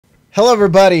Hello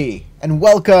everybody, and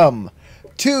welcome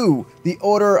to the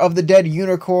Order of the Dead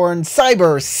Unicorn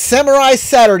Cyber Samurai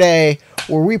Saturday,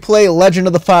 where we play Legend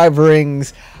of the Five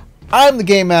Rings. I'm the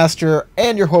Game Master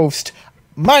and your host.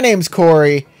 My name's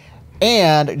Corey,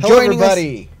 and Hello joining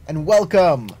everybody. us, and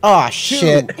welcome. Aw,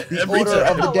 shit. The Every Order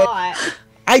time. of the a Dead. lot.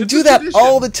 I It's do a that tradition.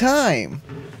 all the time.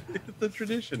 It's a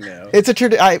tradition now. It's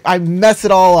a I mess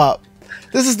it all up.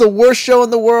 This is the worst show in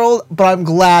the world, but I'm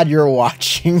glad you're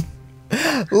watching.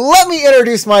 Let me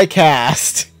introduce my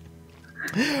cast.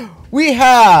 We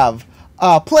have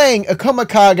playing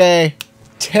Akomikage,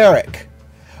 Tarek.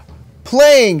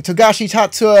 Playing Togashi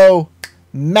Tatsuo,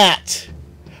 Matt.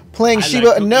 Playing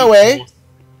Shiba Inoue.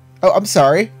 Oh, I'm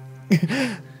sorry.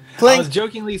 I Playing. was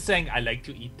jokingly saying I like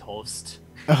to eat toast.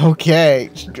 Okay.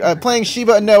 Playing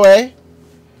Shiba Inoue,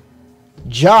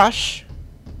 Josh.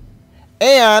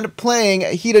 And playing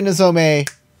Hida Nozome,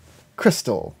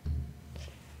 Crystal.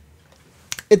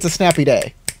 It's a snappy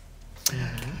day.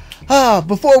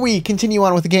 Before we continue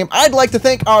on with the game, I'd like to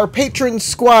thank our patron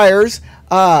squires,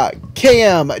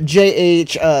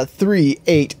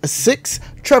 KMJH386,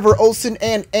 Trevor Olson,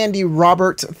 and Andy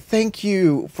Roberts. Thank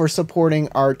you for supporting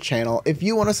our channel. If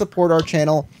you want to support our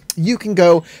channel, you can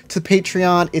go to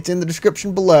Patreon. It's in the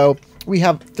description below. We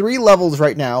have 3 levels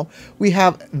right now. We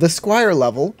have the Squire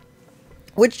level,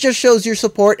 which just shows your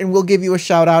support and we'll give you a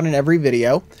shout out in every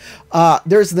video.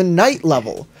 There's the Knight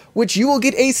level, which you will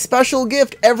get a special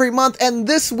gift every month, and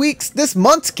this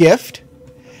month's gift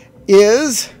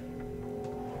is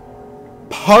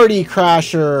Party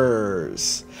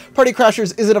Crashers. Party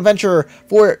Crashers is an adventure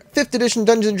for 5th edition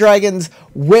Dungeons & Dragons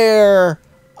where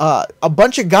a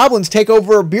bunch of goblins take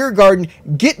over a beer garden,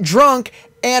 get drunk,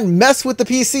 and mess with the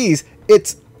PCs.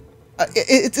 It's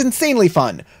insanely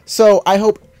fun. So I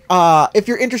hope if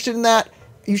you're interested in that,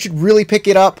 you should really pick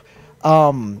it up.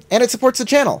 And it supports the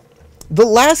channel. The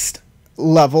last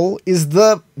level is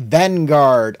the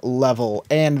Vanguard level,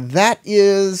 and that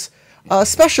is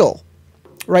special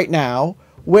right now,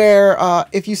 where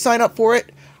if you sign up for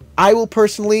it, I will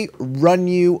personally run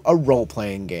you a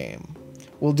role-playing game.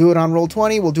 We'll do it on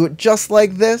Roll20. We'll do it just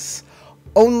like this.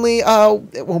 Only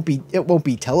it won't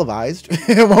be televised.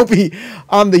 It won't be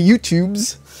on the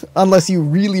YouTubes unless you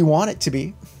really want it to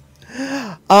be.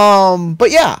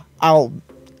 But yeah, I'll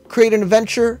create an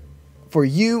adventure for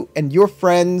you and your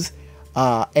friends,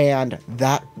 and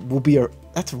that will be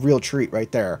that's a real treat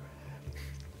right there.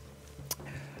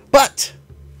 But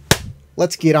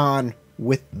let's get on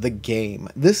with the game.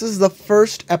 This is the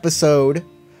first episode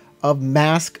of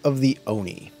Mask of the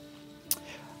Oni.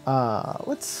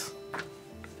 It's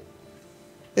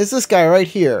this guy right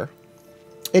here.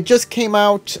 It just came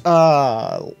out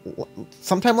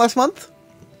sometime last month.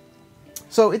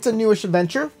 So it's a newish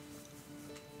adventure.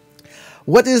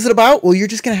 What is it about? Well, you're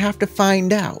just going to have to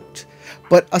find out.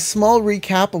 But a small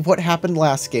recap of what happened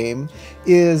last game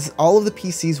is all of the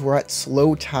PCs were at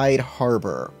Slow Tide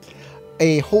Harbor,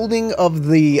 a holding of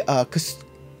the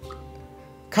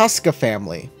Casca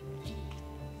family,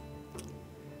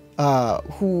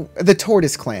 the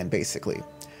Tortoise clan, basically.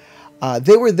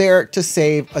 They were there to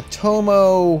save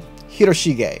Otomo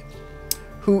Hiroshige,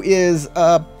 who is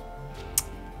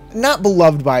not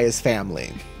beloved by his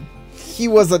family. He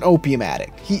was an opium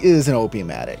addict. He is an opium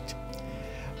addict.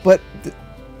 But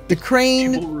the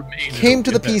crane came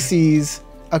to the PCs.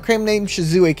 A crane named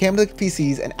Shizue came to the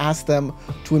PCs and asked them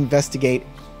to investigate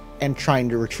and trying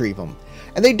to retrieve him.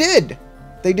 And they did.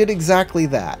 They did exactly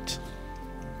that.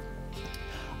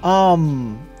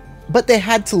 But they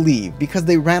had to leave because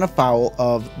they ran afoul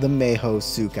of the Meiho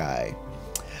Tsukai.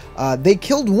 They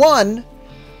killed one,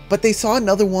 but they saw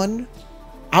another one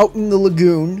out in the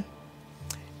lagoon,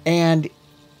 and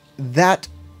that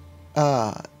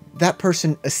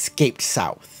person escaped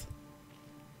south.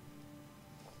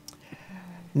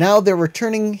 Now they're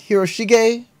returning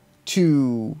Hiroshige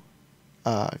to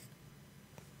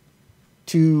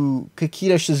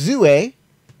Kakita Shizue.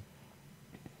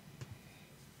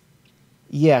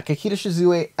 Yeah, Kakita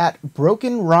Shizue at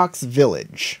Broken Rocks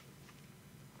Village.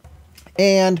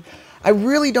 And I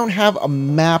really don't have a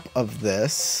map of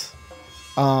this.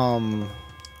 I'm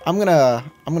gonna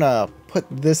put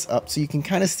this up so you can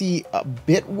kind of see a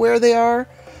bit where they are.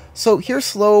 So here's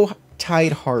Slow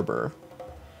Tide Harbor.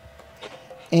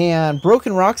 And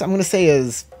Broken Rocks, I'm gonna say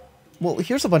is, well,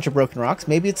 here's a bunch of Broken Rocks.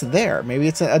 Maybe it's there. Maybe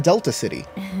it's a Delta City.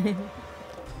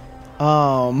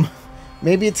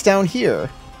 Maybe it's down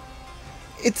here.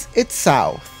 It's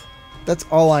south. That's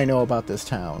all I know about this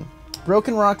town.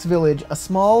 Broken Rocks Village, a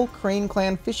small Crane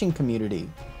Clan fishing community.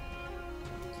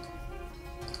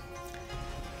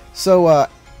 So,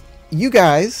 you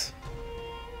guys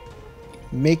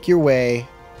make your way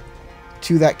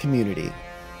to that community.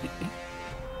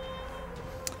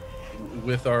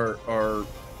 With our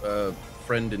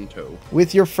friend in tow.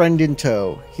 With your friend in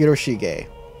tow, Hiroshige.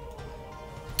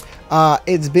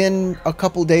 It's been a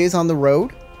couple days on the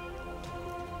road.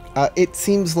 It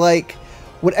seems like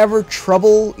whatever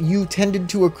trouble you tended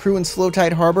to accrue in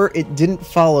Slowtide Harbor, it didn't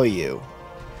follow you.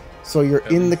 So you're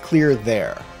in the clear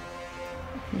there.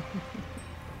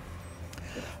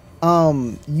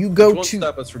 You go Which won't to...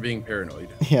 stop us from being paranoid.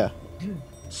 Yeah.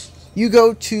 You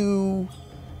go to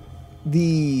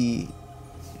the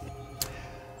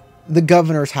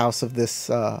governor's house of this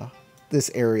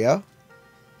this area,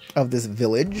 of this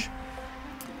village.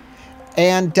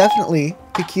 And definitely,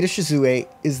 Kikita Shizue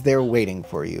is there waiting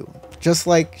for you, just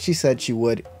like she said she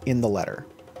would in the letter.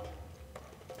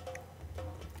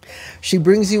 She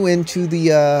brings you into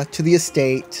the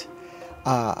estate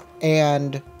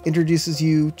and introduces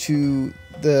you to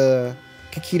the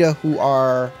Kikita who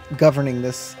are governing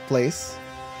this place.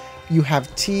 You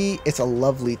have tea. It's a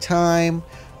lovely time.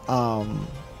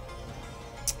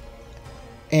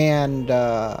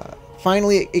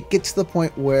 Finally, it gets to the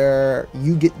point where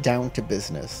you get down to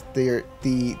business. The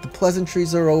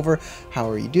pleasantries are over. How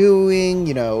are you doing?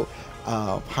 You know,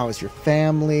 how is your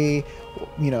family?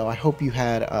 You know, I hope you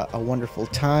had a wonderful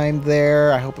time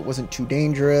there. I hope it wasn't too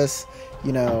dangerous.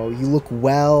 You know, you look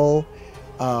well.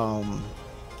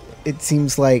 It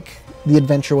seems like the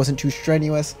adventure wasn't too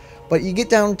strenuous. But you get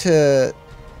down to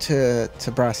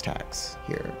brass tacks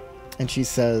here. And she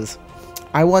says,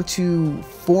 I want to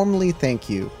formally thank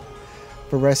you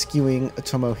for rescuing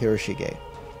Otomo Hiroshige.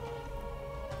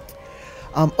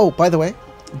 Oh, by the way,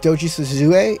 Doji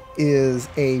Suzue is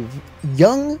a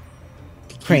young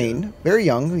crane, very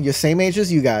young, the same age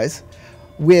as you guys,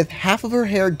 with half of her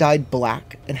hair dyed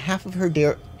black and half of her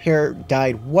hair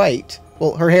dyed white.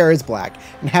 Well, her hair is black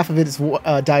and half of it is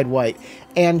dyed white,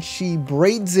 and she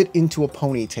braids it into a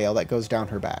ponytail that goes down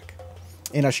her back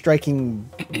in a striking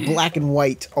black and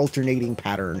white alternating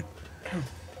pattern.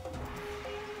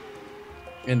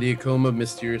 And the Akoma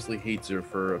mysteriously hates her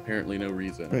for apparently no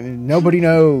reason. Nobody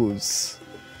knows.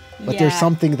 But there's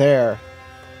something there.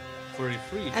 For a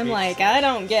free I'm treat. like, I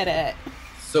don't get it.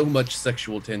 So much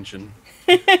sexual tension.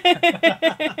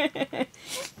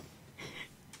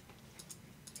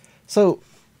 So,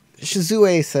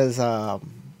 Shizue says,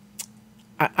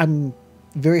 I'm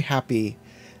very happy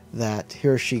that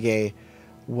Hiroshige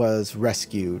was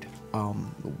rescued.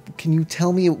 Can you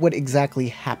tell me what exactly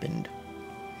happened?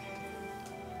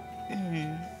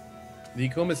 The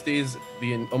Akoma stays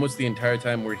almost the entire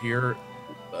time we're here,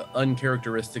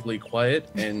 uncharacteristically quiet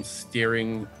and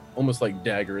staring almost like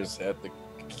daggers at the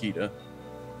Kikita,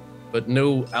 but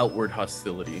no outward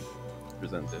hostility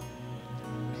presented.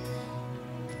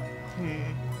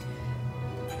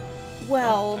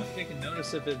 Well, I've taken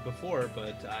notice of it before,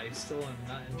 but I still am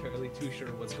not entirely too sure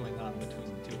what's going on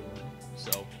between the two of them.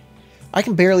 So I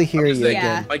can barely hear I'm you just saying,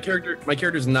 again. My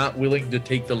character's not willing to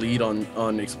take the lead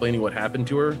on explaining what happened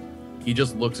to her. He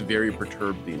just looks very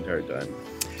perturbed the entire time.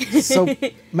 So,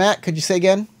 Matt, could you say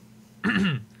again?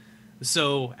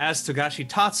 So, as Togashi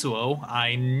Tatsuo,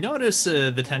 I notice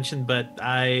the tension, but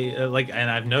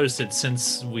and I've noticed it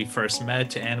since we first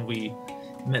met, and we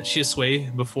met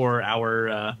Shisui before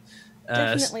our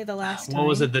definitely the last time. what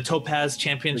was it? The Topaz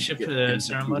Championship Genpaku.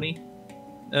 ceremony.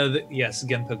 Yes,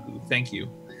 Genpaku. Thank you.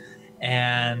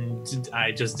 And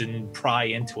I just didn't pry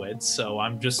into it, so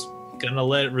I'm just gonna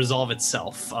let it resolve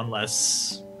itself,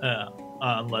 unless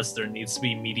there needs to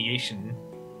be mediation.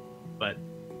 But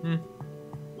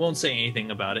won't say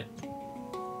anything about it.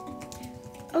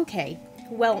 Okay,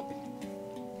 well,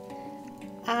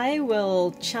 I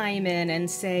will chime in and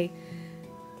say,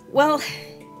 well,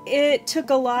 it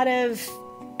took a lot of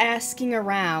asking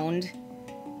around,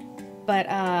 but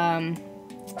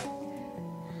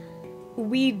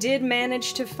we did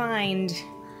manage to find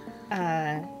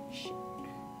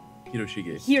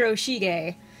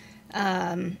Hiroshige.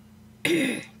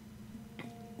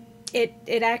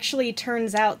 It actually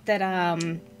turns out that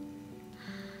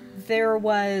there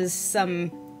was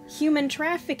some human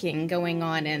trafficking going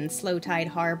on in Slowtide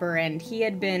Harbor, and he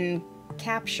had been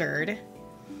captured.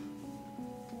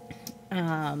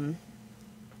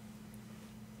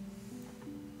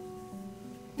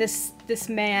 This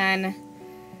man,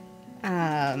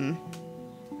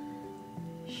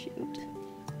 shoot.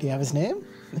 Do you have his name?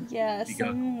 Yeah, Bigaku.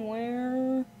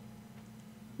 somewhere.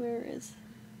 Where is?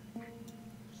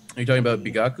 Are you talking about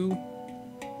Bigaku?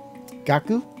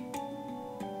 Gaku?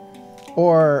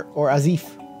 Or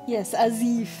Azif? Yes,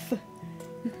 Azif.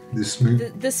 The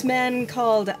smooth. This man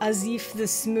called Azif the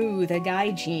Smooth, a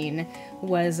gaijin,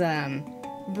 was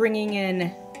bringing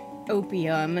in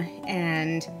opium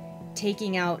and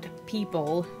taking out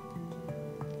people.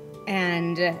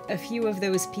 And a few of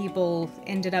those people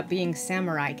ended up being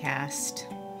samurai caste.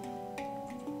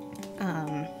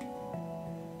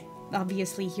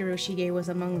 Obviously Hiroshige was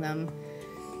among them.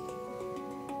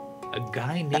 A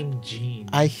guy named Gene.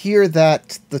 I hear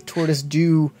that the tortoise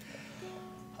do,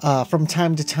 from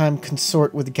time to time,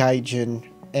 consort with Gaijin,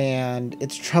 and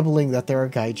it's troubling that there are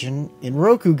Gaijin in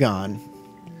Rokugan.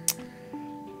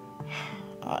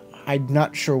 I'm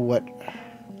not sure what...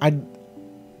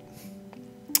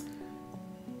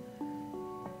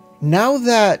 Now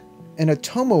that an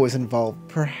Otomo is involved,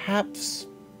 perhaps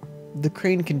the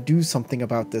Crane can do something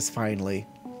about this finally.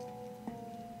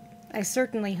 I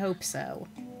certainly hope so.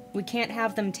 We can't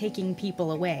have them taking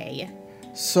people away.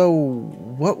 So,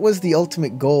 what was the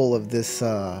ultimate goal of this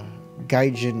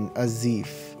Gaijin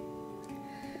Azif?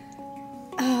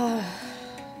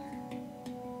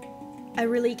 I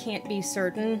really can't be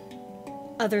certain,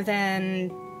 other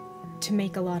than to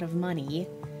make a lot of money.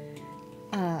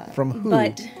 From who?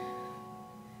 But,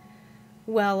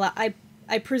 well,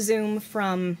 I presume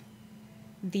from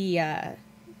the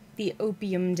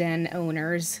opium den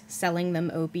owners selling them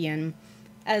opium,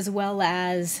 as well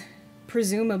as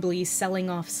presumably selling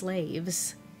off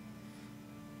slaves.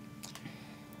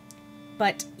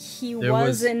 But he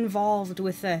was involved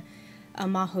with a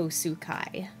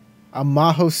Mahosukai. A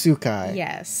Mahosukai.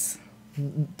 Yes.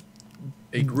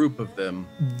 A group of them.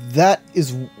 That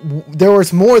is... There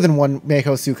was more than one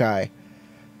Mahosukai.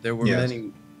 There were Yes.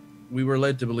 many. We were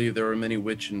led to believe there were many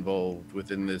witch involved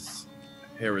within this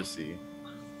heresy.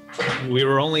 We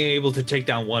were only able to take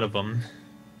down one of them.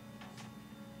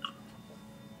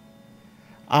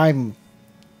 I'm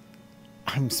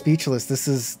speechless. This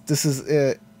is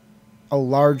a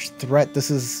large threat.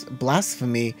 This is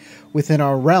blasphemy within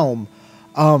our realm.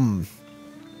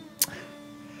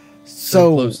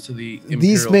 So close to the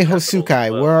these Imperial Mahosukai, capital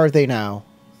as well. where are they now?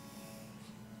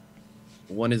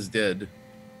 One is dead.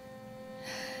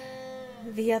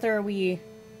 The other we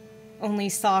only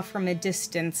saw from a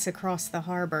distance across the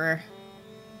harbor,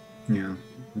 Yeah,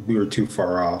 we were too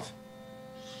far off.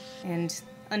 and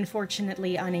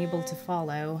unfortunately unable to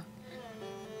follow.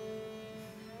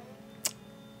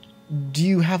 Do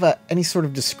you have any sort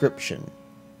of description?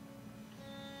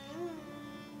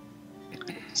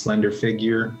 Slender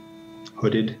figure,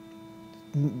 hooded.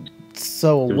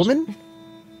 So a There's- woman?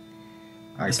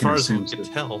 I As can far as we assume could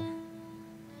so. tell.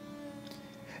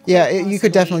 Yeah, you could Possibly.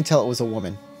 definitely tell it was a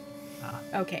woman.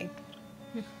 Okay.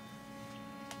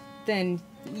 Then,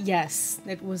 yes,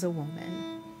 it was a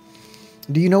woman.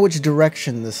 Do you know which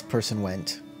direction this person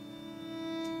went?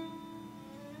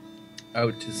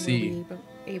 Out to Were sea.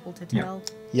 we able to Yeah. tell?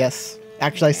 Yes.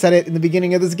 Actually, I said it in the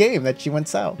beginning of this game that she went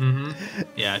south. Mm-hmm.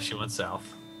 Yeah, she went south.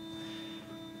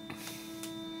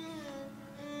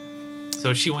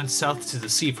 So she went south to the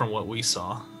sea from what we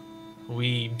saw.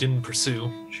 We didn't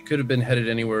pursue. She could have been headed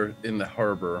anywhere in the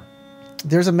harbor.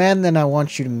 There's a man that I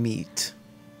want you to meet.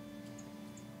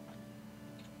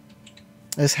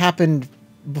 This happened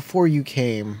before you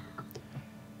came.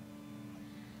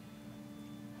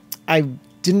 I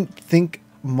didn't think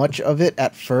much of it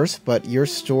at first, but your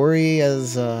story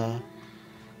has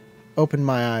opened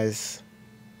my eyes.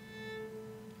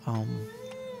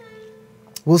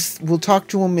 We'll talk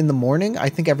to him in the morning. I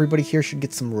think everybody here should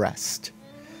get some rest.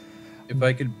 If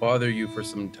I could bother you for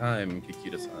some time,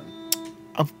 Kikita-san.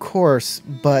 Of course,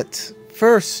 but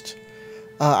first,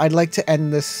 I'd like to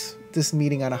end this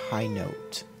meeting on a high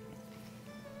note.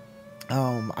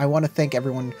 I want to thank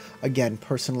everyone again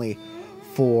personally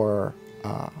for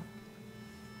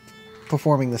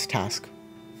performing this task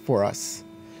for us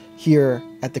here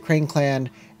at the Crane Clan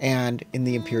and in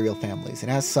the Imperial families.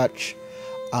 And as such,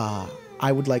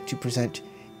 I would like to present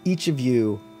each of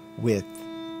you with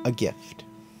a gift.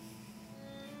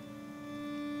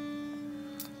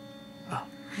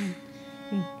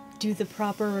 Do the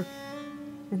proper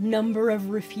number of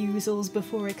refusals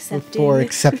before accepting. Before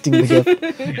accepting the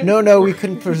gift. No, we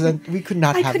couldn't present. We could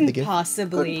not I have the couldn't gift.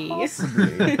 possibly.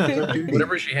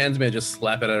 Whatever she hands me, I just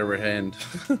slap it out of her hand.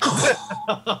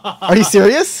 Are you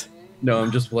serious? No,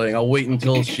 I'm just playing. I'll wait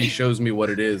until she shows me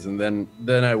what it is, and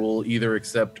then I will either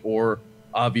accept or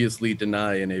obviously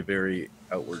deny in a very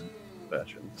outward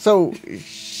fashion. So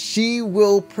she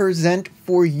will present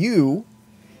for you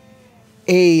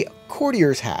a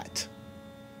courtier's hat.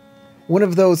 One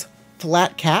of those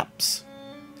flat caps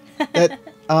that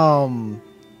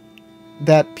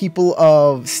that people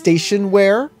of station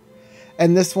wear,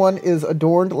 and this one is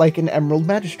adorned like an emerald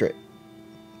magistrate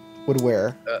would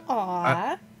wear.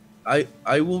 Aww.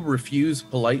 I will refuse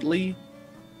politely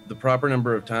the proper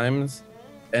number of times,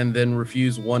 and then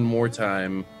refuse one more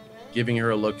time, giving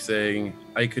her a look saying,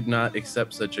 I could not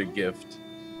accept such a gift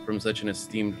from such an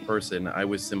esteemed person. I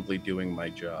was simply doing my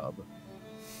job.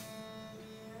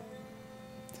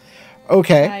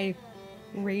 Okay. I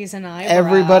raise an eyebrow.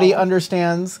 Everybody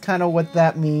understands kind of what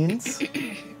that means.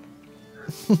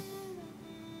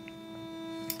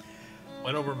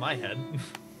 Went over my head.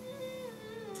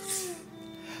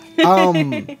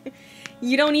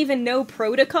 You don't even know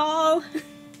protocol?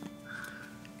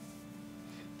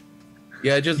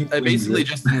 Yeah, I basically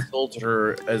just insulted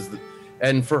her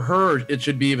and for her, it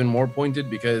should be even more pointed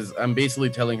because I'm basically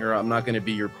telling her I'm not going to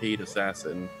be your paid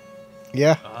assassin.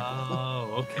 Yeah.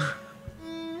 Oh, okay.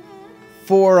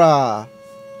 For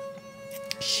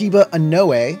Shiba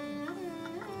Inoue,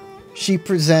 she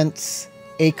presents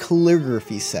a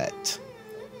calligraphy set.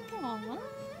 Aw.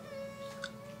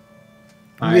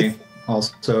 I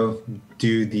also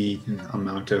do the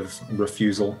amount of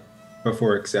refusal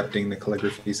before accepting the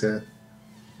calligraphy set.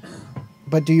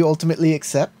 But do you ultimately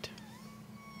accept?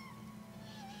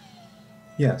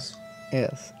 Yes.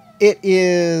 Yes. It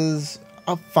is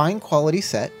a fine quality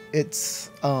set. It's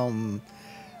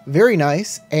very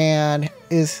nice and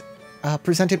is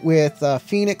presented with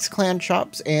Phoenix clan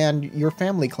chops and your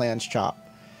family clan's chop.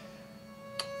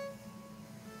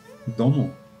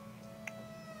 Domo.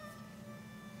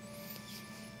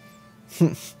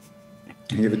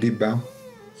 Give a deep bow.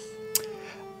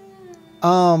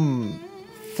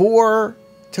 For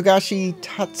Togashi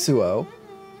Tatsuo,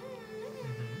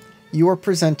 you are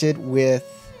presented with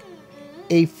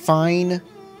a fine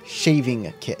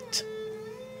shaving kit.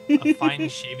 A fine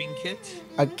shaving kit?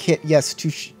 A kit, yes,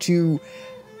 these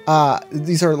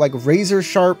are like razor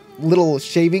sharp little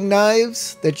shaving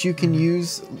knives that you can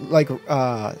use like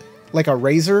a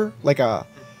razor, that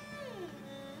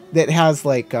has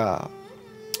like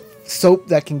soap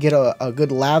that can get a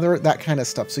good lather, that kind of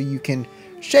stuff, so you can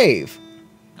shave.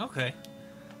 Okay.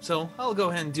 So I'll go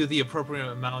ahead and do the appropriate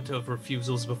amount of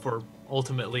refusals before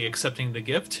ultimately accepting the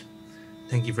gift.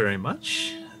 Thank you very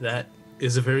much. That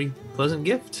is a very pleasant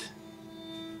gift.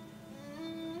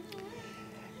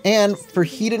 And for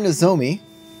Hida Nozomi,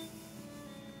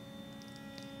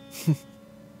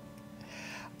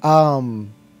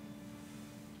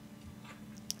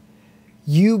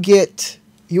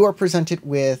 you are presented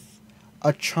with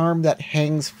a charm that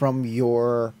hangs from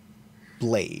your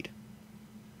blade.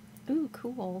 Ooh,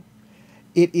 cool.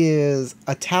 It is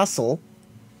a tassel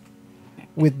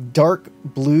with dark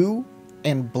blue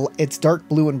and it's dark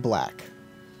blue and black.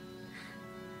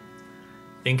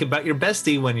 Think about your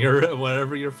bestie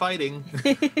whenever you're fighting.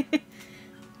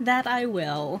 That I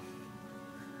will.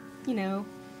 You know,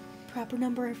 proper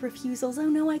number of refusals. Oh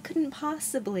no, I couldn't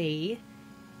possibly.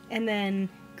 And then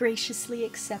graciously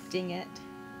accepting it.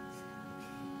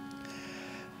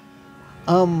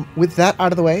 With that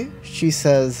out of the way, she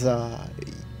says,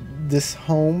 this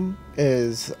home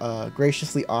is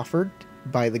graciously offered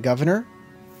by the governor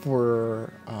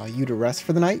for you to rest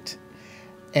for the night.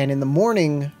 And in the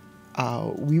morning,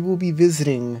 we will be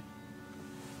visiting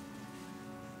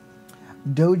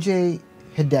Doji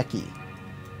Hideki.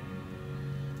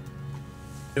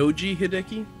 Doji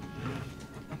Hideki?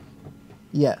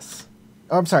 Yes.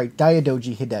 Oh, I'm sorry,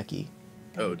 Daidoji Hideki.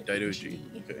 Oh, Daidoji.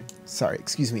 Okay. Sorry,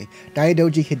 excuse me.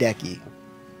 Daidoji Hideki.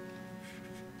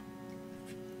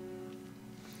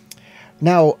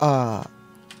 Now,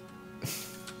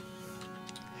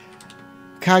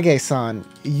 Kage-san,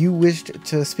 you wished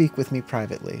to speak with me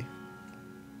privately.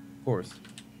 Of course.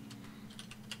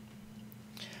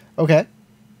 Okay.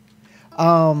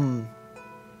 Well,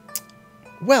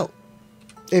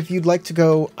 if you'd like to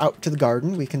go out to the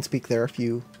garden, we can speak there if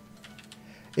you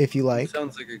like.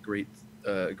 Sounds like a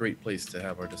great place to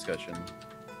have our discussion.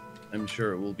 I'm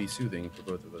sure it will be soothing for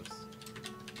both of us.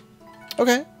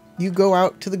 Okay. You go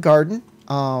out to the garden.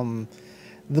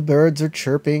 The birds are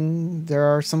chirping. There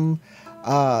are some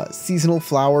seasonal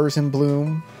flowers in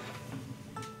bloom.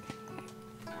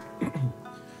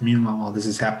 Meanwhile, while this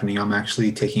is happening, I'm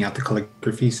actually taking out the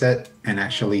calligraphy set and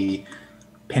actually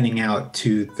penning out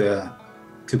to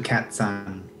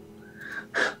Kat-san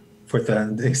for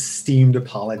the esteemed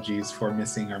apologies for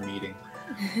missing our meeting.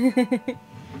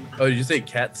 Oh, did you say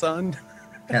Kat-san?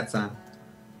 Kat-san.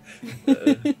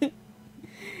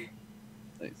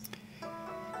 Nice.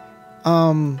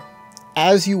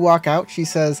 As you walk out, she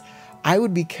says, I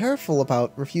would be careful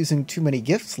about refusing too many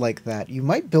gifts like that. You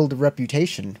might build a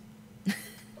reputation.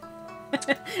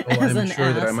 As I'm an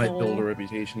sure that I might build a asshole.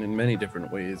 reputation in many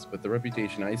different ways, but the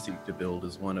reputation I seek to build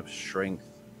is one of strength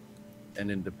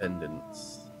and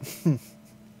independence.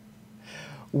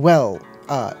 Well,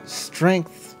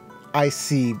 strength, I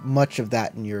see much of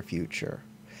that in your future.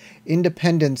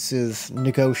 independence is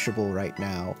negotiable right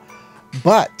now.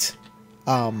 But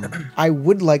I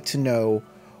would like to know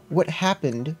what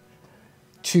happened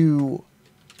to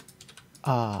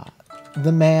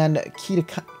the man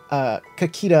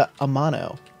Kakita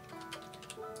Amano.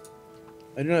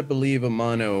 I do not believe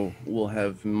Amano will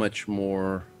have much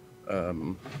more.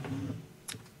 Should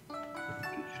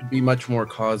be much more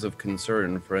cause of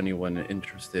concern for anyone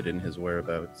interested in his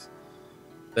whereabouts.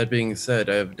 That being said,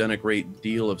 I have done a great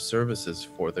deal of services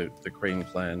for the Crane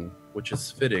clan, which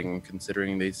is fitting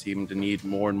considering they seem to need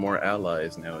more and more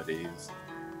allies nowadays.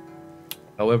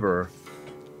 However,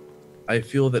 I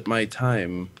feel that my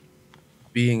time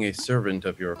being a servant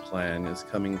of your clan is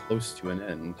coming close to an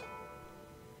end.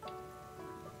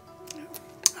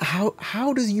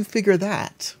 How do you figure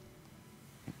that?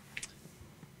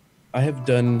 I have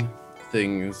done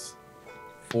things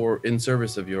in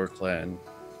service of your clan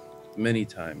many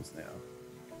times now.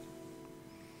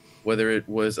 Whether it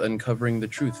was uncovering the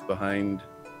truth behind,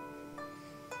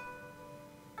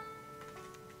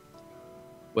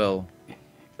 well,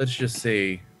 let's just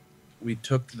say we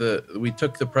took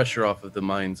the pressure off of the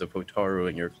minds of Hotaru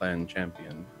and your clan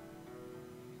champion,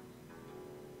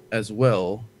 as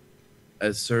well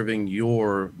as serving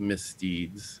your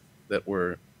misdeeds that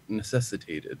were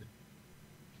necessitated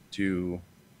to.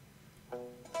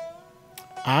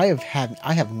 I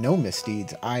have no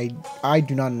misdeeds. I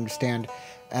do not understand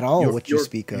at all what you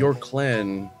speak of. Your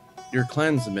clansman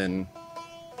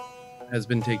has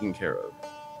been taken care of.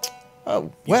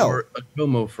 Oh, well. Your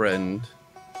Akomo friend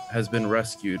has been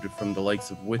rescued from the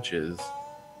likes of witches.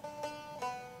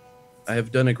 I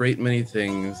have done a great many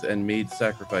things and made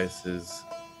sacrifices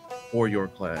for your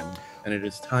clan, and it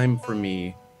is time for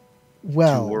me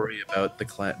to worry about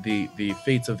the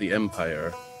fates of the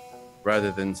Empire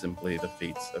rather than simply the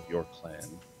fates of your clan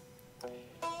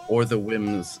or the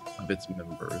whims of its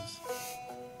members.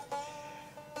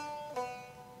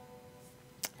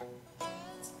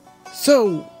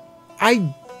 So,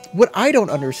 what I don't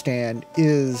understand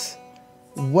is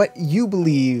what you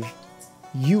believe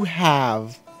you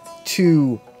have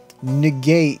to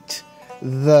negate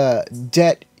the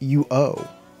debt you owe.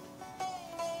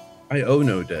 I owe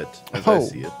no debt, as I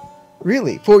see it.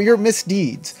 Really? For your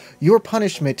misdeeds, your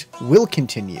punishment will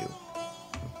continue.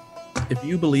 If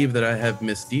you believe that I have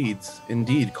misdeeds,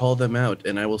 indeed, call them out,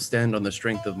 and I will stand on the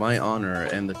strength of my honor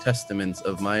and the testaments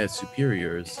of my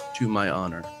superiors to my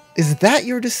honor. Is that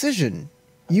your decision?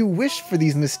 You wish for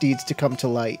these misdeeds to come to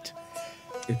light.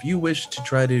 If you wish to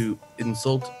try to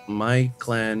insult my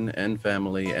clan and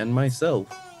family and myself,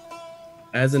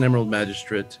 as an Emerald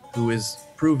Magistrate who is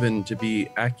proven to be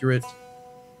accurate,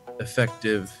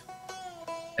 effective,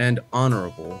 and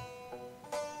honorable,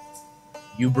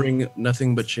 you bring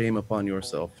nothing but shame upon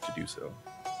yourself to do so.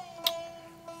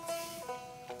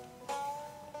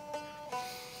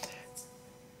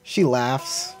 She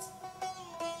laughs.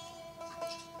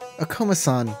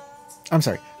 Akuma-san. I'm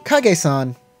sorry.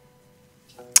 Kage-san.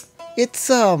 It's,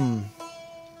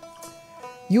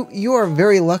 You are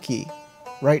very lucky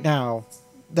right now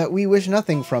that we wish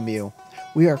nothing from you.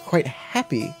 We are quite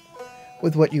happy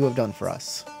with what you have done for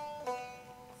us.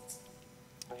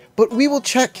 But we will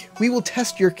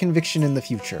test your conviction in the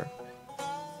future.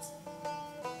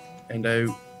 And I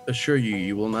assure you,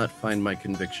 you will not find my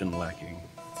conviction lacking.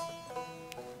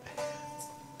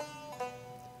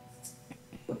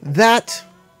 That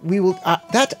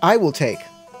I will take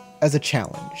as a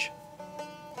challenge.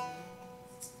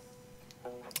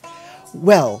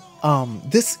 Well,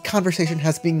 this conversation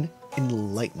has been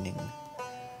enlightening.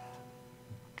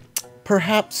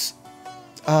 Perhaps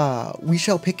we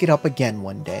shall pick it up again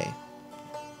one day.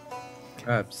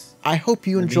 Perhaps. I hope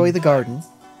you enjoy the garden,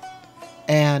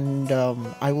 and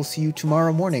I will see you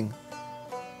tomorrow morning.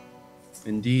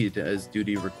 Indeed, as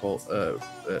duty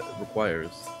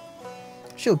requires.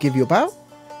 She'll give you a bow.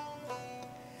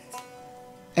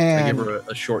 And I give her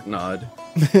a short nod.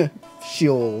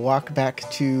 She'll walk back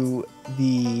to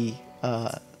the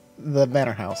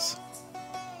manor house,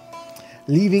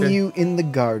 leaving you in the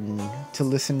garden to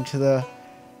listen to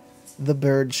the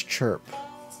birds chirp.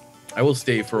 I will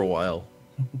stay for a while.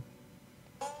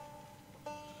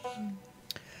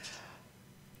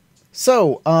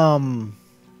 So,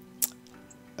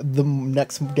 the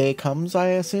next day comes, I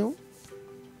assume?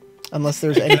 Unless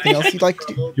there's anything else you'd like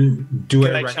to do. Do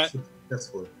Can it I chat?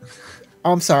 successfully.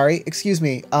 Oh, I'm sorry. Excuse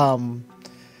me. I'm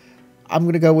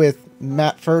going to go with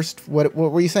Matt first. What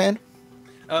were you saying?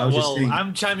 just saying-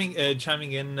 I'm chiming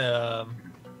in.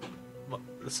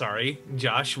 Sorry,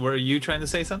 Josh, were you trying to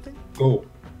say something? Go.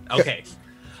 Okay.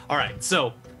 All right.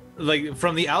 So like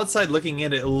from the outside looking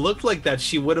in, it looked like that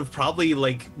she would have probably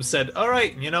like said, "All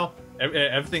right,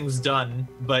 everything's done,"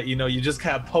 but you just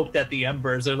kind of poked at the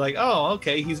embers. They're like, "Oh,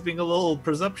 okay, he's being a little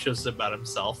presumptuous about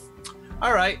himself.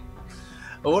 All right,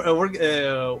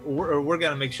 we're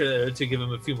gonna make sure to give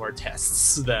him a few more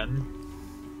tests." Then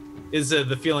is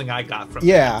the feeling I got from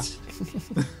Yeah.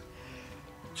 that.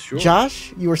 Sure.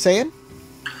 Josh, you were saying?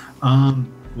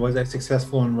 Was I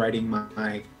successful in writing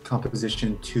my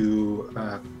composition to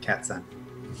Katsan?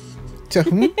 To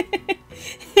whom?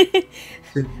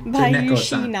 To Bayushi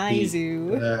Neko-san,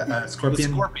 Naizu. the The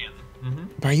scorpion. scorpion. Mm-hmm.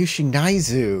 Bayushi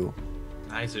Naizu.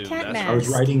 Naizu, Cat that's I was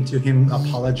Mask. writing to him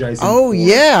apologizing. Oh for-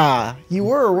 yeah, you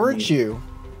were, weren't you?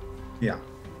 Yeah.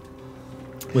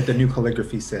 With the new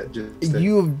calligraphy set.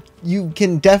 You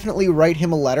can definitely write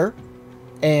him a letter,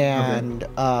 and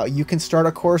you can start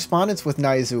a correspondence with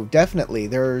Naizu. Definitely,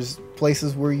 there's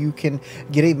places where you can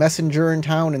get a messenger in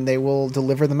town, and they will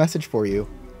deliver the message for you.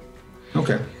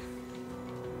 Okay.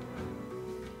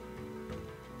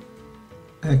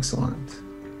 Excellent.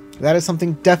 That is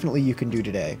something definitely you can do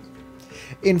today.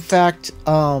 In fact,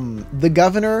 the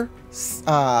governor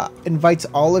invites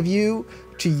all of you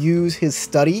to use his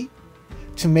study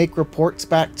to make reports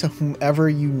back to whomever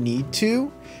you need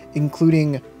to,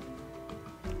 including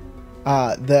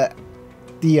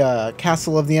the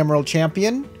Castle of the Emerald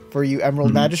Champion for you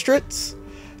Emerald Magistrates,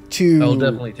 to I'll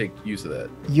definitely take use of that.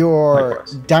 your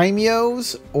Likewise.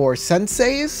 daimyos or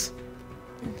senseis,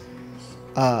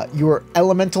 your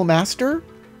elemental master,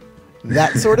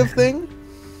 that sort of thing.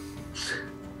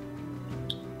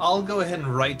 I'll go ahead and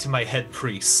write to my head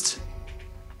priest.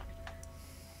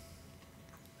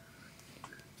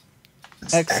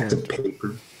 Stacks of Excellent.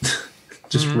 paper.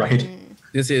 Just write.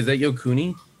 Is that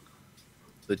Yokuni,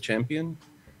 the champion?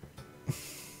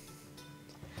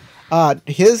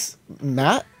 His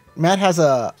Matt has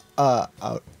a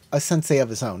sensei of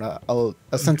his own, a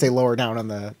sensei lower down on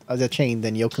the chain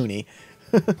than Yokuni.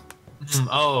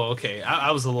 Oh, okay.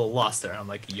 I was a little lost there. I'm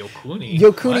like, Yokuni?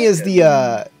 Yokuni What? is the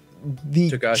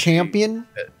Togashi. champion.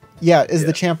 Yeah, is Yeah.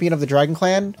 the champion of the Dragon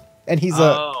Clan, and he's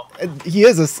Oh. he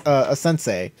is a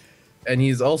sensei. And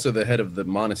he's also the head of the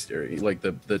monastery, like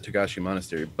the Togashi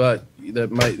monastery. But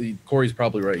Corey's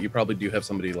probably right. You probably do have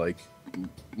somebody like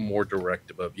more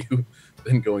direct above you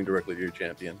than going directly to your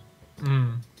champion.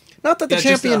 Not that the Yeah,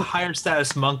 just a champion. higher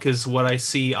status monk is what I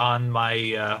see on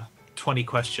my 20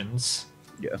 questions.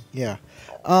 Yeah. Yeah.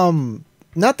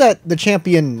 Not that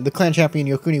the clan champion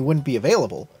Yokuni wouldn't be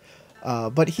available,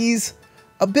 but he's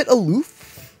a bit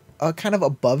aloof, kind of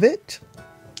above it.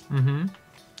 Mm-hmm.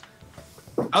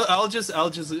 I'll just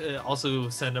also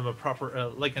send him a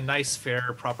proper, like a nice,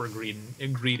 fair, proper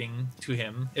greeting to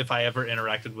him if I ever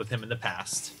interacted with him in the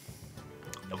past.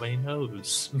 Nobody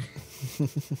knows.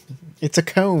 It's a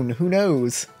cone. Who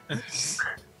knows?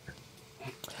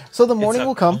 So the morning It's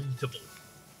will come. accountable.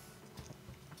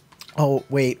 Oh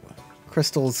wait,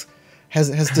 Crystals has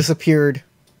disappeared.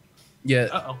 Yeah.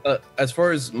 Uh-oh. As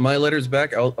far as my letters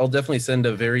back, I'll definitely send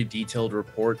a very detailed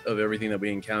report of everything that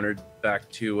we encountered back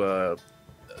to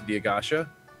the Agasha.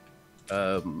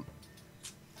 There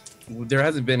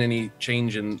hasn't been any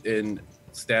change in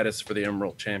status for the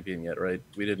Emerald Champion yet, right?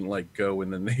 We didn't like go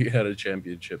and then they had a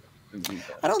championship.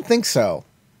 I don't think so.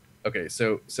 Okay,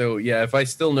 so yeah, if I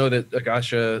still know that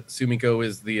Agasha Sumiko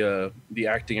is the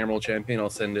acting Emerald Champion, I'll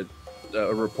send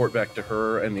a report back to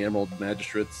her and the Emerald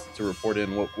Magistrates to report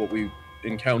in what we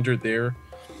encountered there.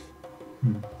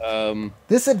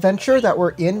 This adventure that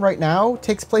we're in right now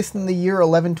takes place in the year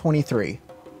 1123,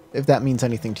 if that means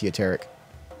anything to you, Tarek.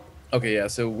 Okay, yeah,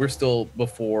 so we're still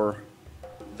before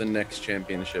the next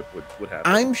championship would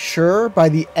happen. I'm sure by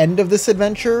the end of this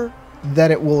adventure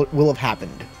that it will have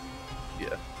happened, Yeah.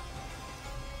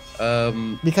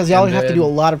 because y'all And have to do a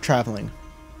then- lot of traveling.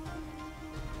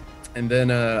 And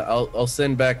then I'll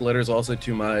send back letters also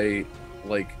to my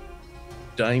like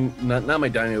not my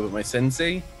daimyo, but my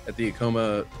sensei at the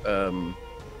Ikoma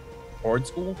board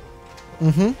school.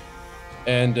 Mm-hmm.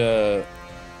 And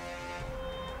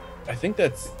I think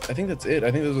that's it. I think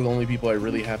those are the only people I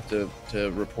really have to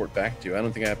report back to. I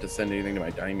don't think I have to send anything to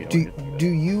my daimyo. or anything like that.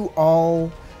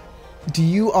 Do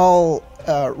you all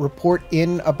report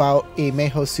in about a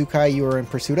Meiho Sukai you are in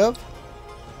pursuit of?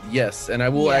 Yes, and I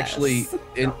will Yes. actually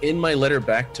in my letter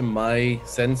back to my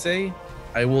sensei,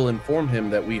 I will inform him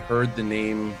that we heard the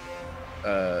name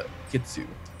Kitsu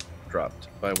dropped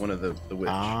by one of the witch.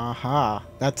 Aha,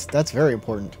 that's very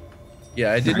important.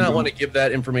 Yeah, I did not want to give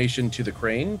that information to the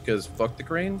crane because fuck the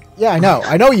crane. Yeah,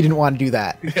 I know you didn't want to do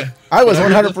that. I was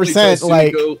But I will 100% definitely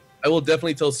like, tell Sumiko- I will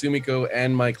definitely tell Sumiko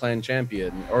and my clan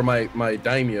champion or my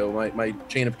daimyo, my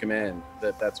chain of command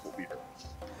that's what we heard.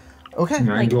 Okay.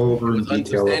 And I Like- go It over in was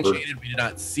detail over. unsubstantiated. We did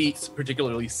not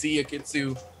particularly see a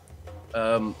Kitsu,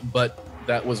 but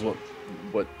that was what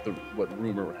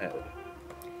rumor had.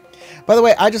 By the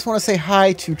way, I just want to say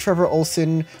hi to Trevor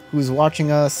Olson, who's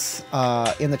watching us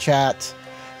in the chat.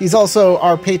 He's also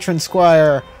our patron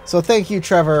squire. So thank you,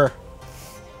 Trevor.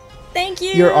 Thank you.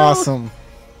 You're awesome.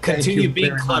 Thank Continue you being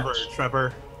very clever, much.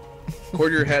 Trevor.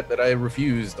 Courtier hat that I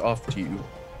refused off to you.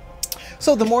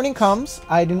 So the morning comes.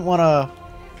 I didn't want to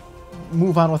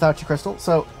move on without you, Crystal.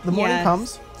 So the morning Yes.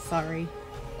 comes, Sorry.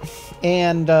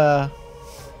 and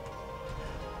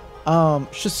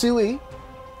Shisui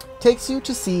takes you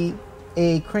to see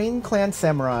a Crane Clan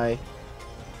samurai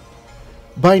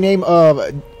by name of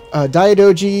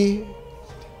Daidoji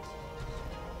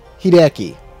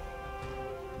Hideki.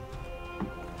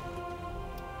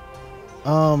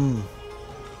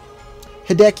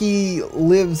 Hideki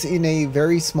lives in a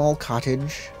very small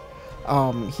cottage.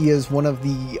 He is one of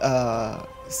the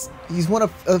he's one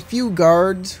of a few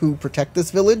guards who protect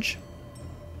this village.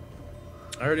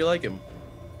 I already like him.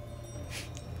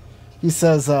 He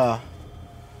says,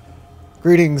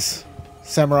 "Greetings,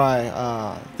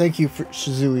 samurai. Thank you,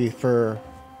 Shizui, for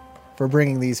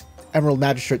bringing these Emerald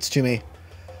Magistrates to me.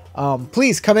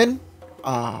 Please come in.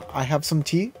 I have some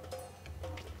tea.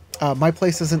 My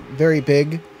place isn't very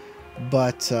big,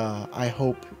 but I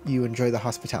hope you enjoy the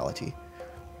hospitality."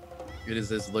 It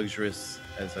is as luxurious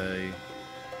as I.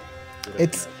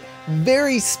 It's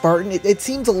very Spartan. It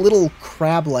seems a little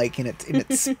crab-like in its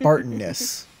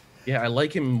Spartanness. Yeah, I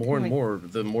like him more and Like- more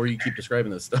the more you keep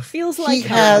describing this stuff. Feels He like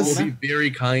has- We'll be very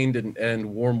kind and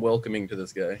warm welcoming to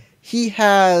this guy. He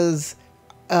has,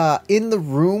 in the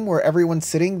room where everyone's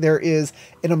sitting, there is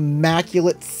an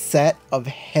immaculate set of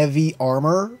heavy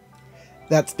armor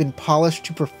that's been polished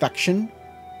to perfection.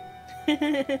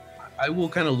 I will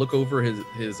kind of look over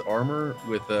his armor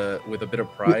with a bit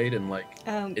of pride and like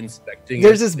inspecting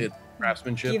There's its this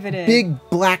craftsmanship. give it a Big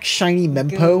black shiny good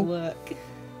mempo, look.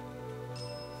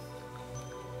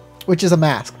 which is a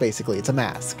mask, basically. It's a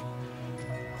mask.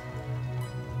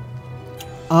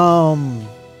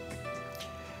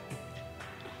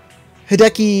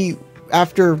 Hideki,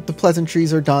 after the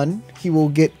pleasantries are done, he will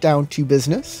get down to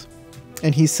business.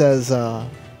 And he says,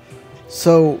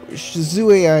 so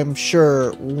Shizue, I'm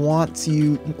sure, wants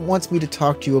me to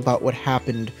talk to you about what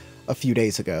happened a few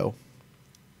days ago.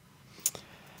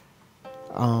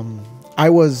 I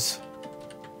was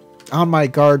on my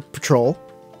guard patrol.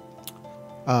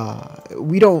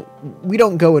 We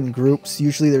don't go in groups.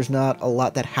 Usually there's not a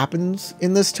lot that happens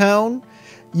in this town.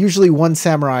 Usually one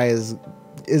samurai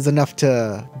is enough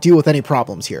to deal with any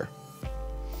problems here.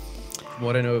 From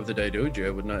what I know of the Daidoji, I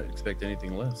would not expect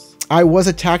anything less. I was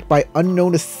attacked by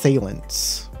unknown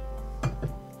assailants.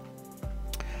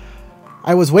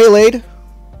 I was waylaid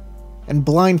and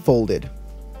blindfolded.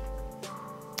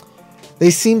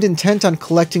 They seemed intent on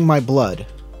collecting my blood.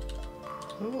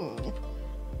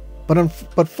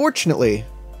 But fortunately,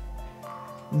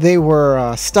 they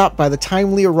were stopped by the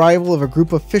timely arrival of a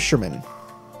group of fishermen.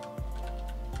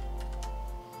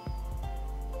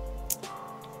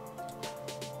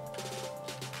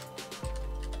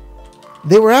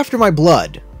 They were after my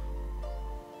blood.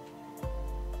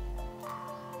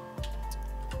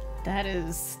 That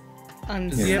is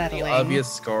Does he have any unsettling.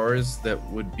 obvious scars that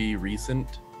would be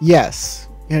recent? Yes,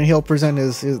 and he'll present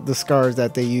the scars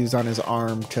that they use on his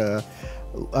arm to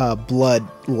blood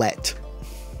let.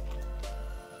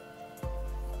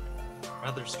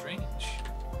 Rather strange.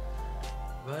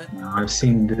 But No, I've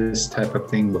seen this type of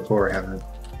thing before,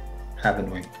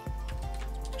 haven't we?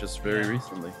 Just very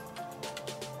recently.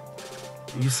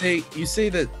 You say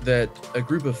that a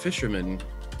group of fishermen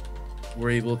were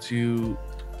able to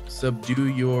subdue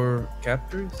your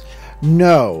captors?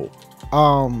 No,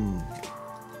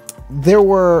 there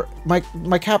were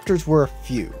my captors were a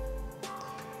few.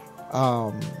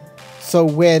 So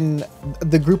when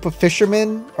the group of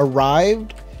fishermen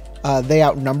arrived, they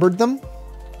outnumbered them,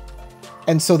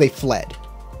 and so they fled.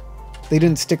 They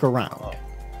didn't stick around.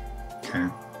 Okay.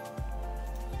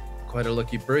 Quite a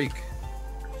lucky break.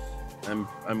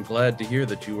 I'm glad to hear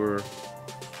that you were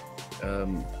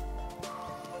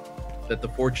that the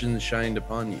fortunes shined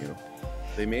upon you.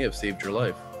 They may have saved your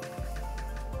life.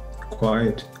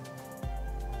 Quite.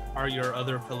 are your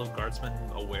other fellow guardsmen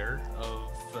aware of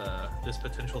this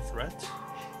potential threat?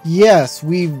 Yes,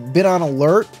 we've been on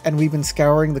alert and we've been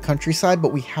scouring the countryside,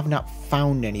 but we have not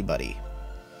found anybody.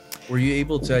 Were you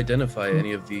able to identify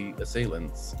any of the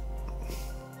assailants?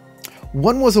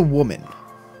 One was a woman.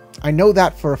 I know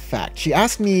that for a fact. She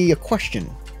asked me a question.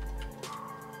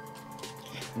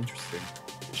 Interesting.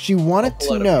 She wanted I'll pull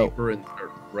to out a know. paper and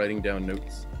start writing down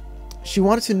notes. She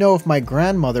wanted to know if my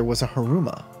grandmother was a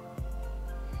Haruma.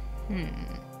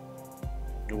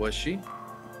 Was she?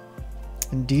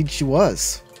 Indeed, she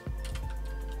was.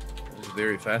 It was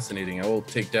very fascinating. I will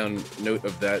take down note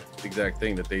of that exact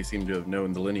thing, that they seem to have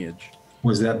known the lineage.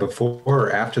 Was that before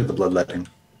or after the bloodletting?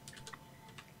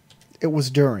 It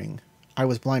was during. I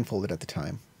was blindfolded at the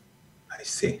time. I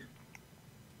see.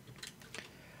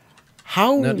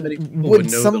 How Not many people would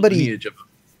know the somebody? lineage of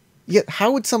Yeah,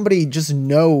 how would somebody just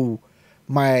know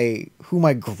who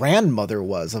my grandmother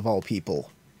was, of all people?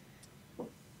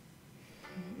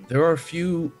 There are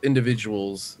few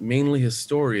individuals, mainly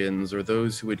historians or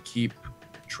those who would keep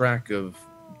track of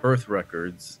birth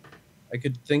records. I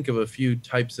could think of a few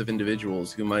types of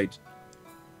individuals who might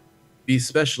be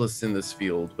specialists in this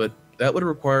field, but that would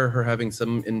require her having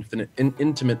some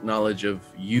intimate knowledge of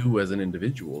you as an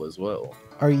individual as well.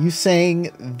 Are you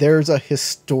saying there's a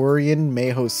historian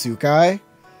Meiho Sukai?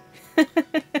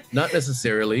 Not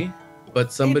necessarily,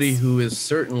 but somebody It's- who is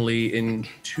certainly in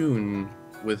tune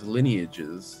with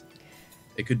lineages.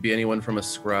 It could be anyone from a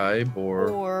scribe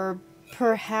Or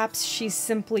perhaps she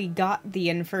simply got the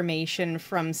information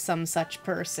from some such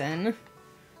person.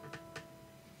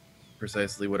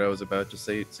 precisely what I was about to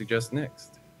suggest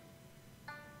next.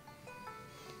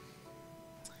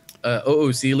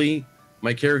 Seeley,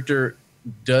 my character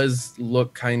does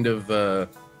look kind of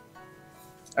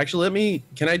actually,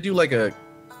 can I do like a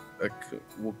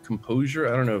composure?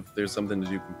 I don't know if there's something to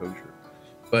do composure,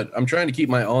 but I'm trying to keep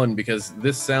my on because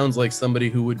this sounds like somebody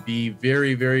who would be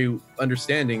very, very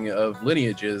understanding of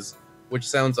lineages, which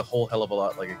sounds a whole hell of a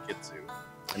lot like a Kitsu.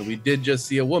 And we did just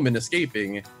see a woman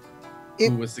escaping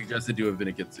who was suggested to have been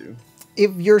a Kitsu.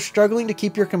 If you're struggling to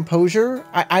keep your composure,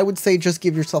 I would say just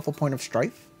give yourself a point of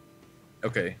strife.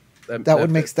 Okay. That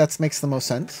makes the most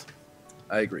sense.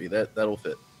 I agree. That'll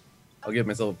fit. I'll give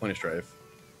myself a point of strife.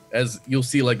 As you'll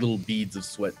see, like little beads of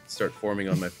sweat start forming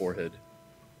on my forehead.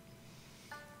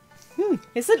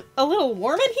 Is it a little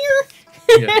warm in here?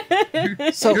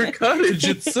 Yeah. So Your cottage,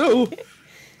 it's so.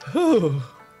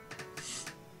 Oh.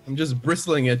 I'm just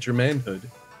bristling at your manhood.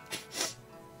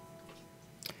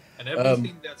 And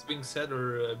everything that's being said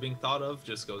or being thought of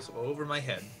just goes over my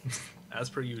head, as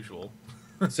per usual.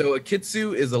 So a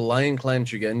Kitsu is a Lion Clan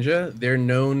Shugenja. They're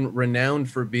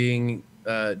renowned for being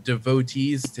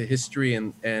devotees to history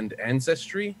and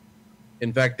ancestry.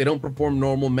 In fact, they don't perform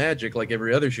normal magic like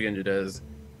every other Shugenja does.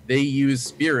 They use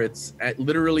spirits,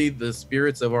 literally the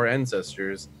spirits of our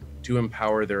ancestors, to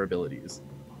empower their abilities.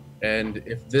 And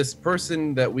if this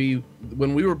person that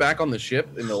when we were back on the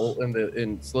ship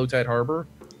in Slow Tide Harbor,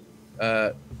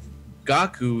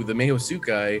 Gaku, the Meiho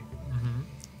Sukai,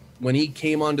 when he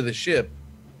came onto the ship,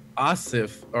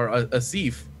 Asif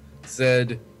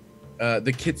said,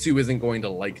 the Kitsu isn't going to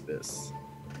like this.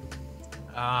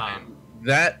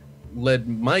 That led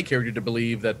my character to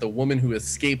believe that the woman who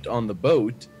escaped on the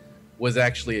boat was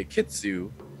actually a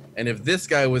Kitsu. And if this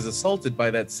guy was assaulted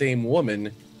by that same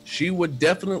woman, she would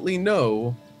definitely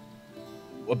know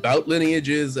about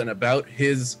lineages and about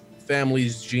his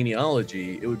family's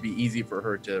genealogy. It would be easy for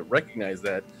her to recognize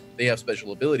that they have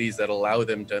special abilities that allow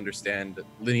them to understand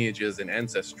lineages and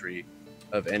ancestry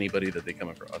of anybody that they come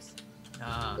across.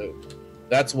 So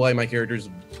that's why my character's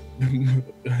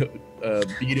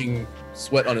beating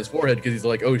sweat on his forehead, because he's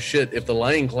like, oh shit, if the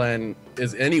Lion Clan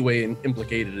is anyway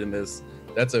implicated in this,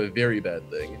 that's a very bad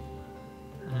thing.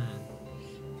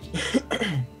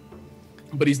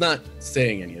 But he's not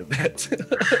saying any of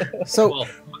that. So Well,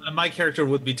 my character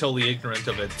would be totally ignorant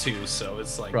of it too, so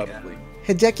it's like Probably.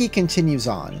 Hideki continues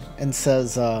on and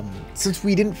says, since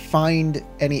we didn't find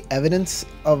any evidence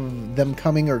of them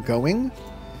coming or going,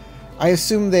 I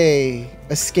assume they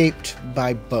escaped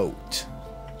by boat.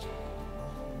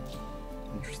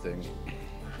 Interesting.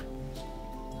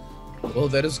 Well,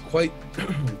 that is quite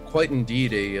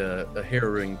indeed a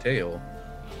harrowing tale,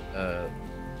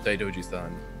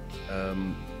 Daidoji-san.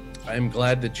 I am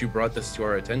glad that you brought this to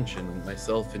our attention.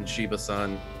 Myself and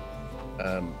Shiba-san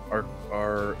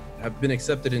have been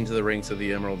accepted into the ranks of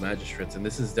the Emerald Magistrates, and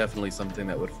this is definitely something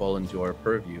that would fall into our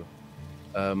purview.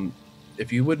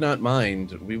 If you would not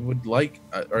mind, we would like,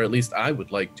 or at least I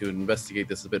would like, to investigate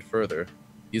this a bit further.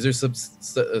 These are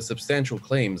substantial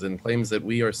claims, and claims that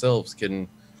we ourselves can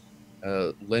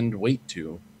lend weight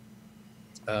to.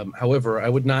 However, I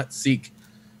would not seek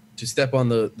to step on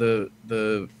the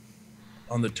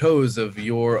toes of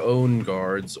your own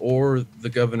guards or the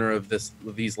governor of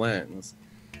these lands.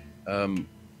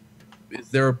 Is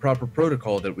there a proper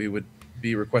protocol that we would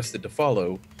be requested to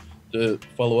follow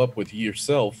up with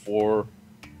yourself or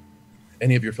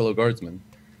any of your fellow guardsmen?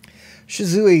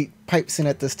 Shizui pipes in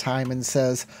at this time and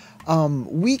says,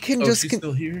 We can Oh, just she's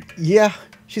still here? yeah.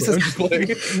 She I'm says just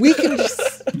playing. we can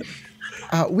just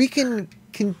we can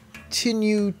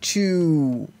continue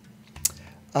to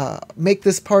make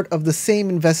this part of the same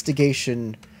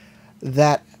investigation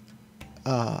that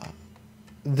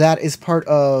that is part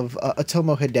of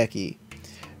Otomo Hideki.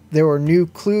 There were new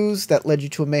clues that led you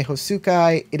to Ameho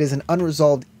Sukai. It is an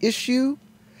unresolved issue,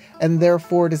 and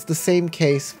therefore it is the same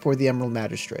case for the Emerald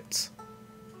Magistrates.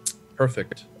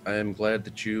 Perfect. I am glad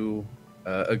that you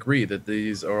agree that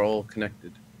these are all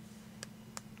connected.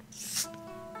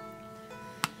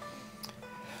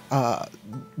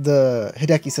 The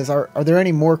Hideki says, are there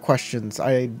any more questions?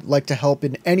 I'd like to help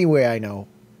in any way I know.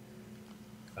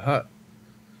 Aha.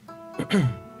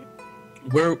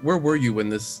 Where were you when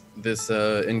this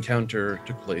encounter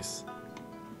took place?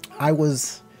 I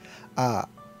was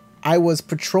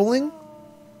patrolling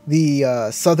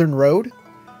the southern road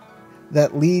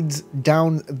that leads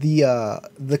down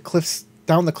the cliffs,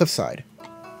 down the cliffside.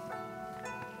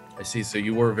 I see. So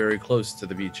you were very close to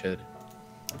the beachhead.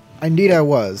 Indeed, I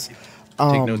was.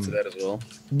 Take notes of that as well.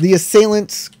 The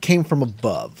assailants came from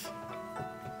above.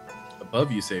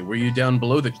 Above, you say? Were you down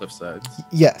below the cliff sides?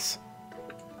 Yes.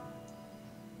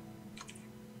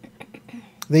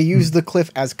 They used the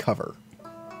cliff as cover.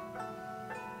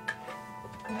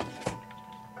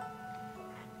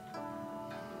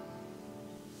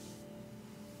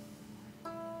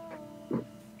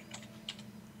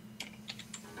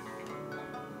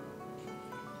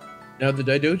 Now, the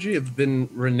Daidoji have been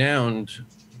renowned,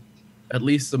 at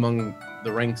least among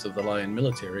the ranks of the Lion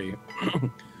military,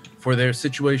 for their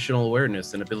situational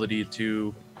awareness and ability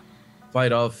to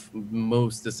fight off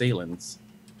most assailants.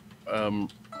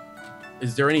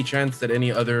 Is there any chance that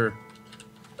any other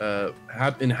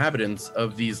inhabitants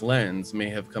of these lands may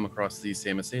have come across these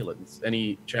same assailants?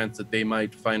 Any chance that they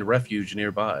might find refuge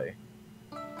nearby?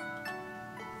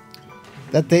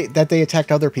 That they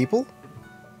attacked other people?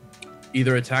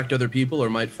 Either attacked other people or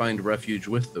might find refuge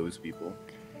with those people.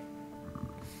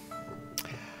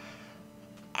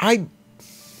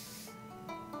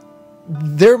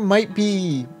 There might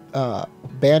be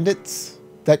bandits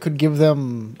that could give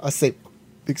them a safe,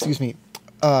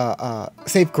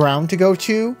 safe ground to go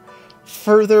to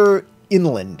further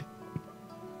inland.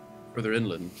 Further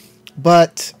inland.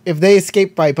 But if they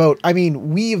escape by boat, I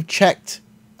mean, we've checked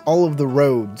all of the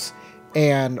roads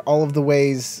and all of the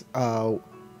ways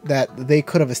that they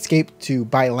could have escaped to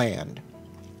by land.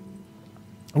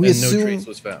 No trace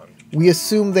was found. We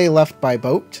assume they left by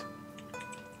boat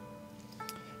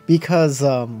because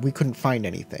we couldn't find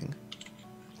anything.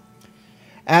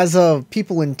 As of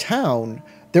people in town,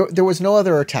 there was no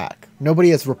other attack.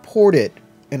 Nobody has reported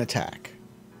an attack.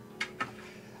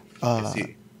 I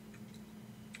see.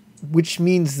 Which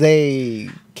means they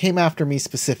came after me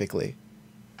specifically.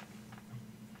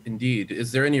 Indeed.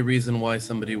 Is there any reason why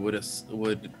somebody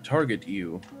would target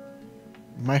you?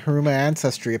 My Haruma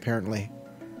ancestry, apparently.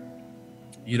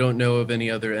 You don't know of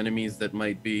any other enemies that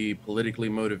might be politically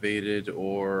motivated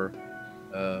or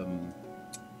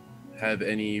have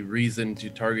any reason to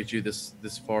target you this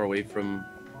far away from...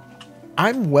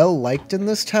 I'm well liked in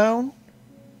this town.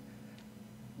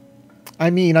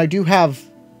 I mean, I do have...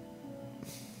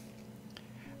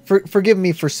 Forgive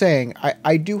me for saying,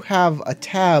 I do have a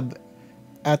tab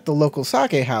at the local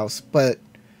sake house, but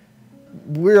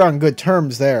we're on good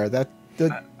terms there.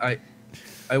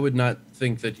 I would not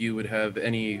think that you would have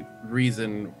any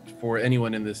reason for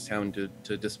anyone in this town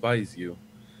to despise you.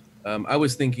 I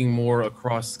was thinking more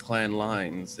across clan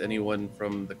lines. Anyone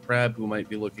from the Crab who might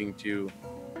be looking to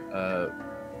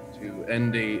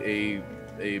end a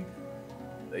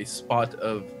spot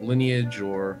of lineage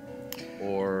or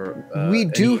we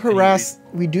do harass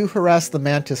the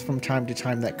mantis from time to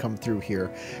time that come through here.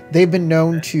 They've been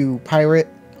known to pirate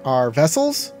our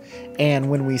vessels, and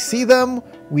when we see them,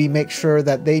 we make sure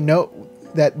that they know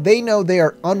they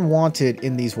are unwanted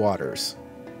in these waters.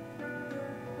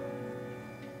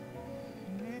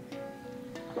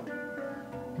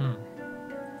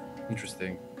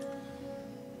 Interesting.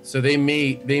 So they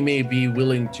may be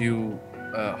willing to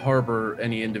harbor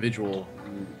any individual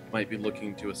who might be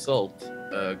looking to assault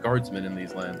guardsmen in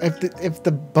these lands. If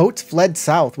the boats fled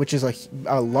south, which is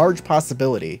a large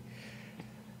possibility,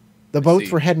 the boats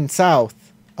were heading south.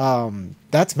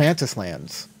 That's Mantis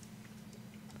lands.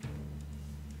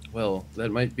 Well,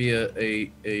 that might be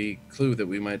a clue that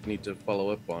we might need to follow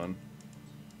up on.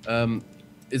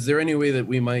 Is there any way that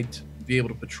we might be able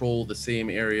to patrol the same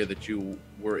area that you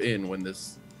were in when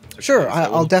this took Sure, place?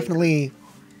 I'll definitely...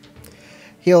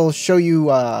 He'll show you...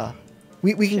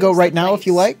 We can go right now if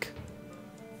you like.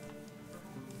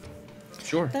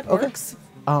 Sure. That Okay. works.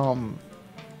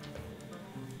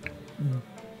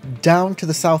 down to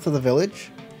the south of the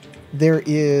village, there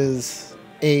is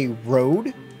a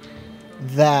road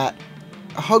that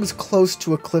hugs close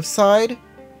to a cliffside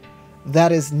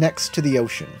that is next to the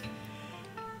ocean.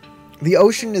 The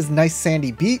ocean is nice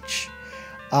sandy beach.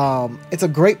 It's a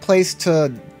great place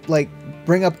to like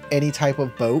bring up any type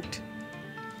of boat.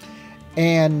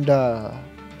 And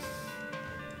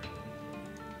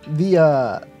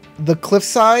the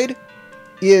cliffside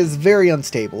is very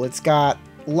unstable. It's got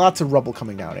lots of rubble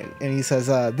coming down it. And he says,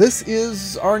 this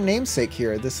is our namesake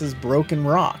here. This is Broken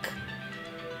Rock.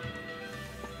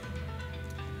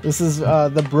 This is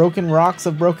the Broken Rocks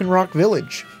of Broken Rock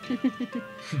Village.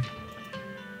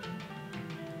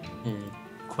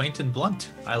 Quaint and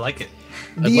blunt. I like it.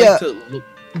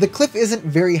 The cliff isn't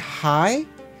very high.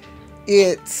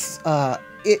 It's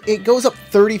it goes up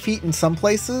 30 feet in some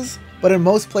places, but in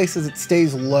most places it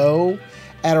stays low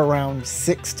at around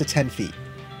 6 to 10 feet.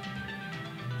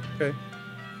 Okay.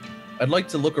 I'd like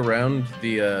to look around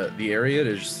the area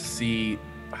to just see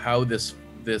how this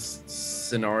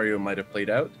scenario might have played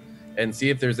out, and see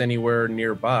if there's anywhere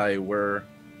nearby where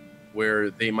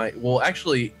they might. Well,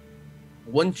 actually,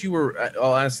 once you were,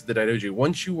 I'll ask the Daidoji.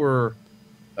 Once you were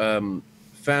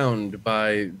found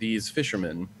by these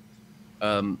fishermen,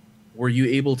 were you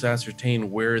able to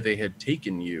ascertain where they had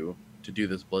taken you to do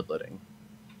this bloodletting?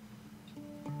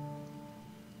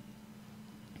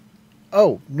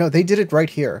 Oh, no, they did it right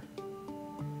here.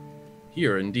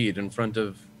 Here, indeed, in front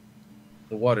of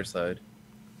the waterside.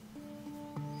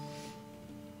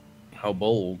 How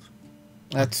bold.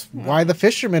 That's why the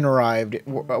fishermen arrived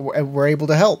and were able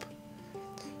to help.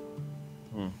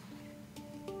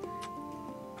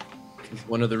 It's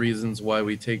one of the reasons why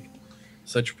we take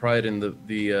such pride in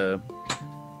the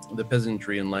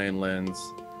peasantry in Lionlands.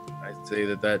 I'd say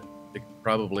that it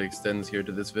probably extends here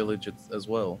to this village as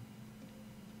well.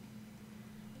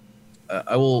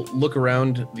 I will look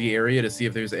around the area to see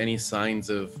if there's any signs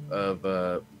of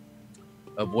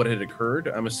what had occurred.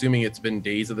 I'm assuming it's been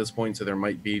days at this point, so there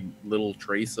might be little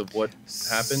trace of what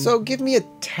happened. So give me a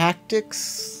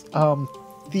tactics,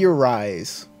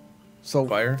 theorize. So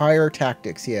fire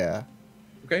tactics, yeah.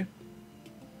 Okay.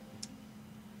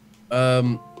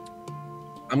 I'm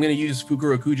gonna use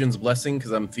Fukurokujin's blessing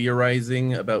because I'm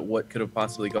theorizing about what could have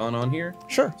possibly gone on here.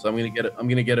 Sure. So I'm gonna get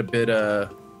a bit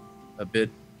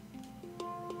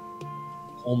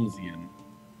Holmesian.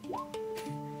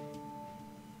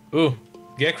 Ooh,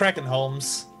 get cracking,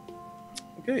 Holmes.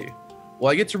 Okay.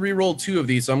 Well, I get to re-roll 2 of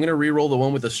these, so I'm gonna re-roll the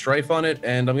one with the strife on it,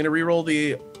 and I'm gonna re-roll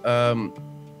the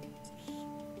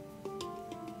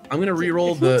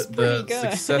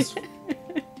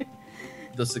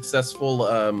successful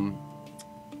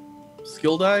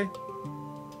skill die.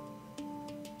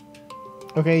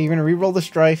 Okay, you're gonna re-roll the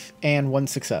strife and 1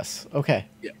 success. Okay.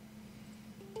 Yeah.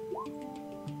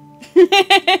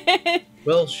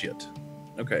 Well, shit.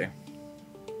 Okay.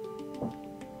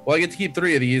 Well, I get to keep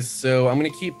 3 of these, so I'm gonna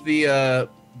keep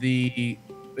the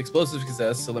explosive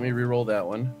success. So let me re-roll that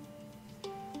one.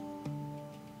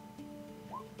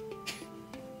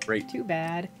 Great. Too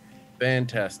bad.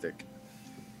 Fantastic.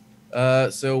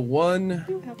 So 1,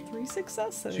 You have 3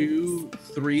 successes. 2,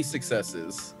 3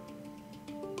 successes.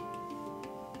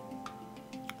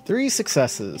 3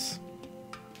 successes.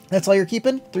 That's all you're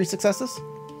keeping? 3 successes?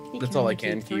 He That's can all I only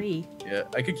can keep. 3. Yeah,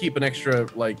 I could keep an extra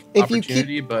like If you keep-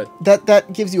 opportunity, but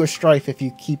That gives you a strife if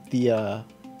you keep the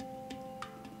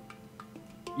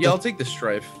yeah, I'll take the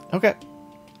strife. Okay.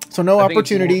 So no I think it's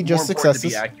opportunity, more just important successes. To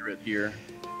be accurate here.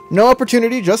 No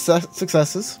opportunity, just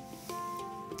successes.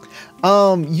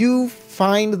 You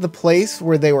find the place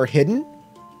where they were hidden.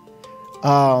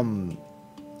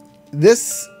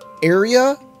 This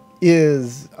area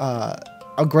is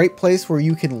a great place where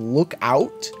you can look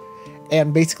out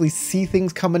and basically see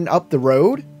things coming up the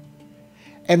road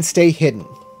and stay hidden.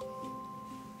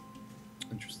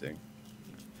 Interesting.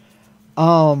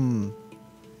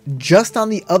 Just on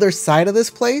the other side of this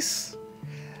place,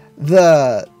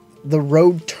 the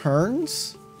road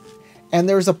turns, and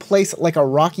there's a place like a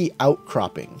rocky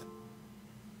outcropping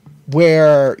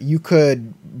where you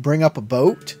could bring up a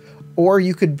boat or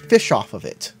you could fish off of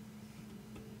it.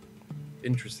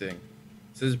 Interesting.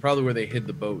 So this is probably where they hid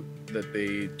the boat that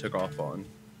they took off on.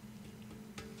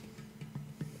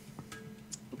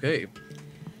 Okay.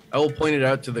 I will point it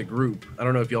out to the group. I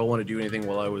don't know if y'all want to do anything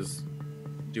while I was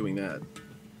doing that.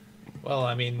 Well,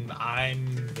 I mean,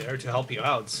 I'm there to help you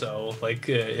out, so, like,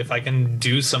 if I can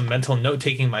do some mental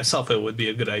note-taking myself, it would be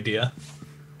a good idea.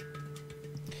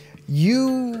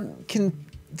 You can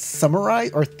summarize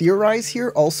or theorize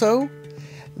here also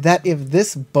that if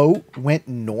this boat went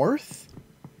north,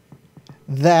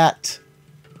 that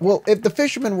well, if the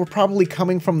fishermen were probably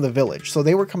coming from the village, so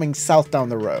they were coming south down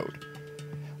the road.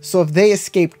 So if they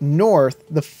escaped north,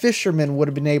 the fishermen would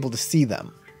have been able to see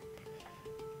them.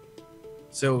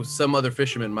 So some other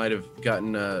fishermen might have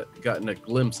gotten a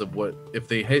glimpse of what if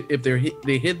they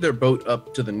hid their boat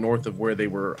up to the north of where they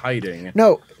were hiding.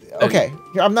 No, okay,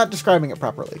 I'm not describing it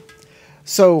properly.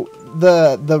 So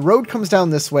the road comes down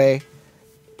this way.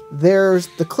 There's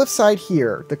the cliffside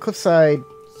here, the cliffside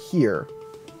here.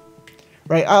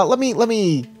 Right. Let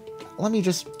me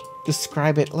just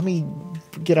describe it. Let me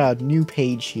get a new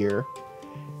page here,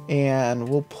 and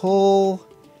we'll pull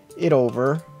it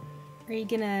over. Are you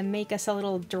gonna make us a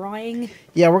little drawing?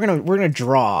 Yeah, we're gonna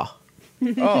draw.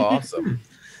 Oh, awesome!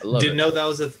 I love Didn't it. know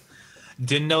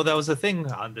that was a thing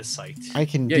on this site. I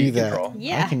can Yeah, do you can that. draw.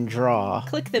 Yeah. I can draw.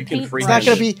 Click the You can paint freeze brush.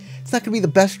 It's not gonna be the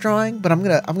best drawing, but I'm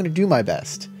gonna do my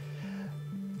best.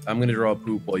 I'm gonna draw a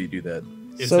poop while you do that.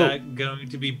 Is So- that going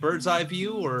to be bird's eye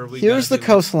view, or are we? Here's the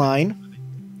coastline,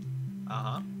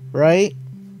 Uh-huh. right?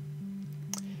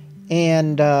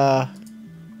 And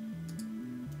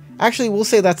actually, we'll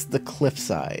say that's the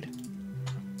cliffside,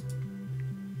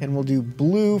 and we'll do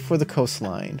blue for the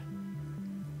coastline.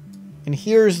 And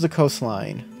here's the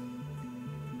coastline.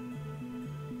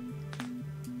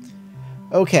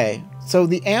 Okay, so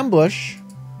the ambush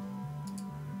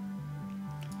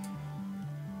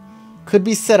could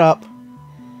be set up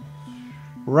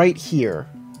right here.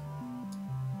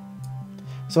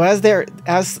 So as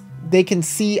they can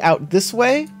see out this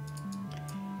way,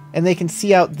 and they can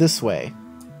see out this way.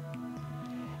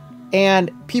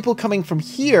 And people coming from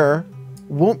here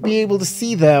won't be able to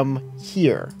see them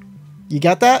here. You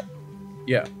got that?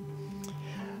 Yeah.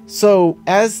 So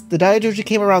as the Daidoji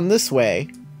came around this way,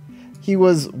 he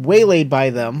was waylaid by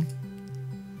them,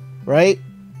 right?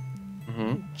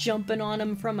 Mm-hmm. Jumping on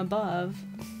him from above.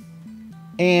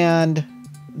 And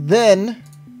then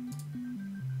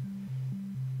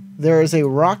there is a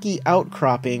rocky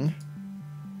outcropping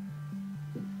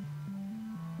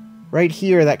right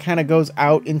here that kind of goes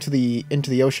out into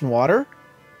the ocean water.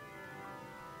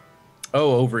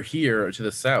 Oh, over here to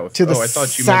the south. To the I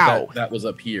thought you meant south. that was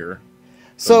up here.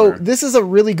 So Somewhere. this is a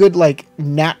really good like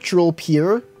natural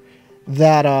pier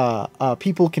that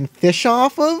people can fish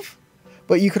off of,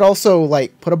 but you could also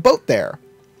like put a boat there.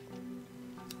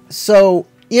 So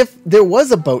if there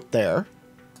was a boat there,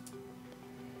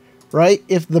 right?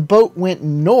 If the boat went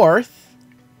north,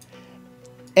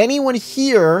 anyone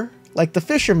here, like the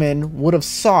fishermen, would have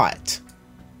saw it.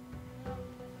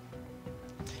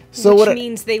 So Which what?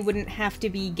 means they wouldn't have to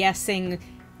be guessing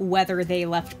whether they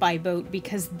left by boat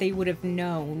because they would have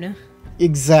known.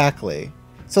 Exactly.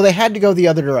 So they had to go the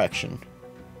other direction.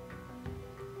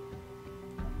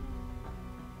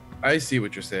 I see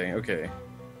what you're saying. Okay.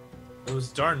 Those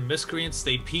darn miscreants,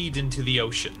 they peed into the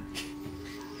ocean.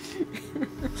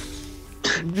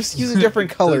 Just using different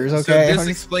colors, So okay? this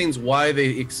explains why they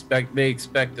expect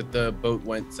that the boat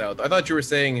went south. I thought you were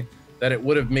saying that it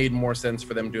would have made more sense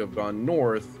for them to have gone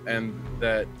north, and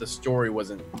that the story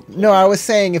wasn't. No, I was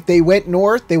saying if they went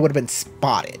north, they would have been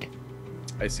spotted.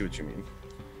 I see what you mean.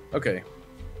 Okay.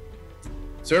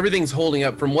 So everything's holding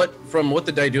up from what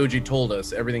the Daidoji told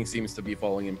us. Everything seems to be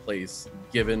falling in place,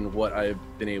 given what I've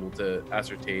been able to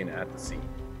ascertain at the scene.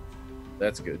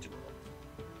 That's good.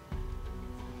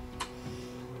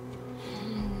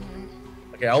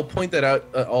 Okay, I'll point that out.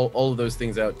 All of those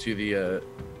things out to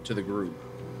the group.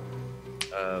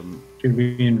 Should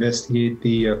we investigate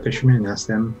the fishermen and ask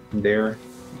them there?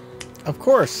 Of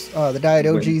course. The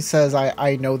Daidoji says,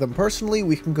 I know them personally.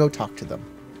 We can go talk to them.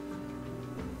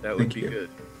 That would Thank be you. good.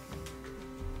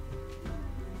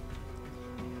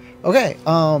 Okay.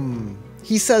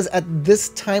 He says at this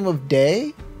time of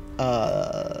day,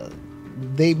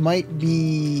 they might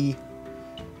be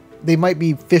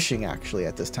fishing actually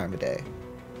at this time of day.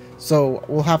 So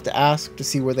we'll have to ask to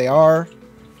see where they are.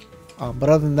 But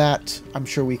other than that, I'm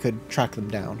sure we could track them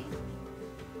down.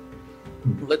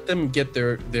 Let them get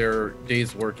their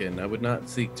day's work in. I would not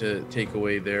seek to take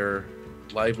away their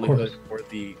livelihood or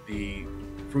the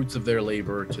fruits of their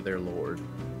labor to their lord.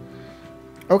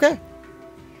 Okay.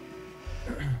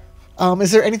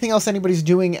 Is there anything else anybody's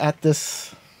doing at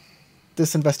this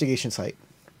investigation site?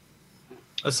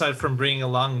 Aside from bringing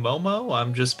along Momo,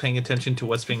 I'm just paying attention to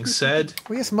what's being said.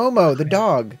 Oh yes, Momo, the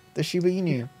dog, the Shiba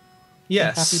Inu,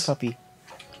 Yes. happy puppy.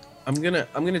 I'm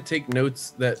gonna take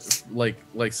notes that like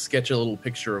sketch a little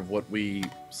picture of what we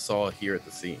saw here at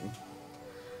the scene.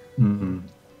 Hmm.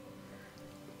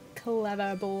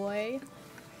 Clever boy.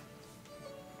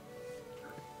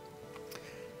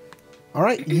 All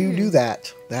right, you do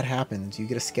that. That happens. You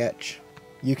get a sketch.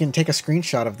 You can take a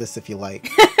screenshot of this if you like.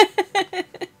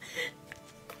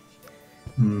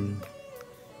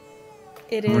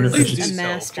 It I wonder if I is should a do so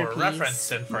masterpiece. for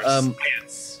reference and for Um,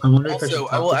 science. I wonder if I Also, should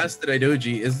I will talk to- ask the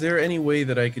Daidoji, is there any way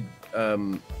that I could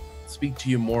speak to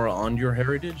you more on your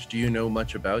heritage? Do you know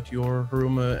much about your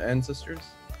Haruma ancestors?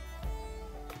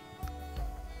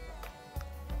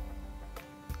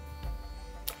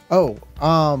 Oh,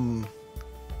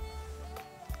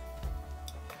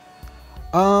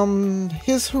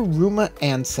 his Haruma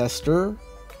ancestor,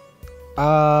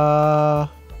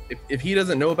 If he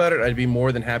doesn't know about it, I'd be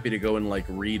more than happy to go and like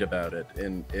read about it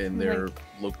in their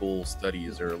local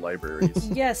studies or libraries.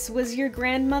 Yes, was your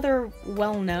grandmother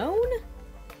well known?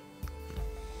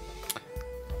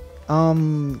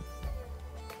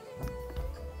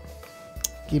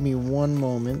 give me one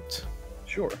moment.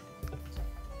 Sure.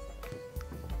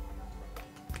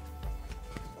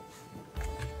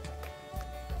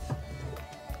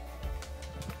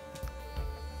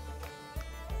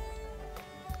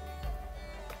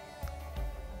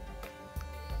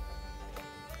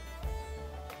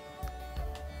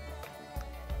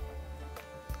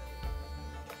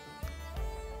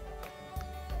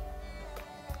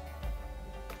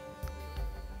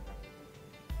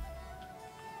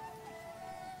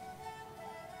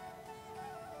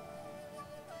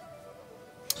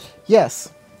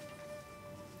 Yes.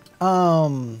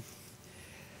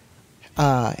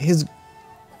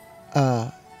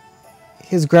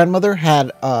 His grandmother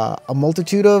had a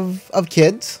multitude of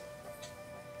kids.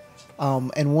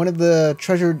 And one of the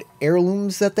treasured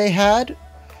heirlooms that they had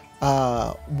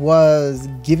was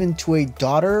given to a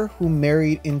daughter who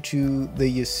married into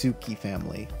the Yusuke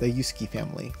family. The Yusuke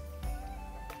family.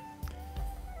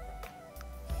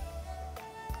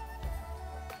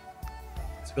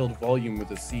 Spelled volume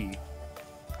with a C.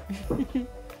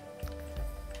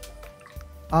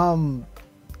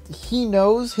 He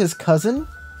knows his cousin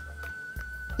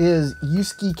is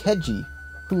Yusuke Keiji,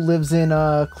 who lives in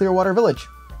Clearwater Village.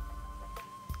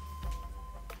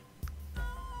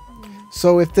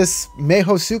 So if this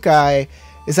Meiho Sukai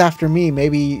is after me,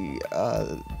 maybe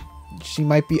she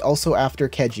might be also after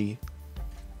Keiji.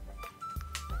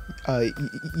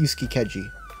 Yusuke Keiji.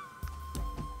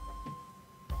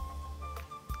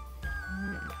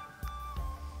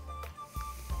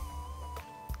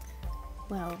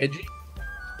 Well, Edgy?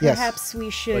 Yes. perhaps we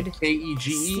should Like Kege?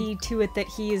 see to it that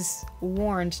he is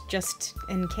warned just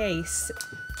in case.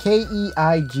 Keigi.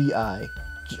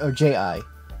 Or Ji.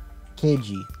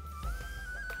 Keiji.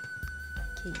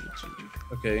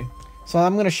 KG. Okay. So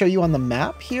I'm going to show you on the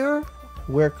map here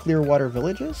where Clearwater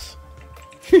Village is.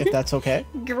 If that's okay.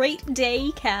 Great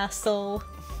Day Castle.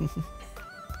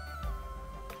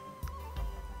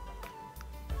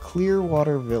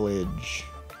 Clearwater Village.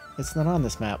 It's not on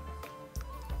this map.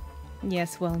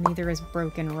 Yes, well, neither is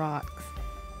Broken Rocks.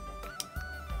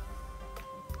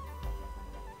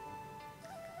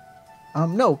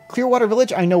 No, Clearwater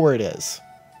Village, I know where it is.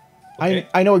 Okay.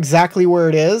 I know exactly where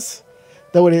it is,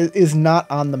 though it is not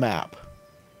on the map.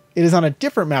 It is on a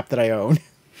different map that I own.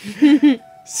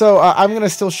 So I'm going to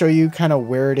still show you kind of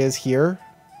where it is here.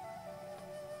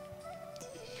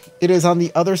 It is on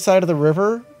the other side of the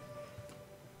river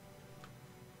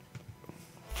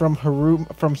from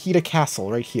Hida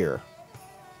Castle, right here.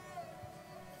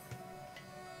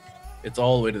 It's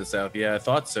all the way to the south. Yeah, I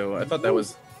thought so. I thought that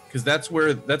was because that's where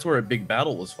a big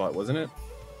battle was fought, wasn't it?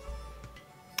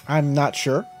 I'm not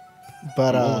sure,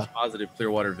 but I'm almost positive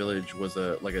Clearwater Village was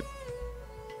a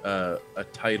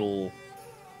title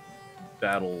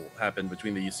battle happened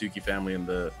between the Yusuke family and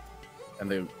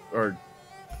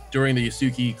during the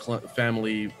Yusuke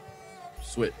family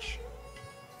switch.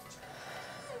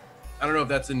 I don't know if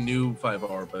that's a new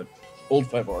 5R, but old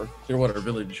 5R, Clearwater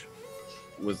Village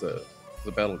was the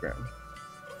battleground.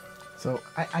 so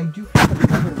I do have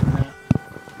another map.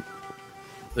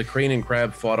 The Crane and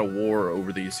Crab fought a war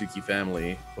over the Yusuke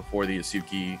family before the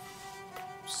Yusuke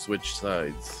switched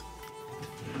sides.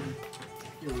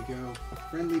 Here we go. A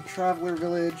friendly traveler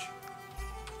village.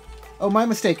 Oh, my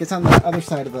mistake. It's on the other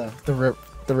side of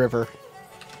the river.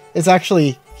 It's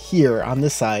actually here on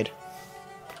this side.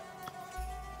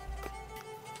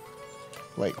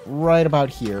 Like right about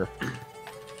here.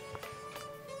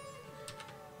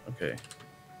 Okay.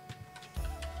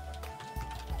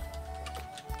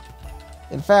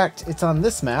 In fact, it's on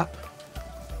this map.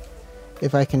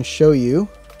 If I can show you.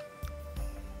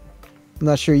 I'm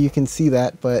not sure you can see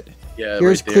that, but Yeah.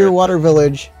 here's right there. Clearwater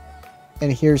Village,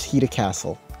 and here's Hida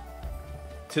Castle.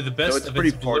 To the So best it's of pretty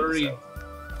its far to the blurry, south.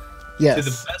 Yes. to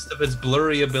the best of its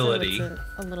blurry ability. So it's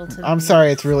a little to the I'm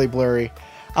sorry, it's really blurry.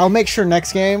 I'll make sure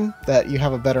next game that you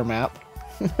have a better map.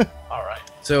 All right.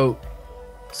 So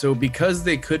because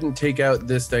they couldn't take out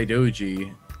this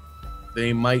Daidoji,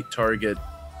 they might target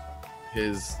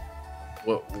his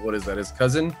what is that? His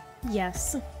cousin?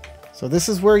 Yes. So this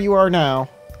is where you are now.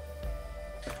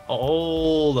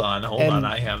 Hold on. And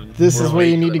I have. This is we're where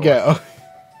you way need to north.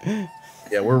 go.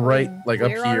 Yeah, we're right like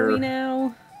Where up are we here.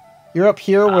 now? You're up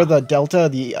here where the delta,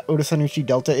 the Otosanuchi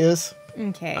Delta is.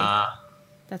 Okay. Ah,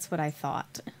 That's what I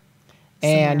thought.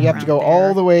 And you have to go Somewhere around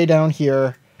all the way down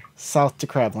here, south to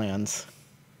Crablands.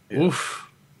 oof.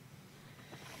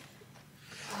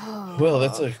 Well,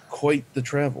 that's quite the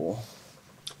travel.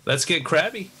 Let's get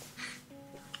crabby.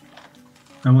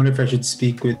 I wonder if I should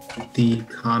speak with the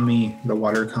kami, the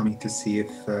water kami, to see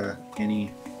if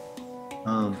any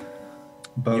boats.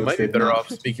 You might be did better not- off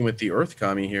speaking with the Earth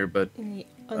Kami here, but Any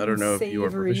I don't know if you are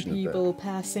unsavory proficient at that. people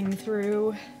passing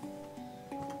through.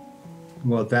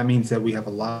 Well, that means that we have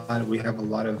a lot. We have a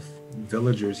lot of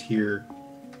villagers here,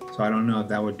 so I don't know if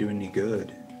that would do any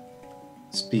good.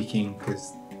 Speaking,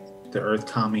 because the Earth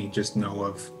Kami just know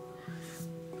of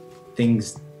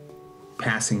things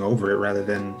passing over it rather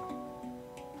than.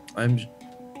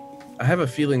 I have a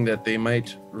feeling that they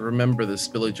might remember the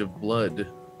spillage of blood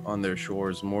on their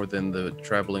shores more than the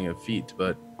traveling of feet,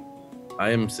 but I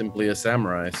am simply a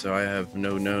samurai, so I have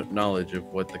no knowledge of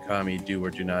what the kami do or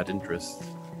do not interest.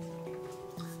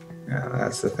 Yeah,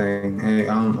 that's the thing. Hey,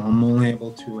 I'm only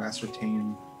able to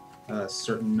ascertain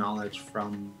certain knowledge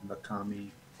from the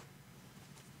kami.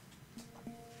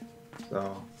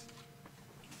 So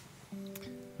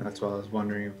that's what I was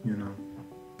wondering.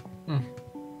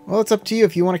 Well, it's up to you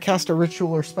if you want to cast a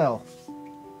ritual or spell.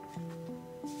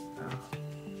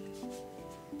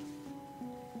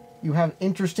 You have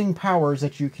interesting powers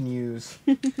that you can use.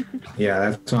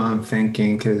 Yeah, that's what I'm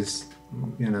thinking. Because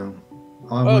when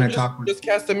I talk with just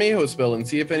cast a Mayho spell and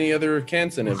see if any other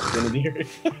Kansen have been in here.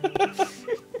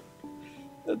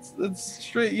 That's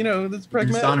straight, that's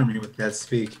pragmatic. dishonor me with that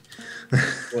speak.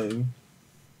 Lame.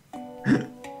 I'm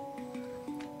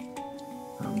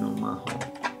no Maho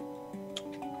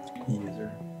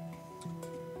user.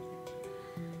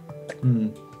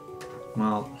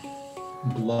 Well,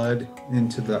 blood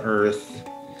into the earth.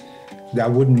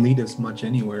 That wouldn't lead us much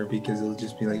anywhere because it'll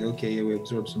just be like, okay, we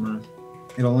absorb some earth.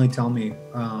 It'll only tell me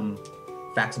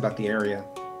facts about the area.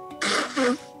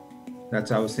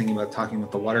 That's why I was thinking about talking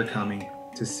with the water kami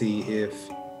to see if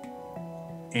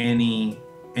any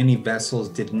vessels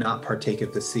did not partake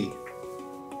of the sea.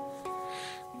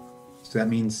 So that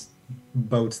means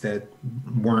boats that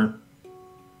weren't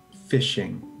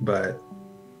fishing, but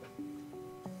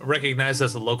Recognized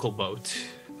as a local boat.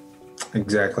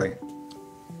 exactly.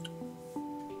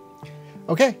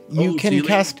 Okay, you Oh, can Sealing?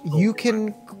 cast. Oh, You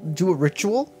can do a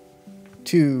ritual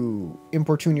to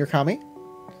importune your kami.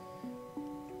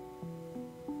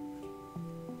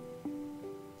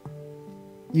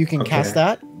 You can cast Okay.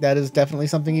 that. That is definitely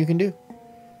something you can do.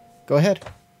 Go ahead.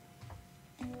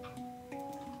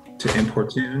 To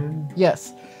importune.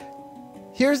 Yes.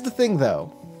 Here's the thing,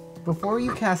 though. Before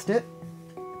you cast it,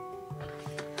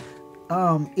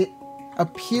 it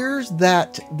appears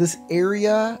that this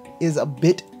area is a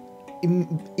bit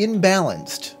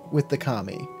imbalanced with the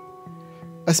kami,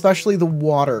 especially the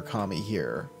water kami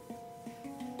here.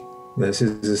 This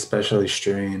is especially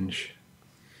strange.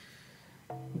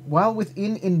 While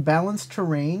within imbalanced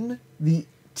terrain, the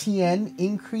TN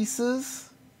increases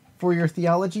for your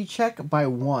theology check by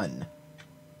 1.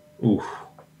 Oof.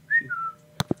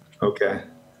 Okay.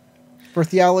 For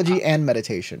theology and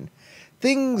meditation.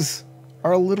 Things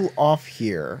are a little off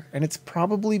here, and it's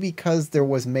probably because there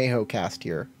was Mayho cast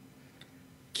here.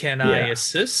 Can I Yeah.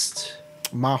 assist?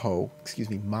 Maho. Excuse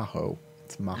me, Maho.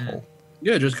 It's Maho.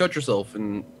 Yeah, just cut yourself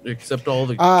and accept all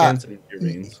the Uh, Kansen in your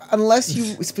veins. Unless you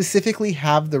specifically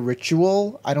have the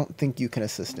ritual, I don't think you can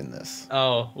assist in this.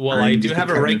 Oh, well, I'm I do just have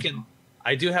a kind of- rank in.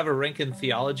 I do have a rank in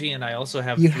theology, and I also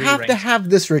have You 3 have to ranks. have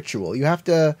this ritual. You have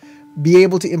to be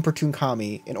able to importune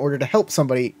kami in order to help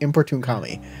somebody importune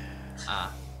kami.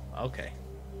 Ah, okay.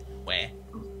 Wah.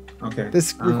 Okay.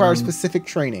 This requires Um, specific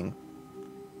training.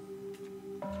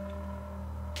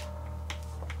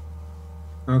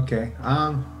 Okay.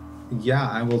 Yeah,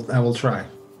 I will try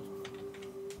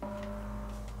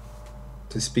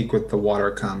to speak with the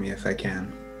water kami if I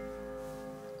can.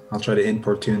 I'll try to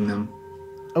importune them.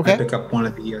 I Okay. pick up one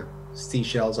of the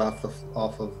seashells off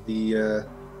of the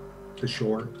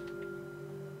shore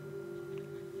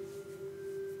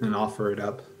and offer it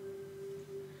up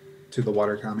to the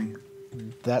water kami.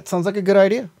 That sounds like a good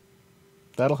idea.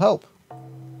 That'll help.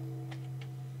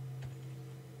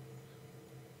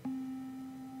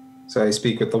 So I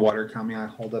speak with the water kami. I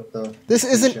hold up the. This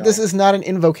seashell. is not an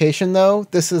invocation though.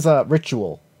 This is a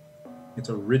ritual. It's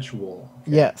a ritual.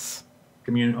 Yes.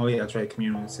 Oh yeah, that's right.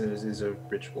 Communion is a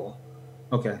ritual.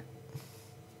 Okay.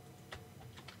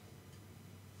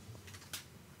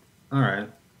 All right.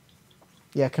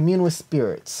 Yeah, commune with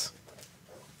spirits.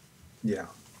 Yeah.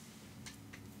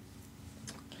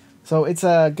 So it's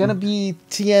gonna be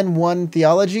TN1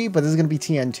 theology, but this is gonna be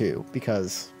TN2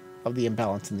 because of the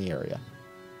imbalance in the area.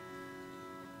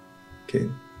 Okay.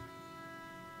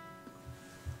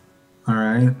 All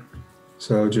right.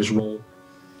 So just roll.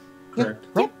 Correct.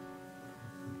 Yep.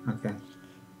 Okay.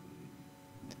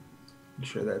 Make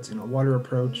sure that's in a water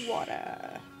approach.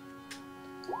 Water.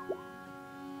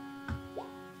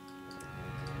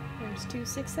 There's 2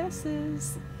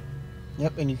 successes.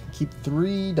 Yep, and you can keep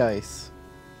 3 dice.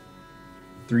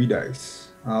 3 dice.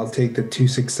 I'll take the 2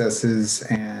 successes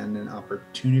and an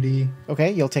opportunity.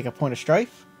 Okay, you'll take a point of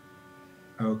strife.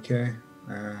 Okay.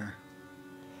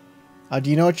 Do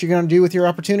you know what you're gonna do with your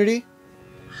opportunity?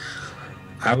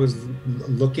 I was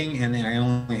looking, and then I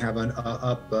only have an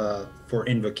up for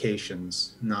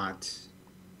invocations, not.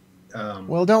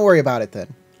 Well, don't worry about it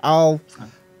then.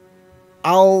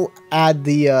 I'll add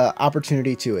the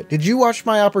opportunity to it. Did you watch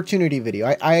my opportunity video?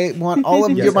 I want all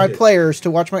of Yes, my I did. players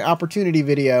to watch my opportunity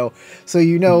video, so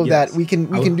you know Yes. that we can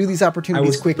do these I opportunities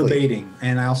was quickly. debating,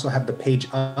 and I also have the page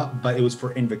up, but it was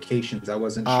for invocations. I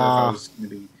wasn't sure if I was going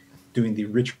to be doing the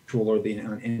ritual or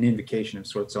an invocation of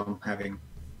sorts. So I'm having,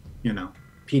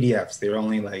 PDFs. They're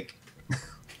only like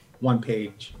 1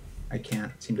 page. I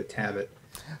can't seem to tab it.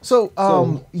 So,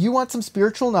 So- you want some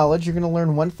spiritual knowledge. You're going to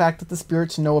learn 1 fact that the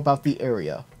spirits know about the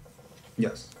area.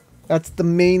 Yes, That's the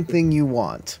main thing you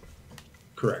want.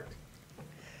 correct.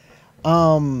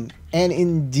 And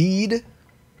indeed,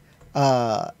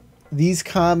 these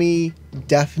kami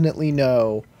definitely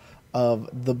know of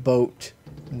the boat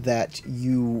that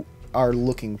you are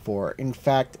looking for. In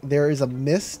fact, there is a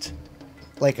mist,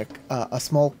 like a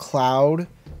small cloud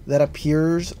that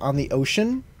appears on the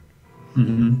ocean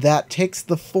Mm-hmm. that takes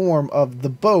the form of the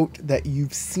boat that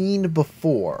you've seen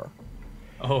before.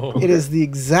 Oh, It is the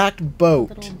exact boat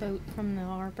Little boat from the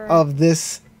harbor. of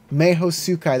this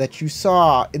Mehosukai that you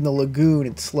saw in the lagoon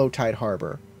at Slow Tide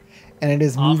Harbor. And it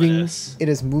is Ominous.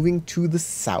 moving to the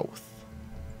south.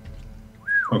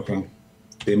 Okay.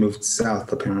 They moved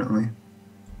south, apparently.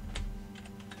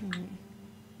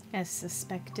 As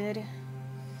suspected.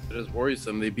 It is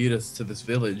worrisome. They beat us to this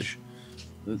village.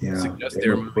 It Yeah, suggests they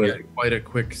they're were moving quick. at quite a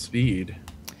quick speed.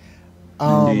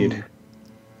 Indeed.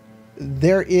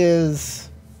 There is,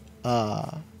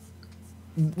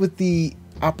 with the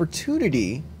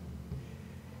opportunity,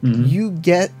 Mhm. you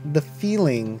get the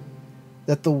feeling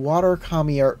that the water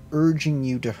kami are urging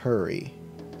you to hurry.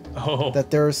 oh, That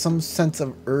there is some sense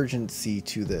of urgency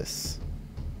to this.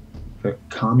 The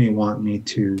kami want me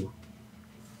to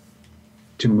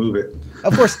move it.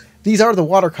 Of course, these are the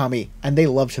water kami, and they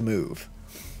love to move.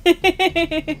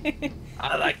 I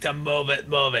like to move it.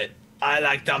 I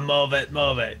like to move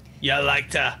it. You like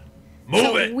to move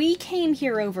So it. we came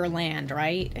here over land,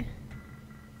 right?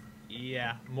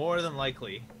 Yeah, more than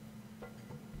likely.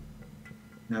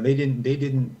 Now they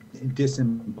didn't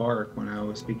disembark when I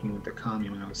was speaking with the kami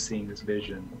when I was seeing this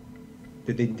vision.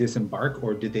 Did they disembark,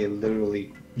 or did they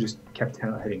literally just kept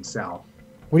heading south?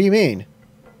 What do you mean?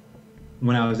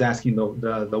 When I was asking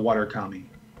the water kami,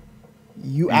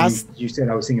 You and asked... you said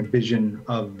I was seeing a vision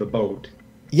of the boat.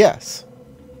 Yes.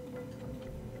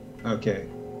 Okay,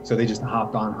 so they just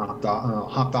hopped on, hopped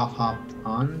off, hopped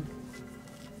on.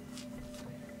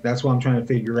 That's what I'm trying to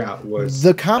figure out. Was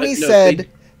The kami no, said they-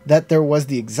 that there was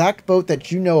the exact boat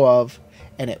that you know of,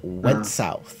 and it went Uh-huh.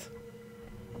 south.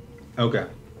 okay,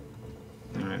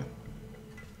 all right.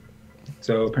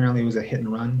 So apparently it was a hit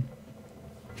and run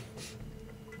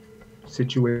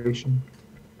situation,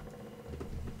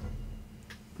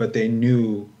 but they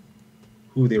knew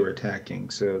who they were attacking.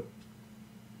 So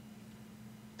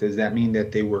does that mean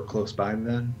that they were close by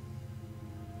then?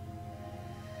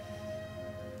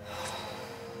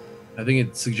 I think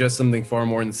it suggests something far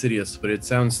more insidious, but it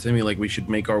sounds to me like we should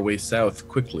make our way south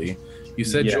quickly. You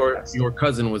said Yes. your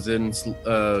cousin was in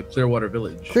Clearwater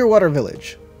Village. Clearwater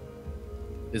Village.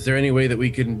 Is there any way that we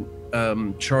can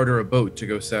charter a boat to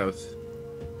go south?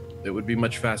 It would be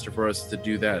much faster for us to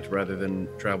do that rather than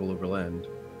travel over land.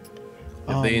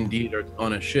 If they Um, indeed are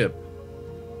on a ship,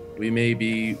 we may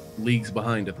be leagues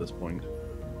behind at this point.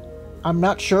 I'm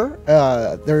not sure.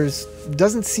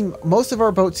 Doesn't seem most of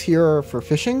our boats here are for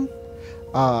fishing.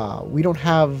 We don't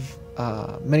have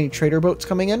many trader boats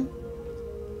coming in.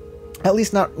 At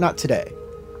least not today.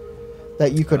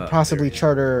 That you could possibly very-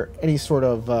 charter any sort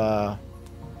of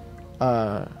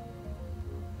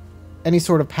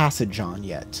passage on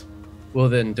yet. Well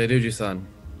then, Daidoji-san,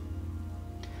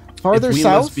 Farther if we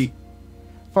south, must be-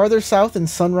 farther south in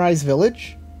Sunrise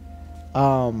Village,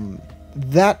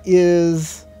 That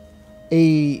is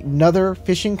another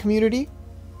fishing community,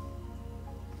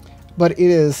 but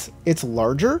it's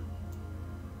larger.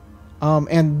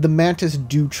 And the mantis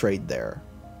do trade there.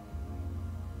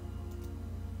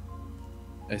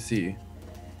 I see.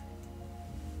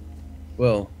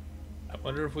 Well, I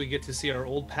wonder if we get to see our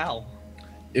old pal.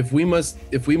 if we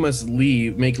must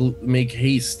leave, make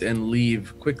haste and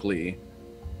leave quickly,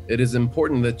 it is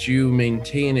important that you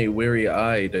maintain a wary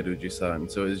eye, Daidoji-san,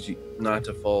 so as not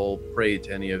to fall prey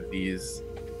to any of these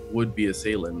would-be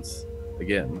assailants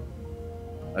again.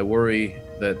 I worry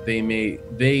that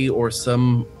they or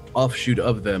some offshoot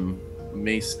of them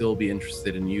may still be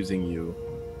interested in using you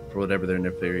for whatever their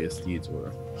nefarious deeds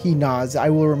were. He nods. I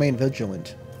will remain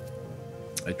vigilant.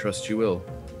 I trust you will.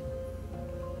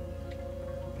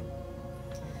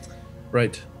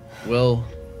 Right. Well,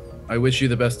 I wish you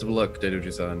the best of luck,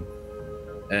 Daidoji-san.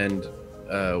 And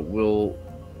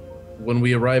when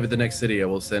we arrive at the next city, I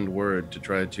will send word to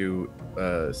try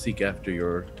to seek after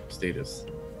your status.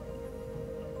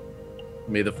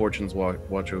 May the fortunes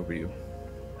watch over you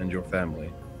and your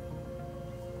family.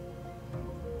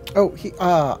 Oh,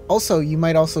 also, you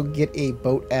might also get a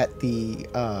boat at the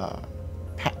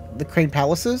Crane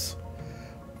Palaces,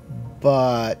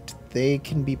 but they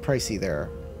can be pricey there.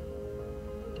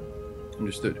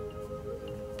 Understood.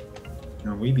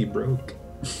 No, we be broke.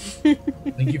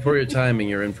 Thank you for your time and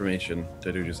your information,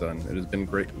 Daidoji-san. It has been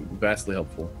vastly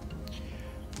helpful.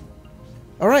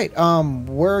 All right.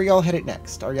 Where are y'all headed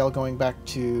next? Are y'all going back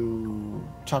to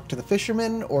talk to the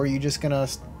fishermen, or are you just gonna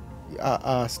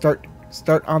start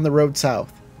on the road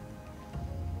south?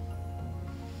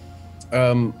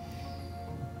 I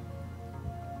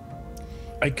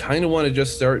kind of want to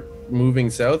just start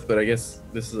moving south, but I guess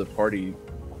this is a party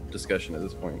discussion at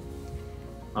this point.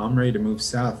 I'm ready to move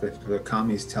south if the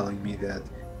kami's telling me that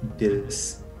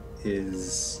this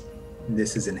is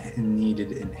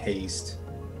needed in haste.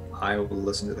 I will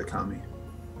listen to the kami.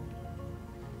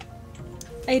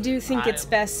 I do think it's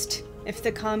best, if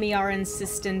the kami are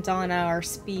insistent on our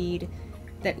speed,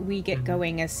 that we get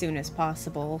going as soon as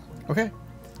possible. Okay.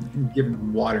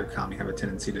 Given water kami have a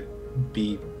tendency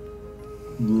to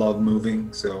love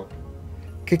moving, so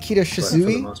Kakita but for the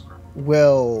Shizui most part.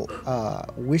 will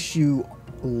wish you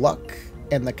luck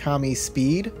and the kami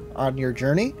speed on your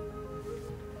journey,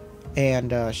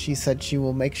 and she said she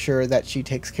will make sure that she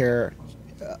takes care.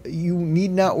 You need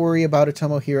not worry about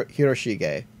Otomo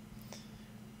Hiroshige.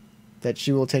 That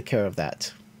she will take care of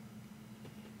that.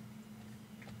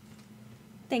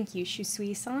 Thank you,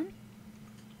 Shusui-san.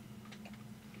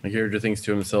 My character thinks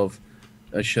to himself,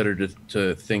 I shudder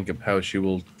to think of how she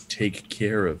will take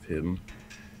care of him.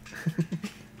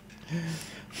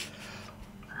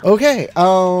 Okay,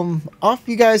 off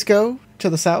you guys go to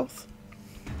the south.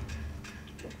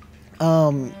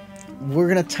 We're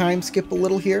gonna time skip a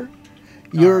little here.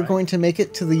 You're Alright. going to make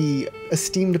it to the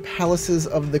esteemed palaces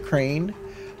of the Crane.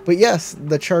 But yes,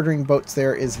 the chartering boats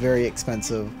there is very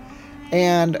expensive.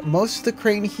 And most of the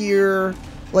Crane here,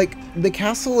 like, the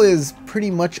castle is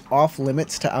pretty much off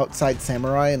limits to outside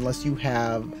samurai unless you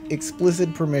have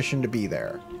explicit permission to be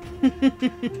there.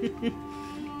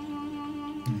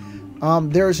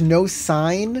 There's no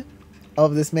sign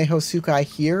of this Mehosukai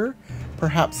here.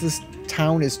 Perhaps this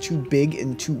town is too big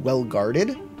and too well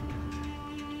guarded.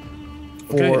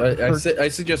 Okay, I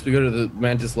suggest we go to the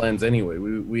Mantis Lands anyway.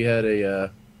 We had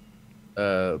a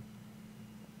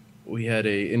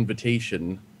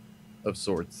invitation of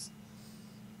sorts,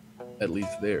 at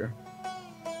least there.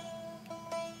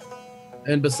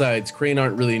 And besides, Crane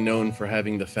aren't really known for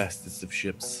having the fastest of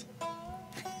ships.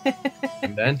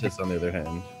 And Mantis, on the other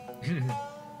hand.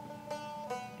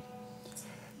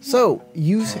 So,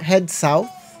 you head south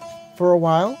for a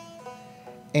while,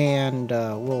 and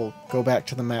we'll go back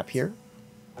to the map here.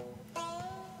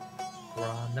 We're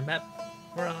on the map.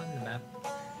 We're on the map.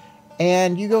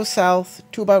 And you go south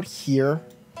to about here.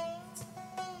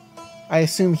 I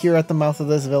assume here at the mouth of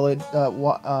this village,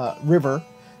 river,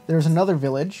 there's another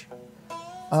village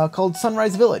called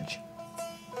Sunrise Village.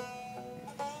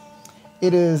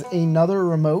 It is another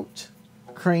remote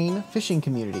Crane fishing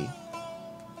community.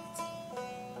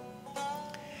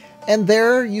 And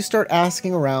there you start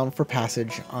asking around for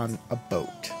passage on a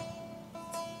boat.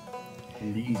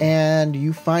 Indeed. And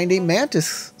you find a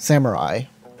mantis samurai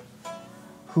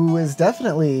who is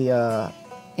definitely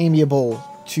amiable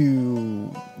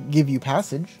to give you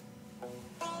passage.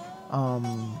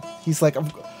 He's like,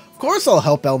 of course I'll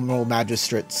help Emerald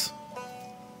Magistrates.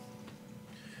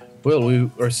 Well,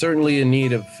 we are certainly in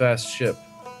need of a fast ship.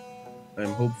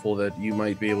 I'm hopeful that you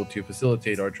might be able to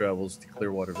facilitate our travels to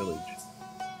Clearwater Village.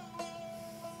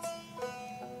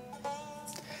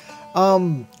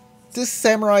 This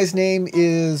samurai's name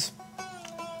is...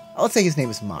 Let's say his name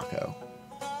is Mako.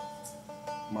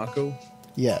 Mako?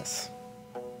 Yes.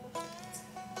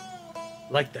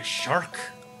 Like the shark.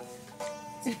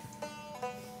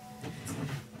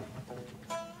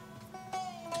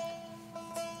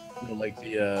 Like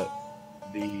the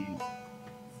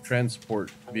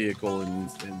transport vehicle in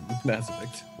Mass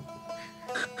Effect.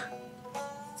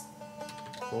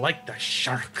 Like the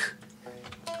shark.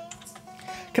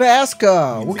 Can I ask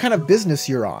what kind of business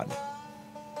you're on?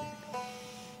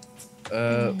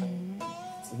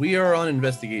 We are on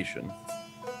investigation.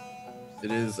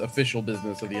 It is official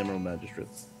business of the Emerald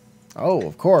Magistrates. Oh,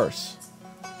 of course.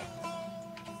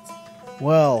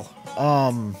 Well,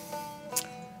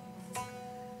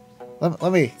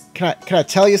 let me. Can I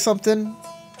tell you something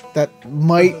that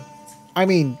might? I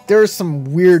mean, there's some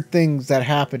weird things that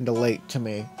happened late to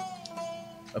me.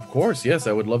 Of course, yes,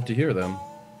 I would love to hear them.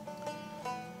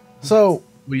 So,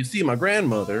 Well, you see, my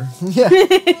grandmother. yeah.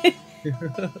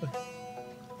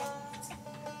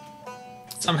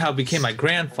 Somehow became my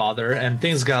grandfather, and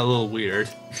things got a little weird.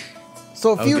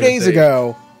 So a I was few gonna days say-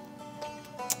 ago,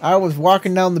 I was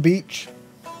walking down the beach,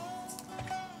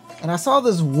 and I saw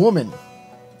this woman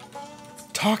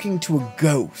talking to a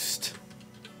ghost.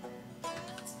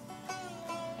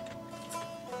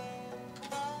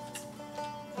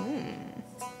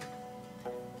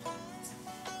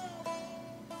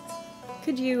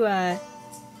 Could you,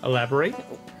 Elaborate?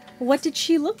 what did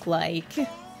she look like?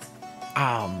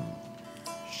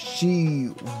 She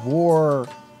wore...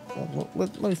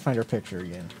 Let me find her picture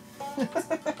again.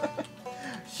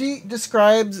 She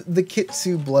describes the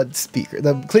Kitsu blood speaker,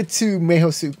 the Kitsu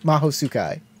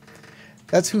Mahosukai.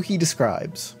 That's who he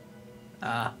describes.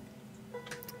 Ah.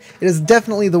 It is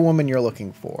definitely the woman you're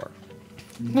looking for.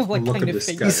 What Look kind at of this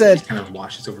figure? guy. He said- kind of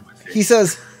washes over my face. He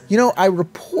says, you know, I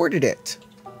reported it.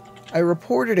 I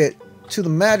reported it to the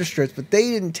magistrates, but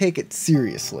they didn't take it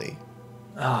seriously.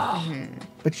 Ah.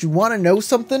 But you want to know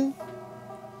something?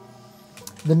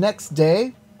 The next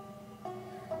day,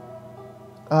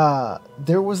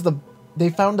 they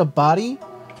found a body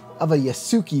of a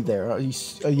Yasuki there, a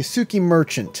Yasuki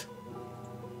merchant.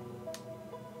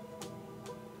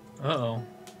 Uh-oh.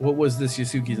 What was this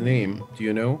Yasuki's name? Do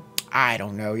you know? I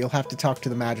don't know. You'll have to talk to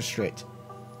the magistrate.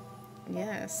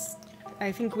 Yes,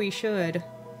 I think we should.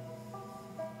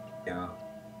 Yeah.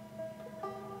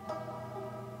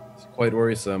 It's quite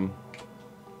worrisome.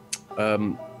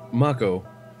 Mako,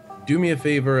 do me a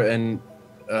favor and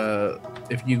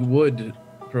if you would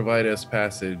provide us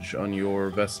passage on your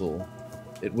vessel,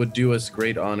 it would do us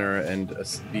great honor and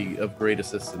be of great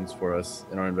assistance for us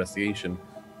in our investigation.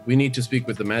 We need to speak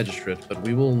with the magistrate, but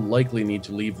we will likely need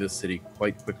to leave this city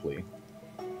quite quickly.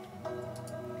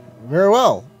 Very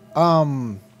well.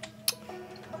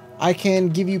 I can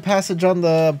give you passage on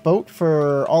the boat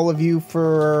for all of you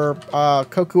for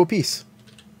Koku apiece.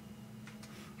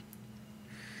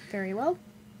 Very well.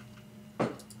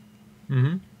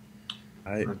 Mm-hmm.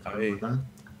 I Let me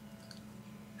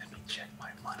check my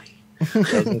money.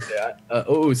 was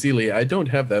gonna say, Celia, I don't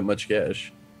have that much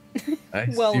cash. I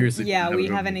Well, seriously yeah, don't we have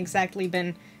it on haven't me. exactly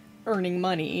been earning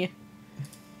money.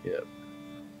 Yeah.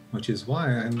 Which is why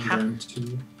I'm going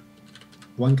to...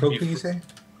 One Koku, you say?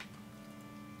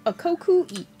 A koku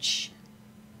each.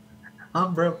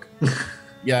 I'm broke.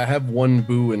 Yeah, I have 1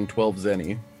 boo and 12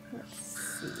 zenny.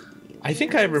 I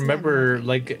think I remember,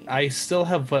 like, I still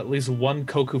have at least 1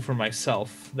 koku for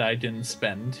myself that I didn't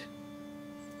spend.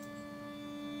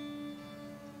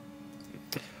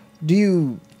 Do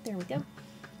you... There we go.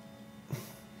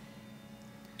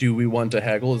 Do we want to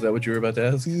haggle? Is that what you were about to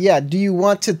ask? Yeah, do you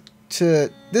want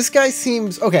to... This guy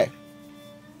seems... Okay.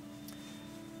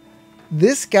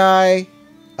 This guy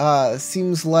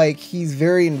seems like he's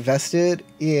very invested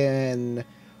in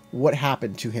what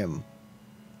happened to him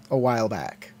a while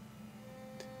back.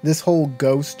 This whole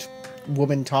ghost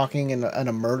woman talking and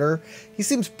a murder. He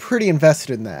seems pretty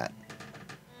invested in that.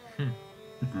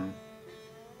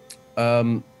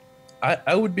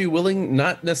 I would be willing,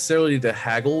 not necessarily to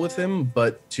haggle with him,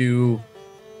 but to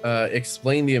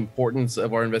explain the importance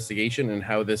of our investigation and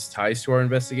how this ties to our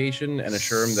investigation, and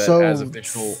assure him that as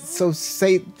official. So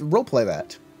say roleplay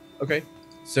that. Okay,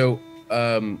 so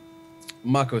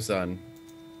Mako-san,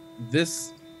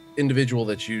 this individual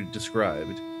that you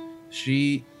described,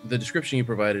 the description you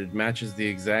provided matches the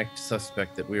exact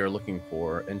suspect that we are looking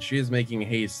for, and she is making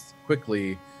haste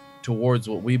quickly towards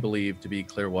what we believe to be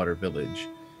Clearwater Village.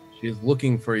 She is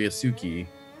looking for Yasuki,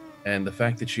 and the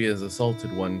fact that she has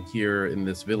assaulted one here in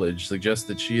this village suggests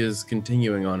that she is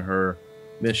continuing on her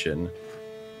mission.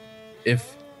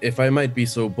 If I might be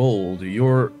so bold,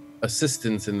 your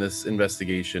assistance in this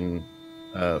investigation,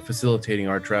 facilitating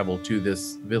our travel to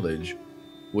this village,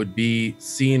 would be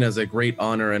seen as a great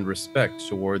honor and respect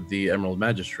toward the Emerald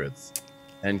Magistrates,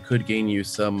 and could gain you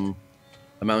some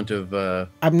amount of.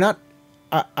 I'm not.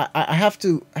 I have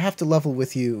to level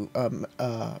with you,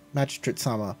 Magistrate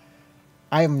Sama.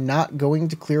 I am not going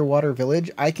to Clearwater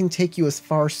Village. I can take you as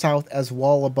far south as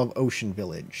Wall Above Ocean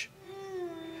Village.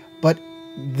 But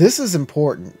this is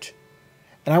important.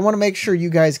 And I want to make sure you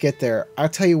guys get there. I'll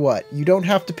tell you what, you don't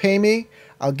have to pay me.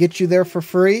 I'll get you there for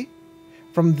free.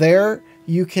 From there,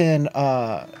 you can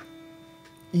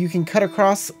cut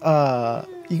across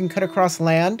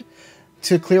land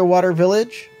to Clearwater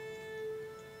Village.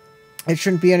 It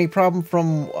shouldn't be any problem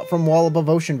from Wall Above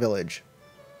Ocean Village.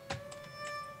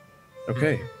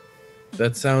 Okay,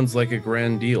 that sounds like a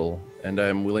grand deal, and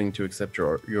I'm willing to accept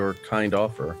your kind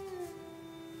offer.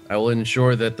 I will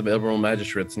ensure that the Emerald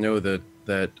Magistrates know that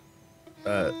they're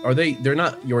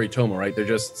not Yoritomo, right? They're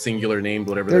just singular named,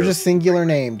 whatever. They're just singular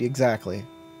named, exactly.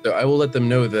 So I will let them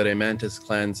know that a Mantis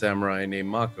clan samurai named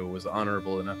Mako was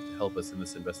honorable enough to help us in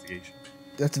this investigation.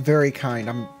 That's very kind.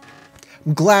 I'm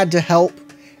glad to help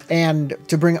and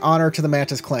to bring honor to the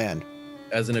Mantis clan.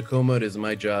 As an Akoma, it is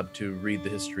my job to read the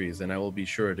histories, and I will be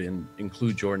sure to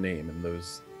include your name in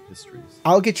those histories.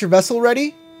 I'll get your vessel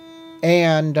ready,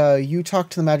 and you talk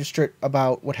to the magistrate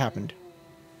about what happened.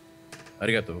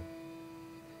 Arigato.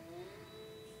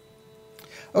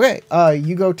 Okay,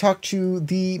 you go talk to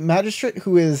the magistrate,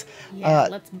 who is...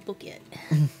 let's book it.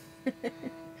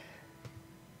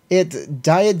 It's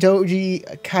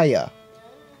Dayadoji Kaya.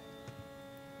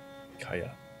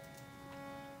 Kaya.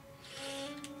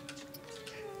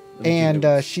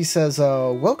 And she says,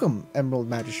 welcome, Emerald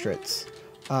Magistrates.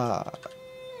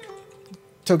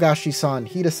 Togashi-san,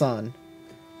 Hida-san,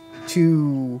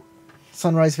 to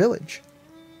Sunrise Village.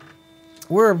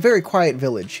 We're a very quiet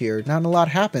village here. Not a lot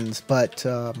happens, but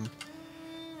are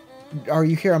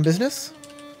you here on business?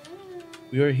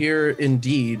 We are here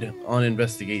indeed on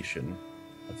investigation,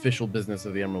 official business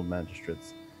of the Emerald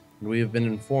Magistrates. And we have been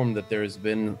informed that there has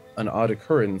been an odd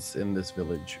occurrence in this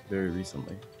village very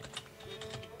recently.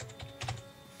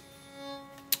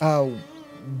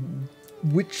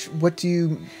 What do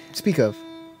you speak of?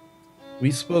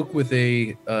 We spoke with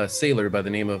a sailor by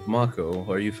the name of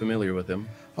Mako. Are you familiar with him?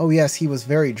 Oh yes, he was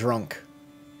very drunk.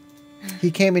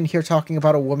 He came in here talking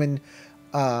about a woman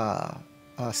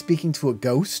speaking to a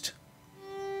ghost.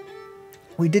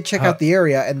 We did check out the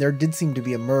area, and there did seem to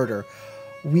be a murder.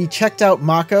 We checked out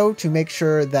Mako to make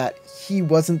sure that he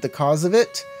wasn't the cause of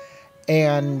it,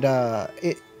 and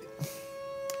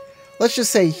let's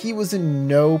just say he was in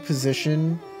no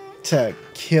position to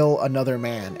kill another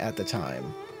man at the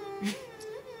time.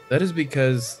 That is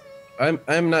because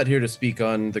I'm not here to speak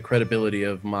on the credibility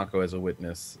of Mako as a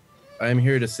witness. I'm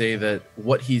here to say that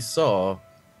what he saw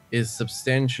is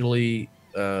substantially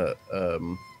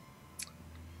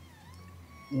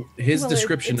his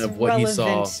description of what he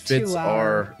saw fits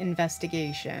our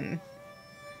investigation.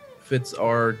 Fits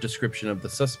our description of the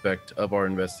suspect of our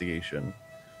investigation.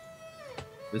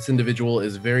 This individual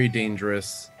is very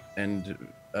dangerous and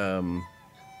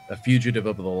a fugitive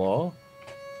of the law,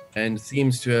 and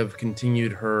seems to have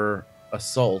continued her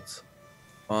assault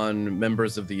on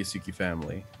members of the Yasuki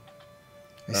family.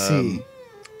 I see.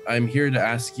 I'm here to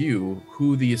ask you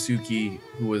who the Yasuki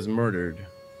who was murdered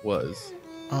was.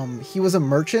 He was a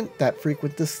merchant that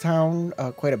frequented this town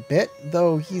quite a bit,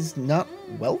 though he's not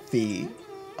wealthy.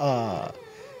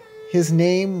 His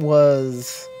name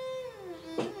was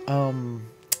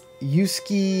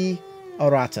Yusuke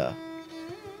Arata.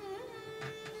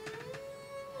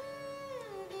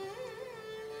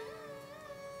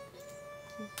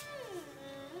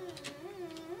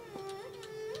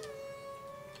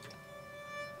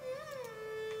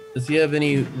 Does he have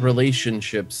any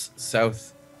relationships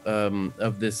south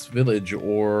of this village,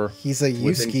 or he's a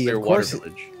Yusuke, of course?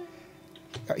 Village?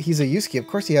 He's a Yusuke. Of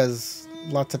course, he has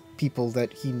lots of people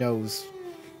that he knows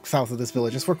south of this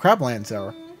village. It's where Crablands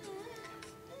are.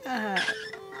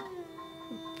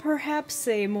 Perhaps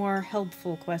a more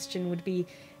helpful question would be,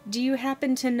 do you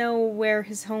happen to know where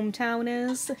his hometown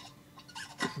is?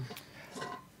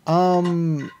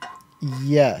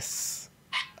 Yes.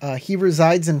 He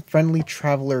resides in Friendly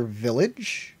Traveler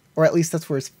Village, or at least that's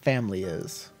where his family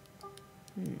is.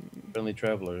 Friendly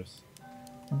Travelers.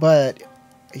 But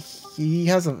he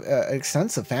has an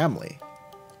extensive family.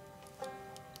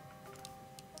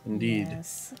 Indeed.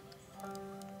 Yes.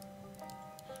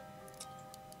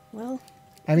 Well,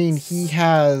 I mean, he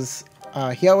has.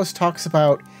 He always talks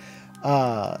about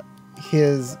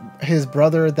his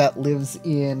brother that lives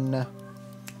in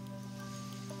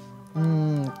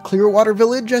Clearwater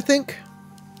Village, I think.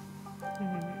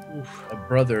 A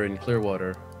brother in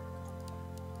Clearwater.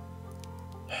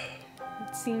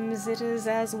 It seems it is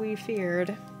as we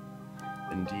feared.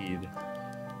 Indeed.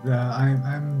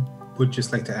 I would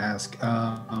just like to ask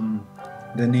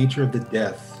the nature of the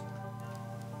death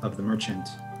of the merchant.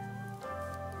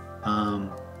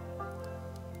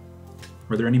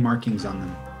 Were there any markings on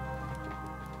them?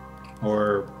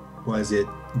 Or was it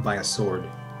by a sword?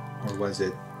 Or was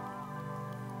it...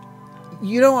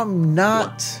 You know, I'm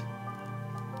not...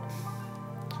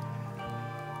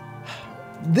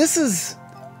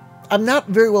 I'm not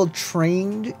very well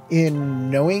trained in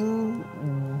knowing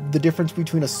the difference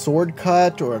between a sword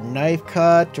cut or a knife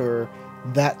cut or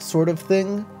that sort of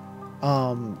thing.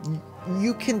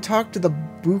 You can talk to the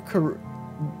Bukar...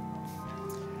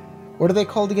 What are they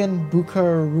called again?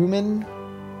 Bukarumin?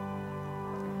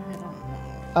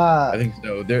 I think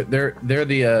so. They're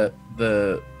the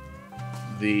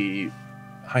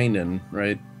Heinen,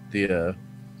 right?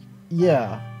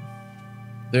 Yeah.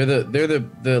 They're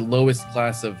the lowest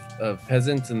class of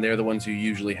peasants, and they're the ones who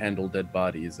usually handle dead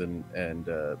bodies and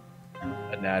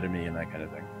anatomy and that kind of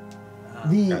thing.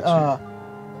 The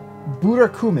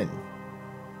Budarkumin.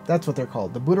 That's what they're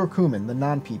called. The Budarkumin, the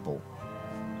non-people.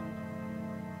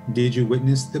 Did you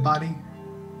witness the body?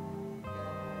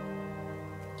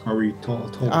 Or were you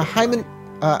told? Hymen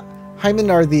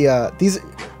are these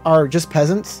are just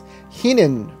peasants.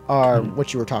 Hinen are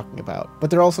what you were talking about, but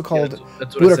they're also called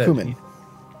that's what I said. Budarkumin.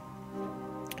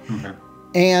 Okay.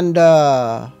 And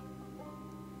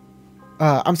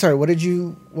I'm sorry. What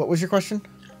was your question?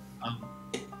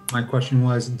 My question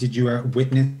was, did you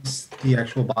witness the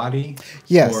actual body?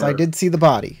 Yes, or... I did see the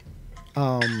body.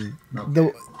 Okay.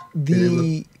 The Did it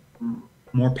look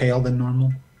more pale than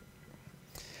normal?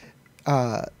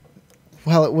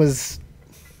 Well, it was.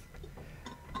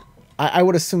 I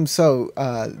would assume so.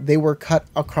 They were cut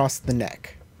across the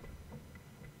neck.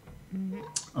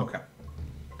 Okay.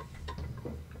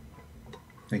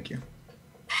 Thank you.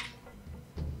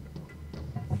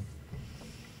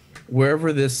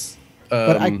 Wherever this,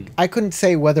 But I couldn't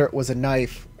say whether it was a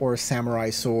knife or a samurai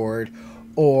sword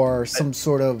or some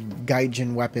sort of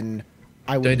gaijin weapon.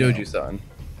 I would know. Daidoji-san.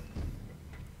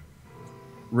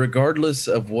 Regardless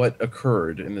of what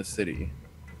occurred in the city,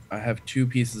 I have two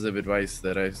pieces of advice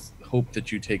that I hope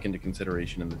that you take into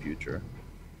consideration in the future.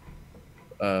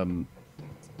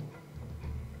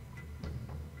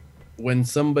 When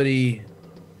somebody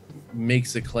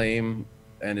makes a claim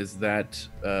and is that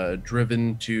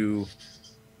driven to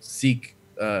seek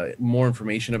more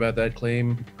information about that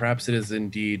claim, perhaps it is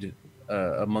indeed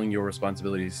among your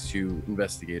responsibilities to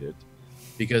investigate it.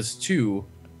 Because two,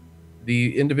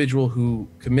 the individual who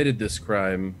committed this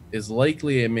crime is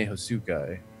likely a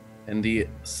Mehosukai, and the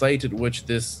site at which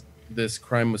this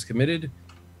crime was committed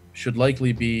should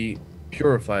likely be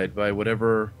purified by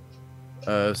whatever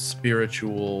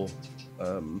spiritual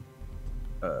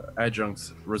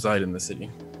adjuncts reside in the city.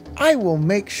 I will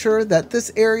make sure that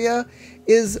this area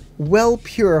is well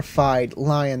purified,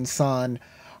 Lion-san.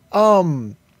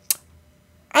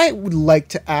 I would like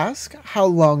to ask how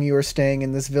long you are staying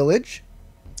in this village.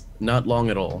 Not long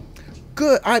at all.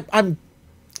 Good.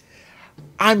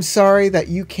 I'm sorry that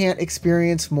you can't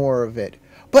experience more of it,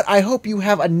 but I hope you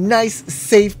have a nice,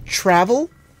 safe travel.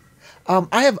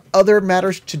 I have other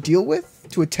matters to deal with,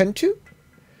 to attend to.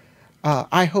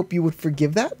 I hope you would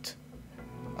forgive that.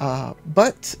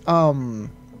 But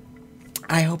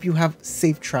I hope you have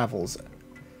safe travels.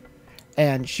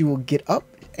 And she will get up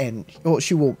and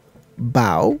she will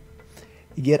bow,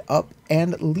 get up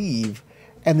and leave.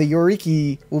 And the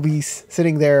Yoriki will be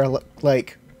sitting there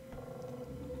like...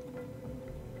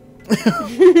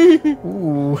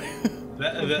 Ooh.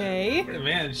 Okay.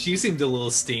 Man, she seemed a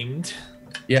little steamed.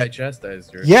 Yeah, I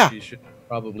chastised her. Yeah. She should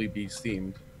probably be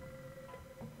steamed.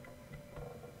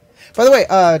 By the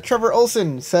way, Trevor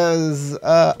Olson says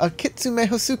a Kitsume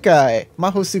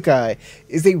Mahosukai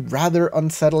is a rather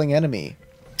unsettling enemy.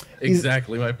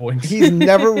 Exactly my point. He's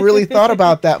never really thought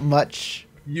about that much.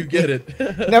 You get it.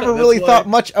 Never really thought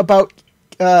much about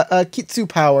Kitsu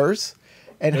powers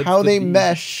and That's how the they beast.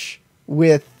 mesh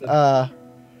with...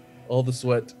 all the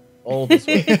sweat. All the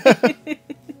sweat.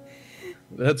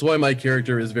 That's why my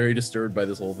character is very disturbed by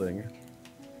this whole thing.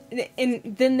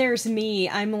 And then there's me.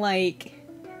 I'm like,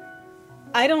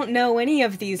 I don't know any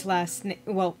of these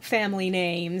family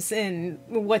names and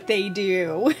what they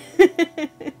do.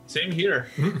 Same here.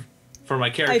 For my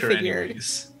character, figured.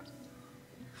 anyways.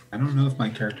 I don't know if my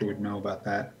character would know about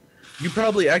that. You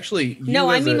probably actually... No,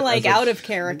 I mean like out of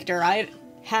character. I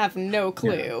have no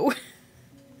clue.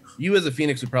 You as a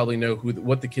Phoenix would probably know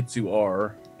what the Kitsu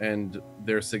are and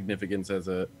their significance as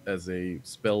a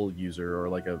spell user or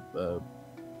like a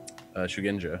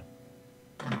Shugenja.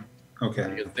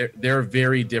 Okay. Because they're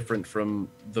very different from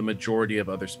the majority of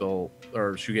other spell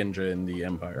or Shugenja in the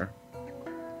Empire.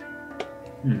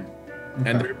 Okay.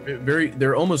 And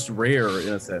they're almost rare in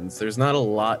a sense. There's not a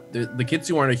lot. The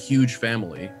Kitsu aren't a huge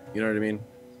family. You know what I mean?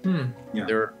 Yeah.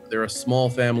 They're a small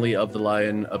family of the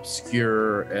lion,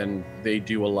 obscure, and they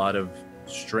do a lot of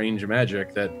strange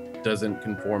magic that doesn't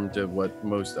conform to what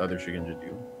most other Shugenja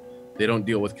do. They don't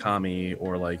deal with kami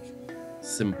or like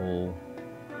simple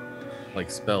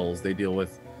like spells. They deal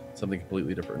with something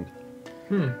completely different.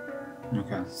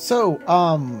 Okay. So,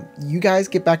 you guys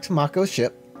get back to Mako's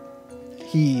ship.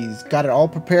 He's got it all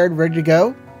prepared, ready to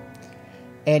go.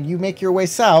 And you make your way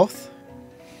south.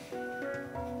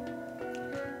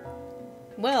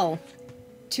 Well,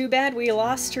 too bad we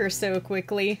lost her so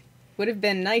quickly. Would have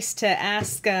been nice to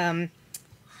ask,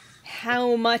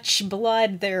 how much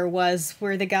blood there was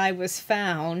where the guy was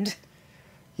found.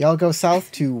 Y'all go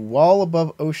south to Wall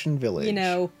Above Ocean Village. You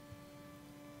know,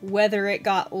 whether it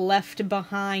got left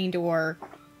behind or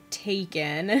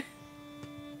taken.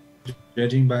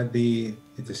 Judging by the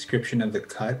description of the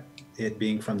cut, it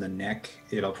being from the neck,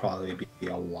 it'll probably be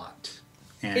a lot.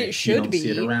 And It if you should don't see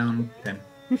it be. around, then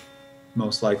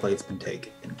most likely it's been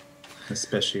taken,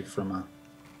 especially from a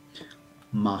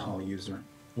Maho user.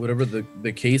 Whatever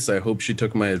the case, I hope she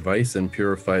took my advice and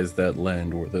purifies that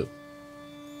land where the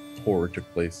horror took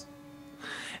place.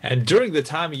 And during the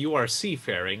time you are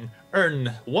seafaring,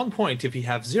 earn 1 point if you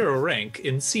have 0 rank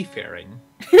in seafaring.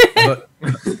 But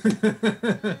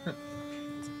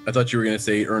I thought you were going to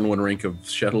say earn 1 rank of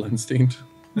Shuttle Instinct.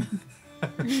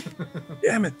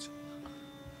 Damn it.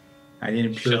 I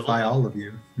didn't purify all of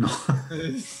you. No.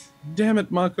 Damn it,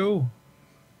 Mako.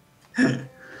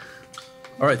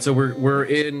 All right, so we're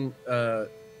in We're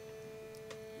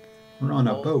on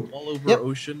a boat. all over Yep.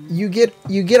 ocean. You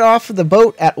get off of the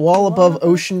boat at Wall Above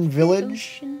Ocean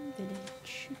Village.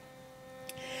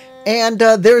 And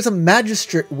there's a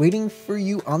magistrate waiting for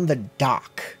you on the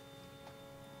dock.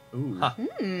 Ooh. Huh.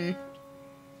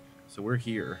 So we're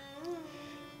here.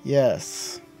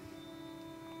 Yes.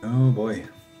 Oh boy.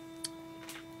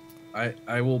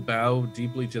 I will bow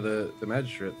deeply to the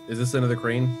magistrate. Is this another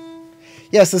crane?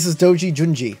 Yes, this is Doji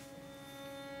Junji.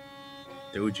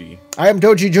 Doji. I am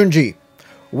Doji Junji.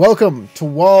 Welcome to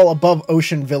Wall Above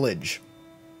Ocean Village.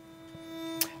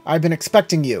 I've been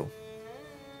expecting you.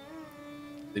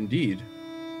 Indeed.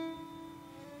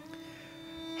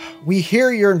 We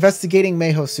hear you're investigating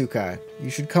Maho Sukai. You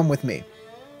should come with me.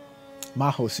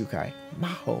 Maho Sukai.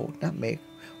 Maho, not May.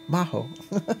 Maho.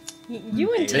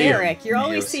 You and Mayo. Tarek, you're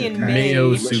always saying Sukai.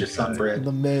 Mayo May. Delicious Sukai. on bread.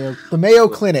 The Mayo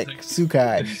Clinic.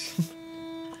 Sukai.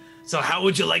 So how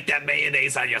would you like that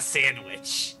mayonnaise on your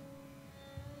sandwich?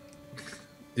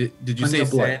 Did you On say your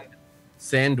blood.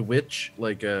 sandwich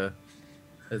like a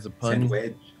as a pun?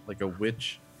 Sandwich. Like a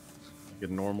witch, like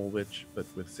a normal witch, but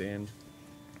with sand.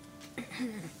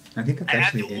 I think that's I have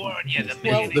actually to it. warn you, the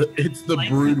Well- mayonnaise It's the is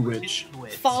brood like witch.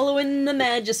 witch. Following the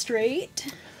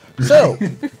magistrate. So,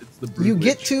 It's the brood you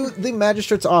get witch. to the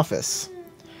magistrate's office.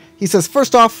 He says,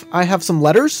 first off, I have some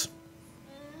letters.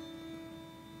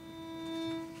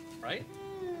 Right?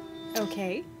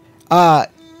 Okay.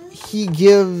 He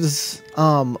gives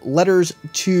letters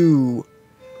to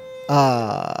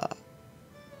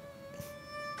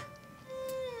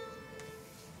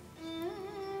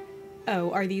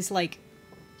Oh, are these like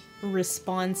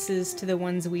responses to the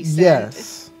ones we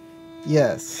sent?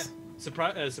 yes.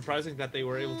 Surprising that they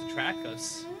were able to track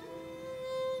us.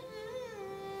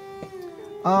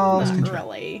 Not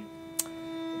really.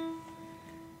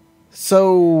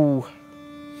 So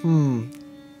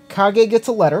Kage gets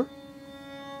a letter.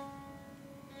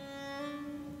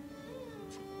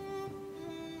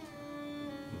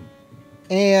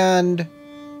 And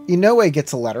Inoue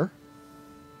gets a letter.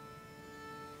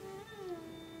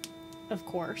 Of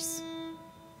course.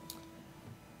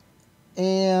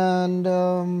 And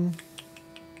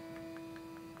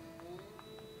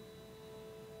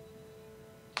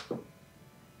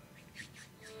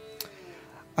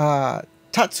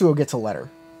Tatsuo gets a letter.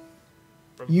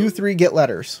 From You who? three get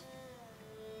letters.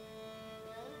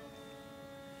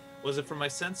 Was it from my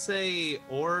sensei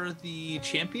or the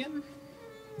champion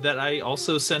that I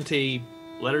also sent a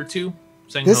letter to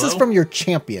saying This hello? is from your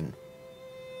champion.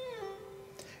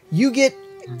 You get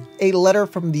a letter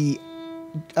from the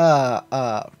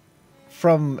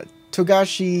from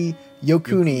Togashi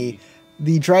Yokuni,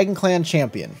 the Dragon Clan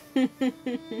champion.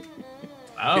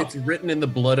 Oh, It's written in the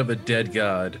blood of a dead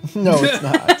god. No, it's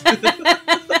not.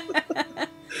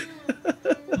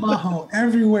 Maho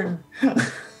everywhere.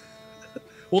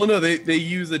 Well, no, they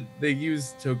use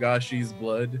Togashi's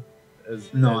blood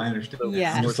as No, I understand. the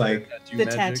Yeah. It's just like The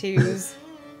tattoos.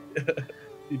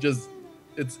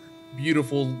 It's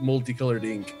beautiful multicolored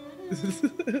ink. It's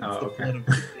the okay. blood of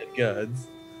dead gods.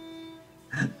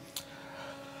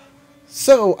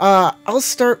 So, I'll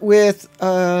start with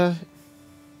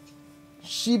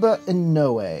Shiba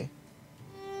Inoue.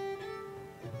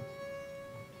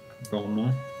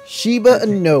 Gono. Shiba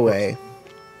Inoue.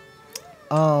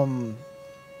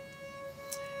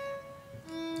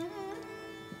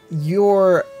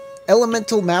 Your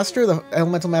elemental master, the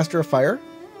elemental master of fire,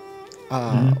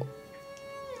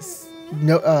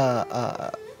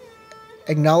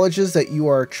 acknowledges that you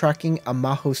are tracking a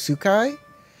Mahosukai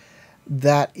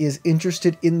that is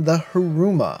interested in the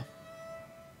Haruma.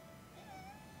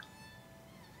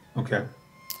 Okay.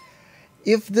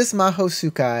 If this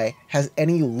Mahosukai has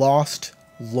any lost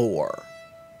lore,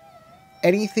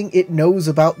 anything it knows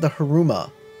about the Haruma,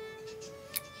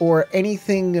 or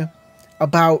anything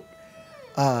about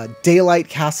Daylight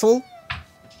Castle,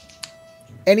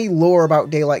 any lore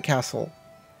about Daylight Castle,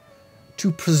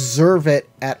 to preserve it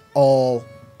at all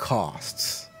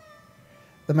costs.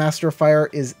 The Master of Fire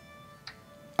is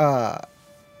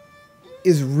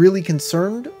really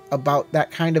concerned about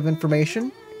that kind of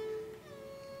information.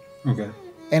 Okay.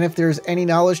 And if there's any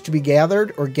knowledge to be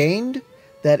gathered or gained,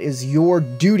 that is your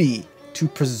duty to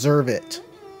preserve it.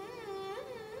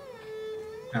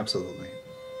 Absolutely.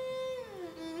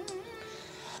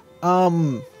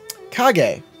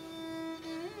 Kage.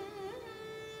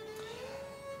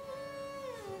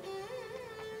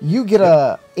 You get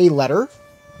a letter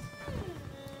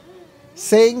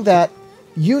saying that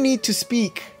you need to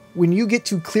speak when you get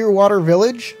to Clearwater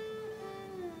Village,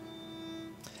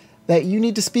 that you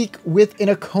need to speak with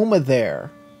Inakoma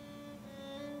there.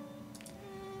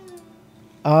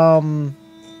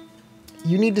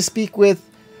 You need to speak with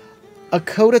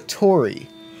Akoda Tori.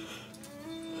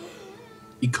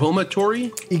 Ikoma Tori?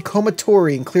 Ikoma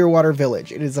Tori in Clearwater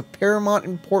Village. It is of paramount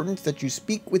importance that you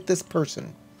speak with this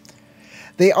person.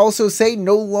 They also say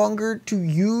no longer to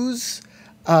use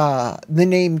the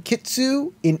name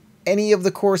Kitsu in any of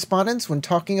the correspondence when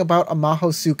talking about a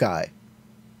Mahosukai.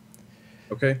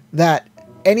 Okay. That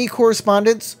any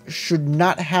correspondence should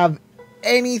not have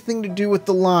anything to do with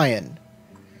the lion.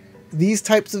 These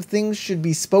types of things should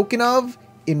be spoken of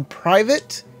in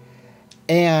private,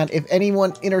 and if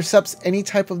anyone intercepts any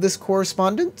type of this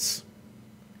correspondence,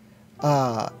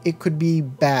 it could be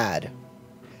bad.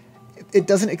 It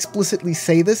doesn't explicitly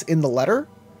say this in the letter.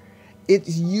 It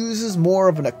uses more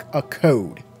of a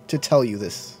code to tell you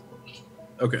this.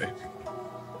 Okay.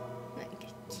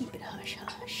 Keep it hush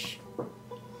hush.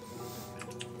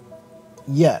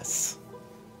 Yes.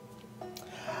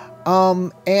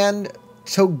 And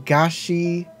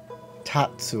Togashi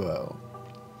Tatsuo.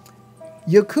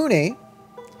 Yokune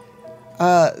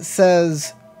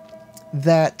says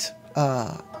that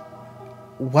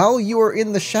while you are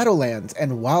in the Shadowlands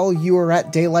and while you are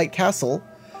at Daylight Castle,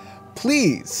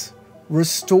 please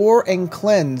restore and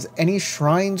cleanse any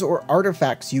shrines or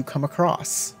artifacts you come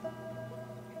across.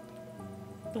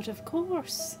 But of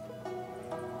course.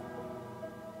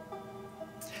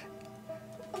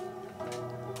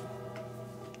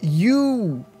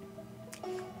 You're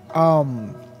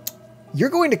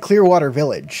going to Clearwater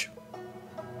Village.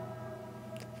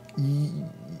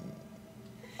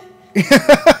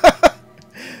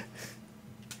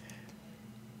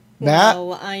 Matt?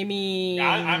 Well, I mean...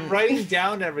 I'm writing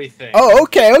down everything. Oh,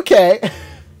 okay.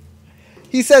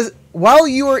 He says, while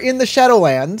you are in the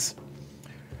Shadowlands,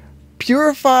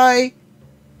 purify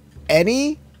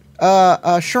any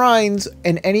shrines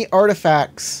and any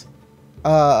artifacts,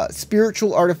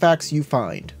 spiritual artifacts you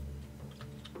find.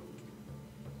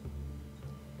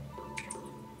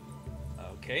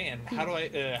 Okay, and how do I He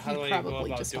go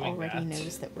probably about just doing already that?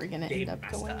 knows that we're gonna Game end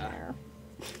up going master.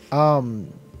 there.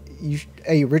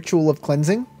 A ritual of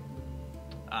cleansing.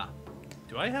 Ah,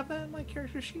 do I have that in my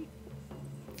character sheet?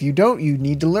 If you don't, you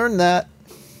need to learn that.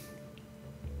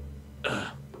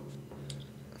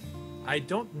 I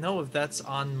don't know if that's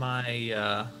on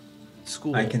my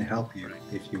school. I can help you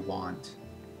if you want.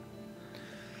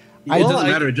 It Well, doesn't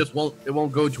matter. It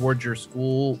won't go towards your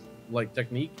school like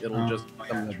technique. It'll just yeah,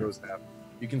 something that true. goes half.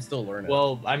 You can still learn it.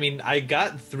 Well, I mean, I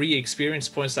got 3 experience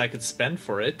points I could spend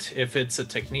for it if it's a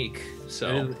technique.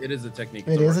 So it is a technique.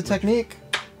 It is a technique.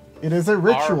 It is a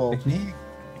ritual. Technique?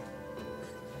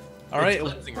 all right.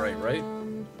 Cleansing right?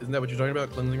 Isn't that what you're talking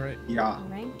about? Cleansing right? Yeah.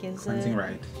 Rank is Cleansing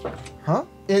right. Huh?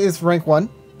 It is rank 1.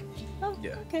 Oh,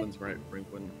 Yeah, okay. cleansing right. Rank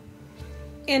 1.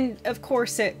 And of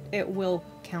course, it will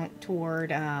count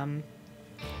toward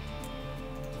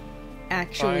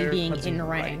actually Fire being cleansing in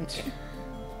rank. rite.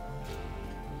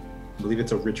 I believe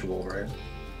it's a ritual, right?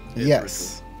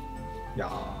 Yes. Yeah.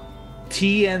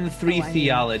 TN3 Oh, I mean-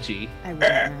 theology. I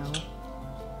wouldn't know.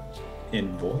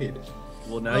 In void.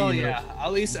 Well, now Oh you know. yeah,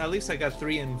 at least I got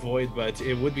 3 in void, but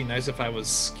it would be nice if I was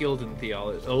skilled in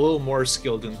theology, a little more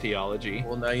skilled in theology.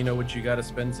 Well, now you know what you got to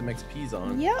spend some XP's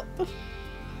on. Yep.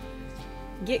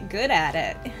 Get good at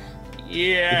it.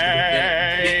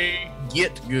 Yay!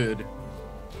 Get good,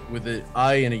 with an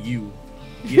I and a U.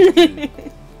 Get good.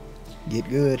 Get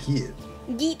good. Kid.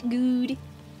 Get good.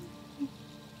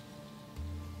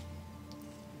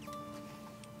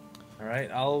 All right,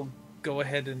 I'll go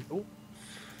ahead and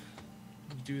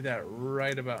do that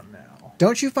right about now.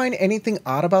 Don't you find anything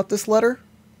odd about this letter?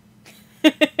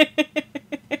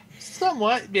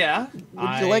 Somewhat, yeah.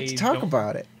 Would you like to talk don't-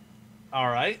 about it? All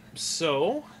right,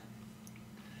 so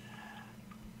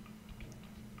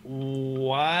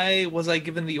why was I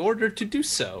given the order to do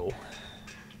so?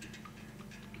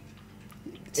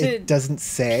 To It doesn't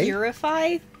say.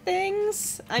 Purify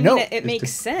things? I No, mean, it Is makes to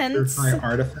sense. Purify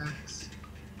artifacts.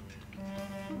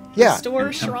 Yeah. Restore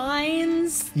And-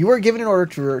 shrines. You are given an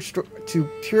order to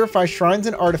purify shrines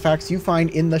and artifacts you find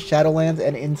in the Shadowlands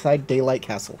and inside Daylight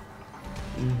Castle.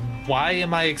 Why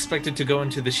am I expected to go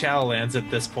into the Shadowlands at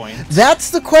this point?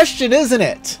 That's the question, isn't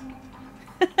it?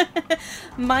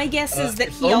 My guess is that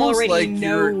It's he almost already like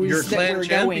knows your that clan we're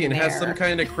champion going has there. some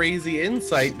kind of crazy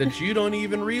insight that you don't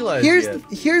even realize Here's yet.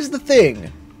 here's the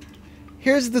thing.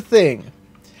 Here's the thing.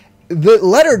 The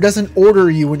letter doesn't order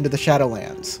you into the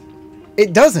Shadowlands.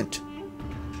 It doesn't.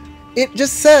 It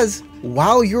just says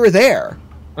while you're there.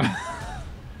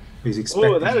 He's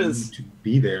expecting that you is- to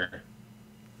be there.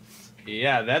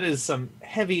 Yeah, that is some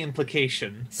heavy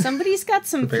implication. Somebody's got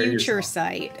some Prepare future yourself.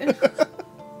 sight.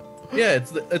 Yeah,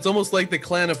 it's almost like the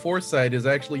clan of Foresight is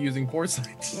actually using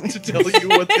Foresight to tell you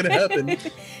what's going to happen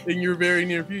in your very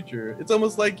near future. It's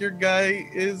almost like your guy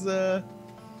is, I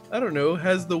don't know,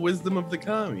 has the wisdom of the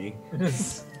kami.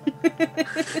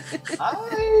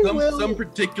 Some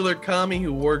particular kami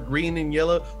who wore green and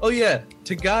yellow. Oh yeah,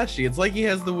 Togashi. It's like he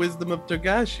has the wisdom of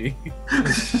Togashi.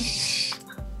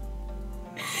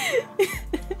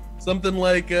 Something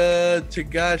like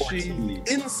Togashi 14.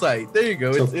 Insight. There you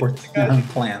go. So It's 14 Togashi. on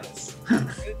plants.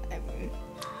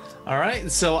 All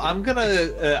right, so I'm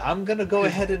gonna go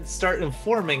ahead and start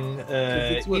informing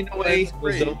It's what Inoue, plants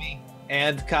breed. Nozomi,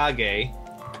 and Kage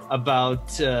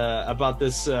about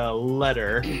this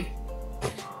letter.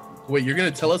 Wait, you're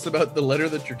gonna tell us about the letter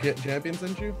that your champion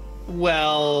sent you?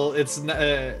 Well, it's not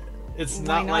Why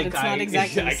not not? like It's I, not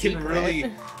exactly I a can secret.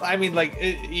 really. I mean, like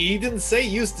he didn't say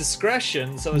use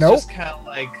discretion, so it's Nope. just kind of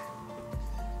like.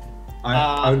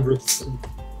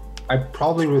 I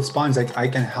probably respond like I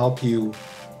can help you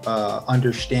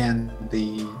understand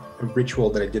the ritual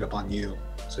that I did upon you,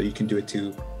 so you can do it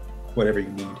to whatever you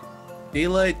need.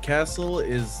 Daylight Castle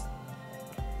has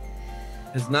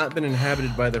not been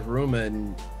inhabited by the Haruma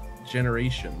in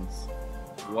generations.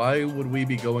 Why would we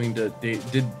be going to?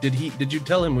 Did you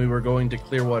tell him we were going to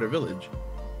Clearwater Village?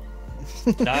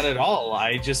 Not at all.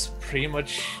 I just pretty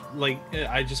much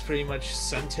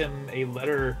sent him a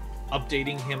letter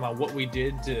updating him on what we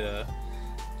did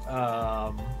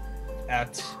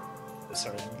at.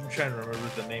 Sorry, I'm trying to remember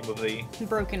the name of the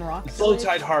Broken Rock. Slow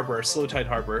Tide Harbor. Slow Tide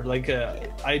Harbor. Like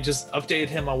I just updated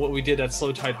him on what we did at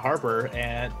Slow Tide Harbor,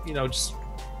 and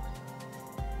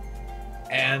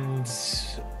and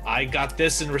I got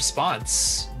this in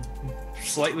response.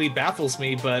 Slightly baffles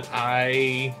me, but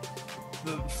I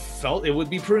felt it would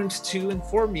be prudent to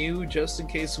inform you just in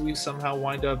case we somehow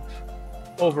wind up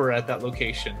over at that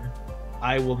location.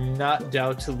 I will not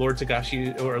doubt Lord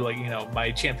Togashi or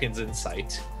my champion's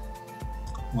insight.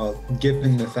 Well,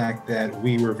 given the fact that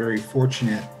we were very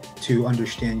fortunate to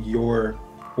understand your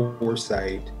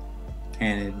foresight,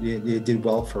 and it did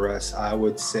well for us, I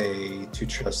would say to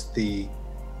trust the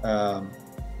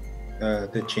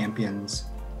champion's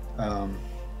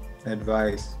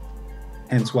advice.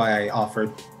 Hence why I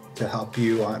offered to help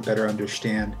you better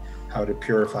understand how to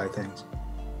purify things.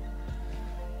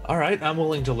 All right, I'm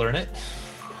willing to learn it.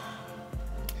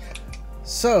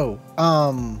 So,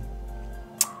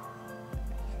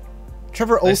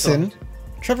 Trevor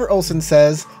Olson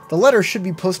says the letter should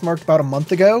be postmarked about a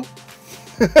month ago.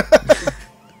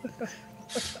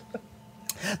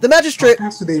 The magistrate. How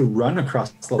fast do they run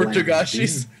across the Or land?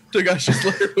 Togashi's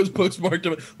letter was postmarked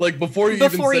like before you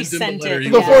Before he even sent him sent the letter. it,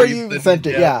 you Before already you sent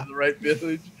it, yeah. to the right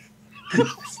village.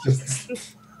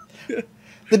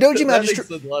 The Doji That magistrate.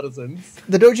 makes a lot of sense.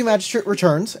 The Doji magistrate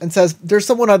returns and says, "There's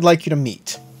someone I'd like you to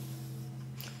meet."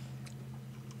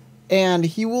 and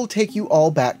he will take you all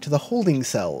back to the holding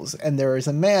cells, and there is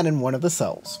a man in one of the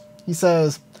cells. He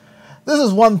says, "This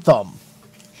is One Thumb.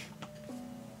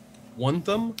 One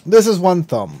thumb? This is One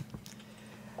Thumb.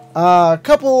 A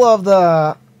couple of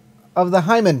the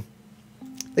Hymen,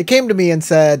 they came to me and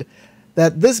said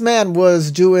that this man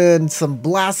was doing some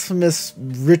blasphemous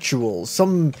rituals,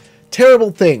 some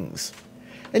terrible things.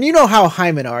 And you know how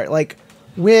Hymen are. Like,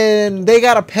 when they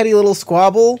got a petty little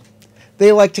squabble,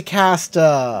 they like to cast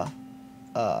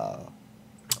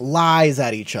lies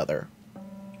at each other.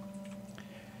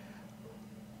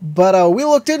 But we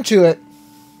looked into it,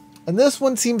 and this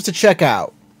one seems to check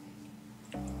out.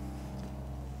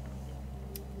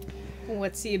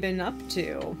 What's he been up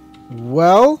to?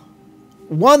 Well,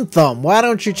 One Thumb, why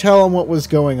don't you tell him what was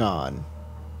going on?"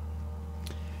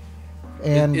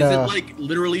 And Is it like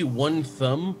literally one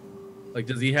thumb? Like,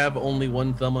 does he have only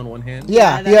one thumb on one hand?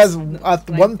 yeah, Yeah, he has that's what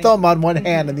I one think. thumb on one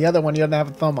hand, and the other one he doesn't have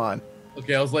a thumb on.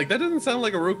 Okay, I was like, that doesn't sound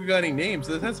like a Rokugani name,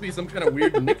 so this has to be some kind of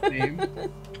weird nickname.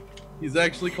 He's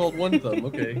actually called One Thumb,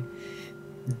 okay.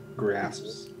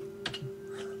 Grasps.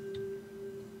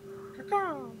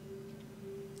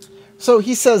 So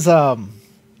he says,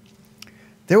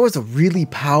 there was a really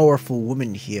powerful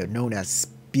woman here known as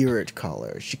Spirit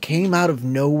Caller. She came out of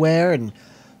nowhere and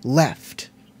left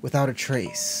without a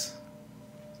trace.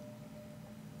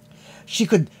 She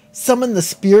could summon the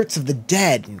spirits of the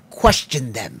dead and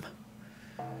question them.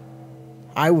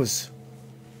 I was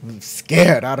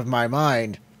scared out of my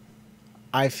mind.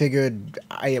 I figured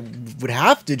I would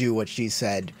have to do what she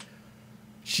said.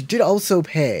 She did also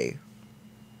pay.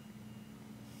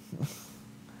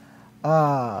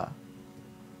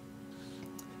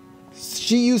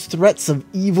 She used threats of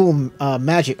evil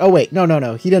magic. Oh wait,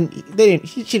 no. He didn't. They didn't.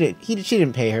 She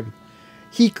didn't pay her.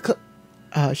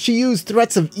 She used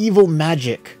threats of evil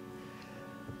magic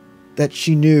that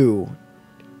she knew,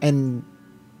 and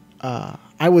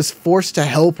I was forced to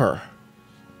help her.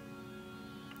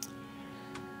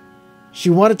 She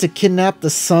wanted to kidnap the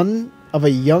son of a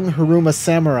young Haruma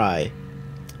samurai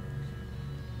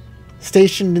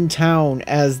stationed in town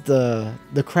as the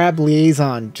crab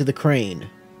liaison to the crane.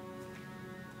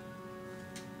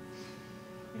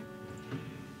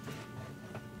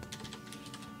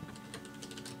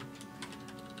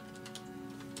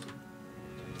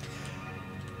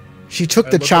 She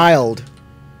took the child.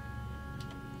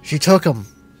 She took him.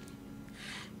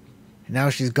 And now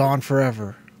she's gone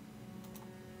forever.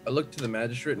 I look to the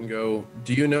magistrate and go,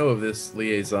 do you know of this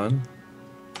liaison?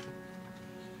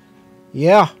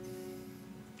 Yeah.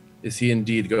 Is he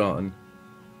indeed gone?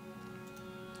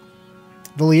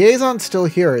 The liaison's still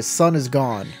here. His son is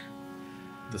gone.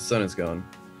 The son is gone.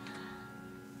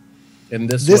 And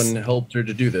this This- one helped her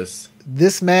to do this.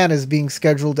 This man is being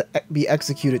scheduled to be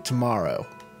executed tomorrow.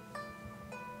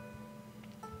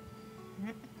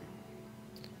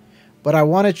 But I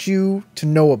wanted you to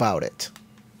know about it.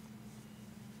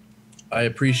 I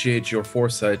appreciate your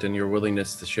foresight and your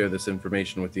willingness to share this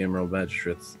information with the Emerald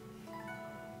Magistrates.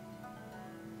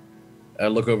 I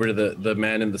look over to the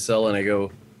man in the cell and I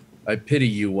go, I pity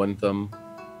you, One Thumb.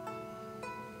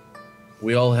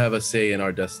 We all have a say in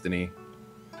our destiny,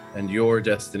 and your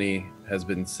destiny has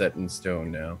been set in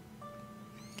stone now.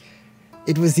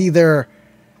 It was either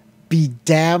be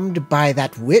damned by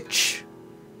that witch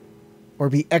or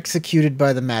be executed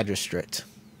by the magistrate.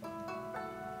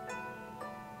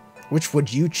 Which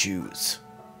would you choose?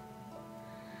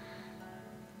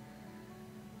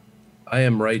 I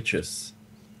am righteous,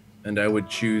 and I would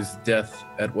choose death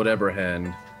at whatever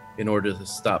hand in order to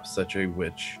stop such a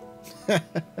witch.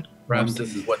 Perhaps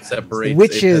this is what separates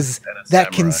Witches a peasant and a that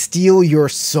can samurai. steal your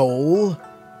soul?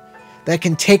 That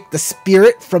can take the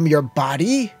spirit from your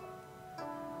body?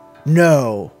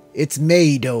 No, it's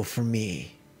Meido for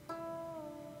me.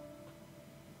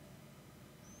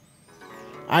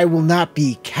 I will not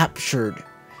be captured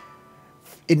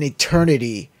in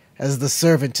eternity as the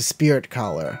servant to Spirit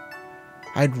Caller.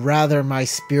 I'd rather my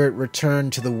spirit return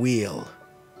to the wheel.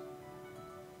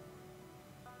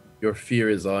 Your fear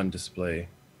is on display.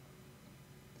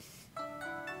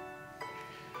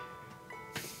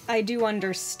 I do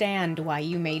understand why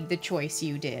you made the choice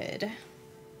you did.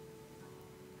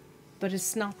 But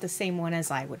it's not the same one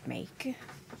as I would make.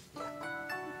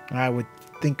 I would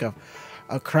think a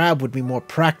crab would be more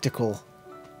practical.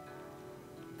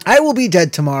 I will be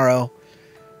dead tomorrow.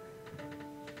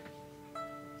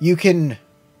 You can,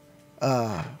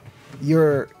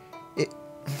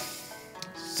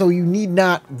 so you need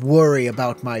not worry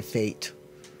about my fate.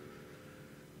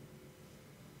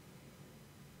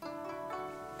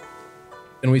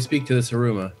 Can we speak to this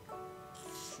Haruma?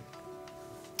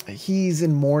 He's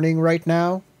in mourning right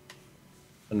now.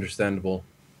 Understandable.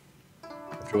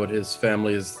 After what his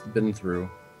family has been through,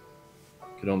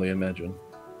 could only imagine.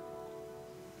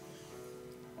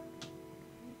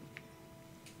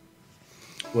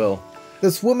 Well,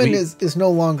 This woman is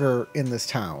no longer in this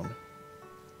town.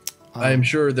 I am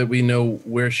sure that we know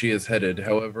where she is headed.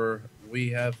 However, we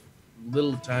have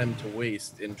little time to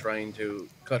waste in trying to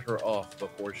cut her off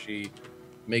before she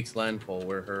makes landfall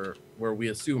where we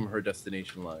assume her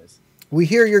destination lies. We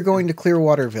hear you're going to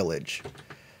Clearwater Village.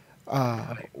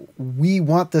 We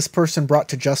want this person brought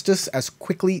to justice as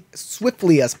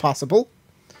swiftly as possible.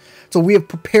 So we have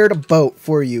prepared a boat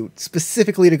for you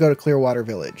specifically to go to Clearwater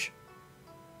Village.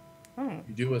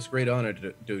 You do us great honor,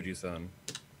 Doji-san.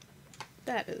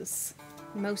 That is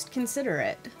most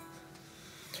considerate.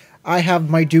 I have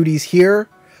my duties here,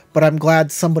 but I'm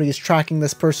glad somebody is tracking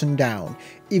this person down.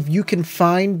 If you can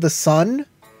find the son,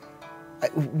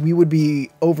 we would be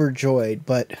overjoyed,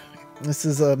 but this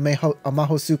is a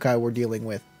Mahosukai we're dealing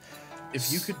with.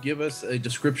 If you could give us a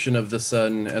description of the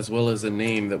son as well as a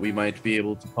name that we might be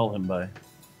able to call him by.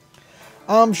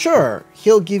 Sure.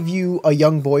 He'll give you a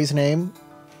young boy's name,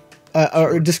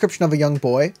 or a description of a young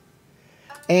boy.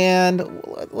 And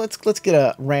let's get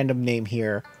a random name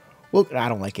here. Well, I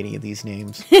don't like any of these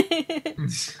names.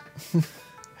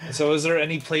 So is there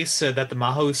any place that the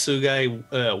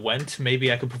Mahosugai went?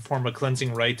 Maybe I could perform a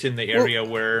cleansing rite in the area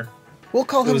where... We'll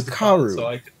call him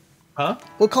Karu. Huh?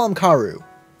 We'll call him Karu.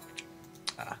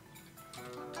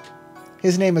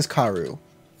 His name is Karu.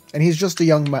 And he's just a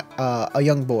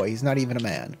young boy. He's not even a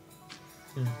man.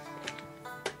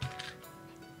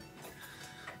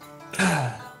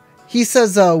 He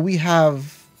says we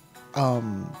have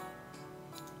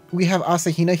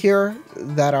Asahina here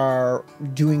that are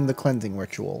doing the cleansing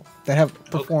ritual. That have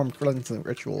performed cleansing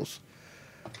rituals.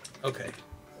 Okay.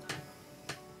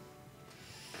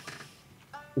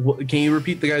 Can you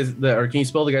repeat the guy's, or can you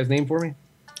spell the guy's name for me?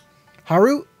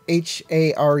 Haru,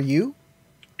 Haru.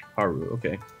 Haru,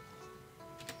 okay.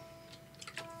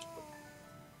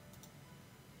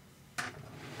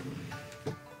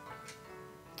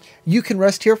 You can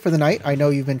rest here for the night. I know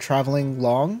you've been traveling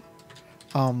long,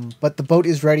 but the boat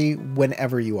is ready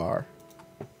whenever you are.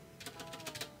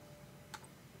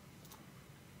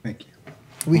 Thank you.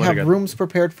 We What I have got- rooms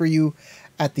prepared for you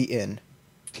at the inn,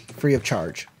 free of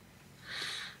charge.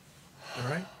 All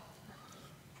right.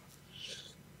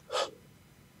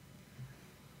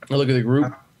 I look at the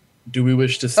group. Do we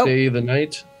wish to stay the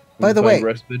night? By and the find way-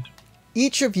 respite?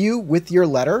 Each of you, with your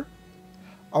letter,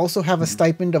 also have a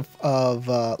stipend of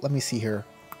let me see here.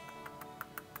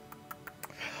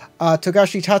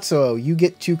 Togashi Tatsuo, you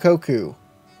get 2 koku.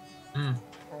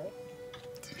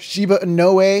 Shiba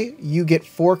Inoue, you get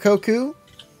 4 koku.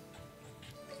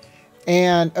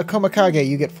 And Akomakage,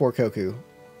 you get 4 koku.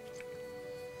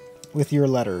 With your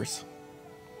letters.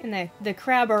 And the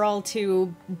crab are all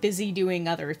too busy doing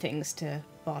other things to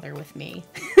bother with me.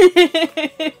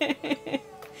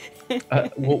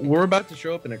 Well, we're about to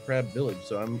show up in a crab village,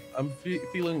 so I'm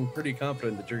feeling pretty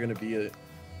confident that you're going to be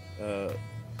a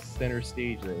center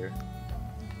stage there.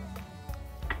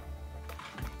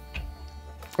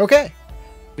 Okay.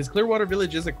 Because Clearwater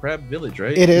Village is a crab village,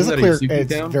 right? It is Isn't a that clear. Yuzuki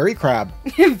It's town? very crab.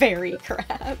 Very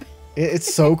crab.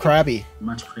 It's so crabby.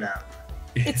 Much crap.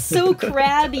 It's so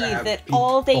crabby Crab that people.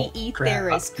 all they eat Crab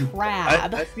there is people.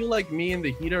 crab. I feel like me and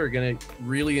the Hida are gonna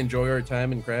really enjoy our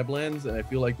time in Crablands, and I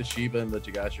feel like the Shiba and the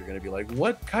Togashi are gonna be like,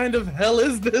 "What kind of hell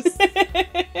is this?"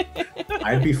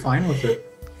 I'd be fine with it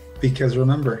because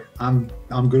remember, I'm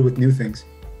good with new things.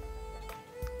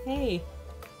 Hey,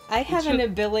 I have an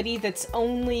ability that's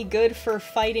only good for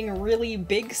fighting really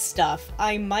big stuff.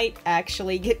 I might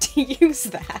actually get to use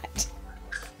that.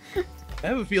 I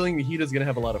have a feeling the Hida's gonna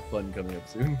have a lot of fun coming up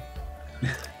soon.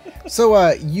 So,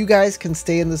 you guys can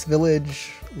stay in this village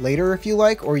later if you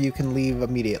like, or you can leave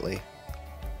immediately.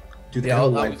 Do they Yeah, have a I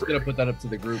was library? gonna put that up to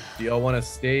the group. Do y'all want to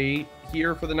stay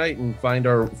here for the night and find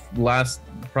our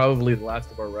probably the last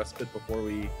of our respite before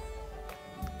we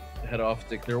head off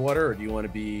to Clearwater, or do you want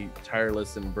to be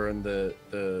tireless and burn the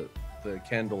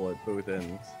candle at both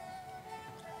ends?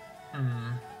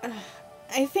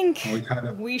 I think We kind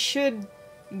of we should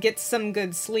get some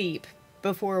good sleep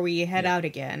before we head out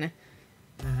again.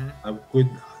 I would.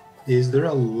 Is there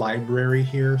a library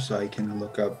here so I can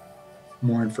look up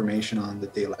more information on the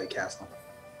Daylight Castle?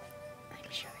 I'm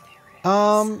sure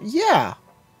there is. Yeah,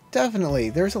 definitely.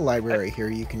 There's a library here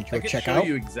you can I go can check show out.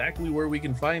 you exactly where we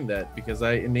can find that because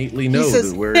I innately know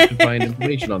says- where to find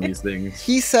information on these things.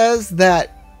 He says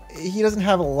that he doesn't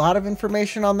have a lot of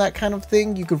information on that kind of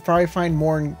thing. You could probably find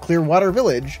more in Clearwater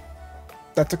Village.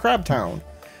 That's a crab town.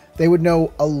 They would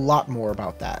know a lot more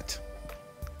about that.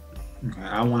 Okay,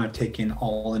 I want to take in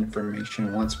all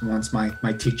information. Once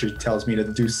my teacher tells me to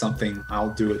do something,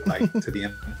 I'll do it like to the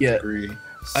nth Yeah. degree.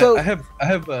 So I have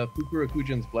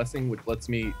Fukuro-Kujin's blessing, which lets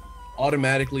me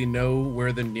automatically know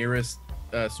where the nearest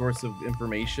source of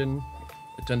information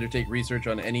to undertake research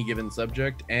on any given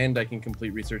subject, and I can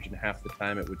complete research in half the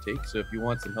time it would take. So if you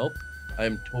want some help, I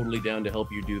am totally down to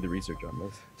help you do the research on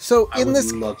this. so I in would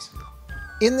this love to.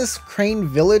 in this Crane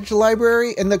Village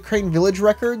library, in the Crane Village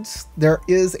records, there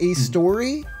is a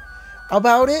story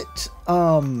about it.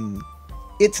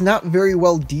 It's not very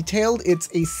well detailed. It's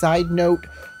a side note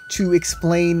to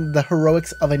explain the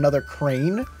heroics of another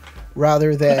crane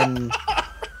rather than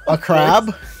a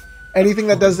crab. Anything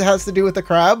that has to do with the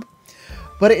crab.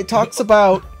 But it talks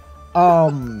about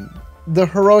the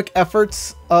heroic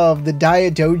efforts of the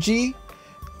Daidoji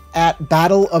at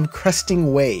Battle of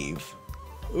Cresting Wave.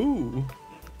 Ooh.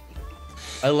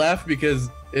 I laugh because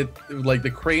like the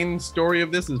crane story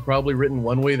of this is probably written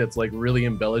one way that's like really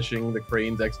embellishing the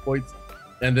crane's exploits,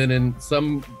 and then in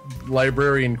some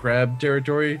librarian crab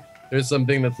territory, there's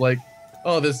something that's like,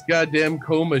 oh, this goddamn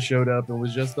Coma showed up and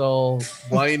was just all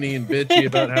whiny and bitchy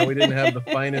about how we didn't have the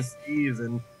finest skis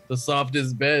and the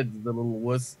softest beds, the little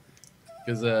wuss.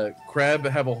 Because crab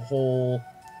have a whole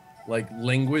like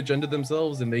language unto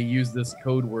themselves, and they use this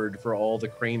code word for all the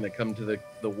crane that come to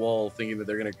the wall, thinking that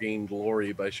they're going to gain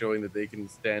glory by showing that they can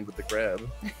stand with the crab.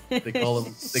 They call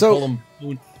them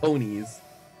ponies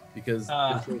because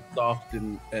they're so soft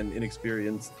and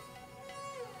inexperienced.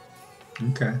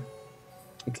 Okay.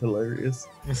 It's hilarious.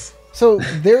 So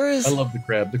there is I love the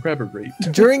crab. The crab are great.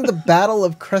 during the Battle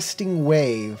of Cresting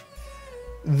Wave,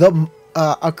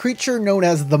 a creature known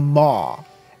as the Maw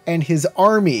and his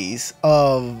armies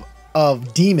of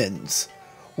demons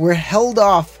were held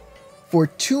off for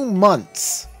 2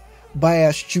 months by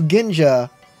a Shugenja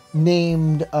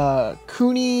named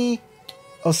Kuni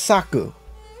Osaku.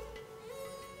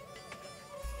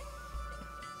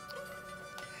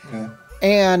 Yeah.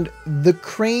 And the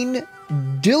crane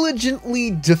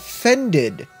diligently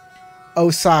defended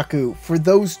Osaku for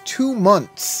those 2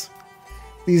 months.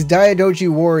 These Daidoji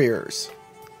warriors.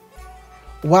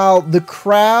 While the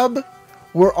crab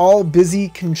were all busy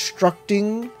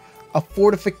constructing a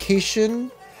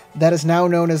fortification that is now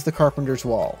known as the Carpenter's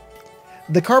Wall.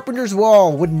 The Carpenter's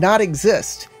Wall would not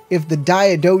exist if the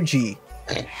Daidoji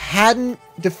hadn't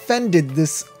defended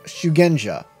this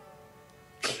Shugenja.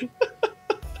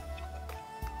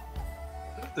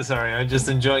 Sorry, I'm just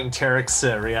enjoying Tarek's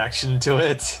reaction to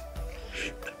it.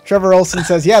 Trevor Olson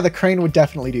says, yeah, the crane would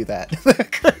definitely do that.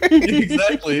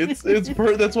 Exactly.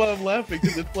 That's why I'm laughing,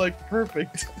 because it's like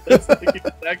perfect. That's like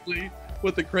exactly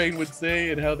what the crane would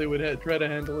say and how they would try to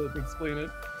handle it and explain it.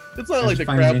 It's not like the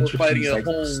crab were fighting a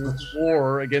whole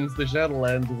war against the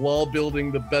Shadowlands while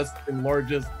building the best and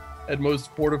largest and most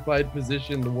fortified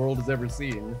position the world has ever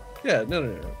seen. Yeah,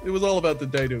 no. It was all about the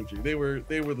Daidoji. They were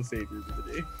the saviors of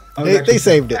the day. I was They actually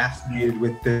saved it. fascinated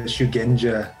with the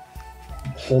Shugenja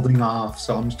holding off,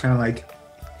 so I'm just kind of like,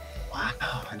 wow,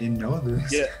 I didn't know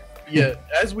this. Yeah.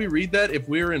 As we read that, if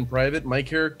we're in private, my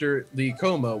character, the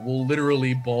Coma, will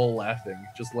literally bawl laughing,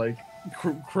 just like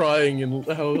crying and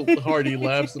how hard he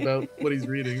laughs about what he's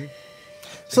reading.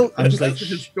 So I'm just That's like,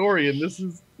 his story, and this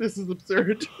is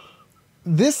absurd.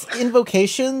 this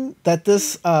invocation that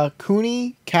this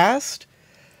Kuni cast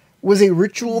was a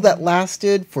ritual that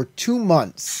lasted for 2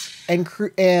 months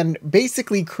and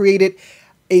basically created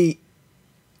a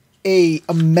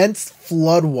immense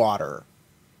floodwater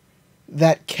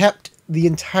that kept the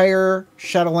entire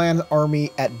Shadowland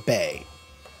army at bay.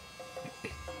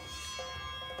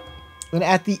 And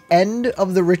at the end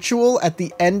of the ritual, at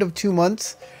the end of 2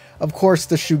 months, of course,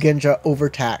 the Shugenja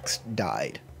overtaxed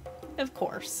died. Of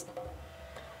course.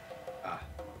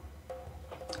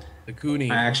 The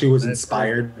Kuni. I actually was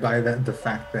inspired by the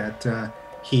fact that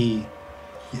he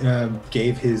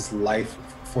gave his life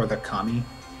for the kami,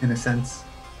 in a sense.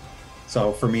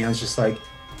 So for me, I was just like,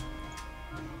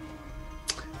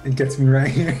 it gets me right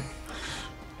here.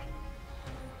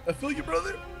 I feel you,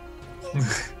 brother.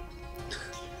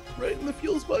 Right in the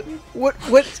fuels button. What's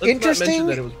not mention interesting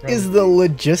that it was is probably- the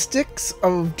logistics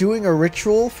of doing a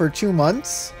ritual for 2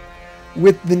 months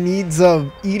with the needs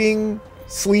of eating,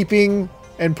 sleeping,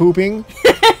 and pooping.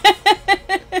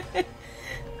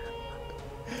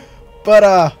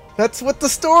 But that's what the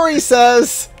story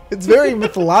says. It's very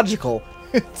mythological.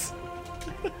 It's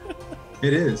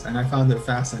It is, and I found it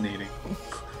fascinating.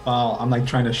 Wow, I'm like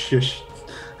trying to shush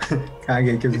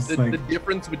Kage because it's The like,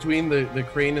 difference between the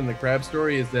crane and the crab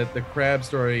story is that the crab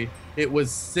story, it was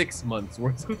 6 months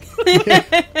worth of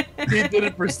He did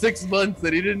it for 6 months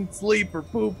and he didn't sleep or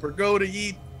poop or go to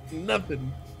eat,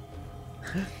 nothing.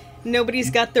 Nobody's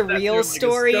got the That's real like a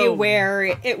story stone.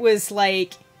 where it was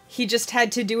like he just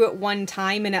had to do it one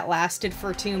time and it lasted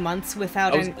for 2 months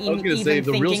without I was gonna even say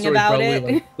the real thinking story about probably it.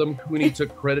 like some Cooney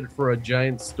took credit for a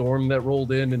giant storm that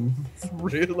rolled in and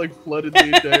like flooded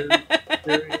the entire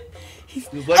area. He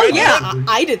was like, Oh "I yeah, did it."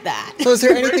 I did that. So is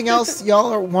there anything else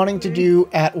y'all are wanting to do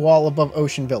at Wall Above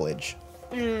Ocean Village?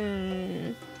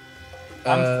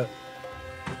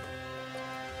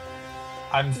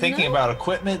 I'm thinking about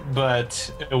equipment,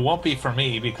 but it won't be for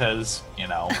me because,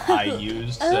 I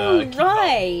used... Oh, chemo.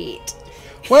 right.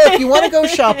 Well, if you want to go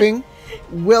shopping,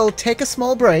 we'll take a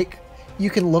small break. You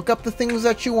can look up the things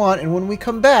that you want, and when we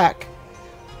come back,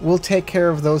 we'll take care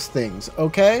of those things.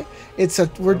 Okay?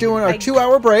 We're doing our I-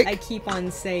 2-hour break. I keep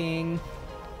on saying,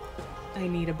 I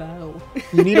need a bow.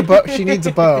 You need a bow. She needs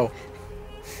a bow.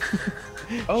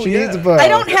 Oh, She yeah. needs a bow. I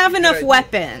don't have enough Right.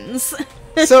 weapons.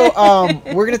 So,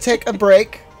 we're gonna take a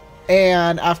break,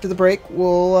 and after the break,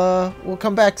 we'll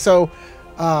come back. So,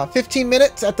 15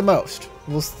 minutes at the most.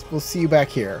 We'll see you back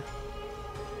here.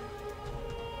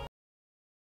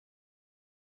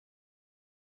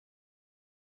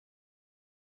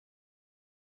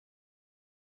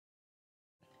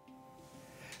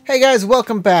 Hey guys,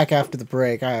 welcome back after the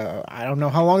break. I don't know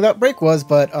how long that break was,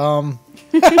 but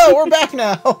we're back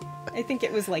now. I think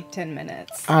it was like 10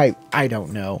 minutes. I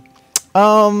don't know.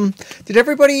 Did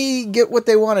everybody get what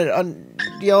they wanted?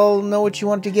 Do y'all know what you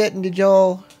wanted to get, and did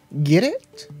y'all get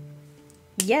it?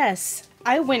 Yes,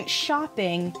 I went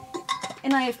shopping,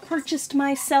 and I have purchased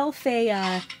myself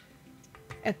a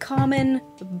common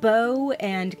bow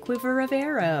and quiver of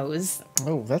arrows.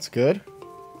 Oh, that's good.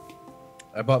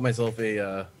 I bought myself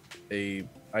a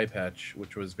eye patch,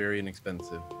 which was very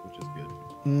inexpensive, which is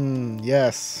good.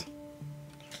 Yes.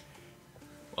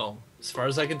 Well, as far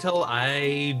as I can tell,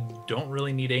 I don't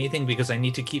really need anything because I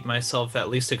need to keep myself at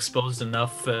least exposed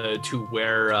enough to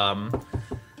where to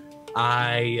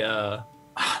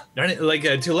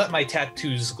let my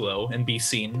tattoos glow and be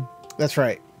seen. That's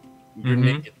right. You're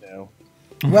naked now.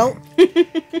 Well, I'll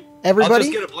everybody,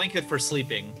 just get a blanket for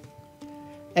sleeping.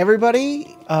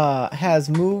 everybody has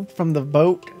moved from the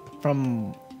boat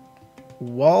from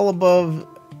Wall Above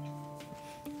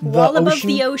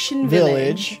The Ocean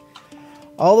Village.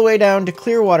 all the way down to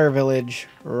Clearwater Village,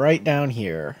 right down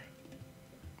here.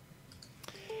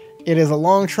 It is a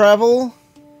long travel,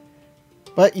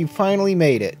 but you finally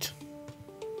made it.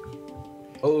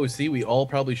 Oh, see, we all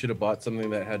probably should have bought something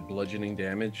that had bludgeoning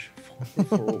damage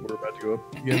for what we're about to go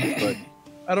up against, but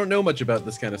I don't know much about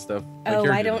this kind of stuff. My Oh, I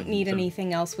character don't doesn't, need so-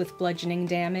 anything else with bludgeoning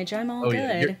damage. I'm all Oh,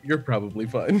 good. yeah, you're probably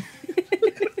fine.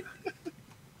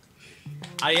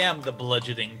 I am the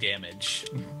bludgeoning damage.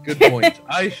 Good point.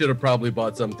 I should have probably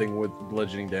bought something with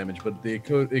bludgeoning damage, but the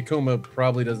Ikoma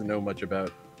probably doesn't know much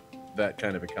about that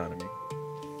kind of economy.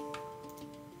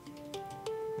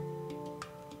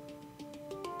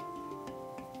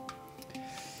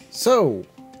 So,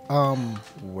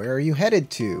 where are you headed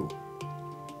to?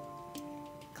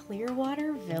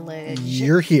 Clearwater Village.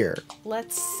 You're here.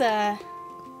 Let's, I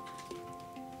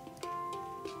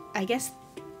guess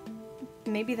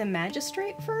maybe the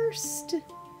magistrate first?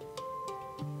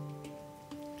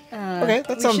 Okay,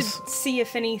 that we sounds should see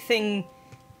if anything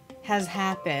has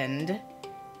happened.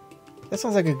 that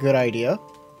sounds like a good idea.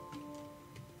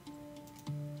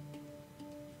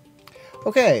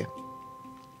 Okay.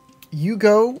 You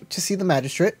go to see the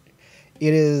magistrate.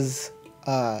 It is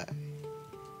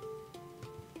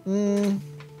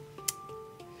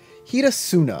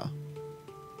Hirasuna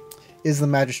is the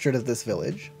magistrate of this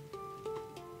village.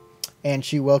 And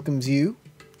she welcomes you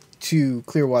to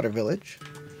Clearwater Village.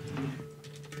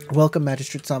 Welcome,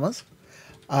 Magistrate Samas.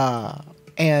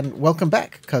 And welcome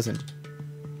back, cousin.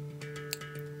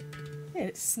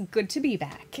 It's good to be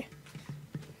back.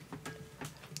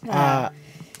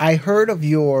 I heard of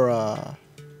your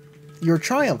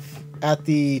triumph at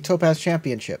the Topaz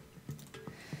Championship.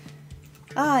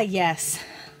 Ah, yes.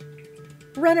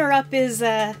 Runner-up is,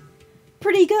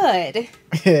 pretty good.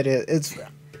 It is. It's.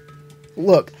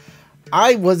 Look,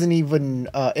 I wasn't even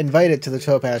invited to the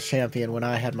Topaz Champion when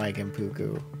I had my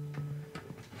Genpuku.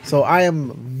 So I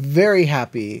am very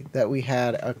happy that we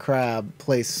had a crab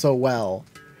place so well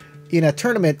in a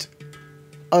tournament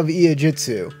of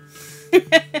Iijitsu.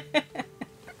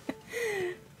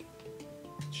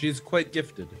 She's quite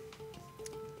gifted.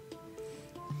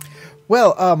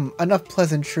 Well, enough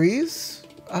pleasantries.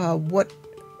 What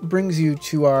brings you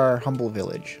to our humble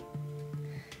village?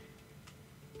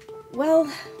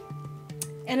 Well,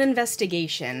 an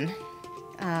investigation.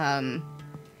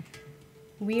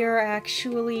 We are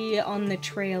actually on the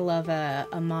trail of a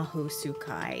Maho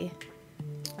Tsukai.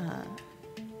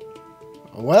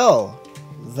 Well,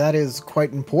 that is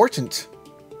quite important.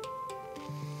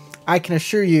 I can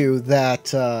assure you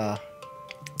that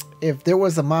if there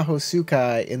was a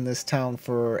Mahosukai in this town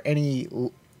for any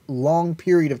long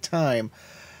period of time,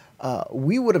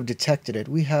 we would have detected it.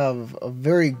 We have a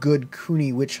very good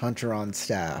Kuni witch hunter on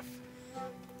staff.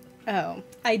 Oh,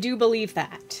 I do believe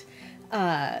that.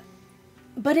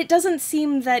 But it doesn't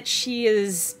seem that she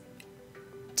is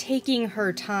taking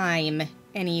her time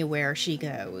anywhere she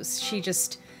goes. She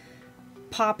just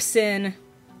pops in,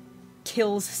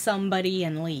 kills somebody,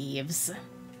 and leaves.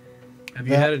 Have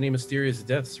you had any mysterious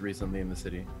deaths recently in the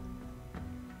city?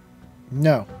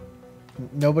 No.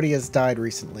 Nobody has died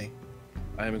recently.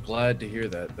 I am glad to hear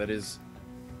that. That is,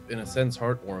 in a sense,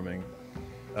 heartwarming.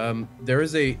 There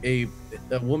is a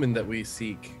woman that we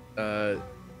seek.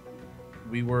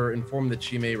 We were informed that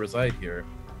she may reside here.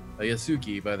 A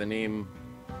Yasuki by the name...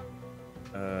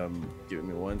 give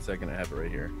me 1 second, I have it right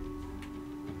here.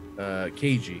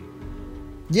 Keiji.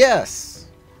 Yes!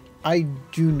 I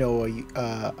do know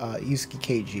Yusuke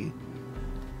Keiji.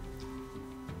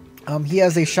 He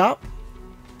has a shop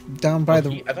down by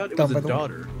the... I thought it down was by a the-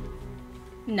 daughter.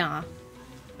 Nah.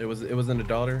 It wasn't a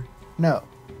daughter? No.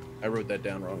 I wrote that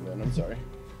down wrong then, I'm sorry.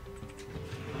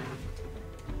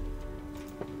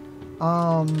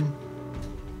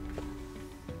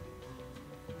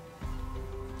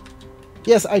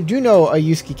 Yes, I do know a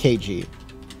Yusuke Keiji.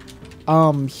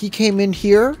 He came in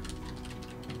here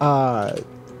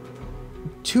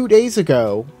 2 days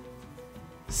ago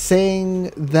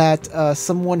saying that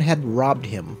someone had robbed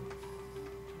him.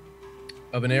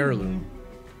 Of an heirloom.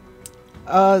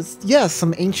 Yes,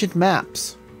 some ancient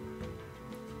maps.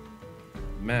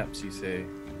 Maps, you say.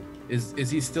 Is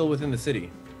he still within the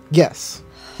city? Yes.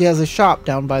 He has a shop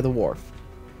down by the wharf.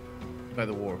 By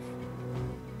the wharf.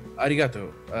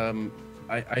 Arigato.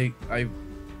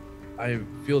 I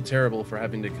feel terrible for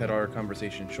having to cut our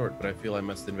conversation short, but I feel I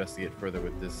must investigate further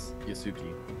with this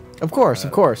Yasuki. Of course,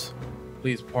 of course.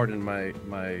 Please pardon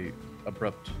my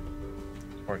abrupt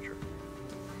departure.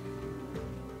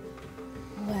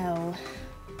 Well,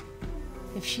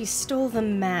 if she stole the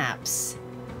maps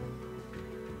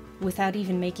without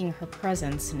even making her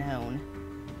presence known,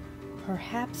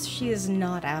 perhaps she is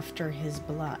not after his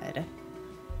blood.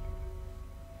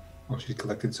 Well, she's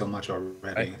collected so much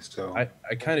already, so... I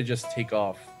kind of just take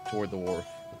off toward the wharf.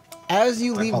 As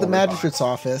you leave follow the her magistrate's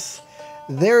office,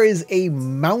 there is a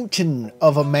mountain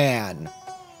of a man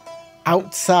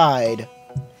outside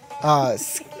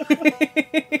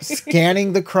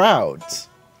scanning the crowds.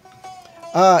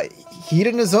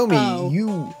 Hida Nozomi, Oh.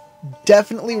 you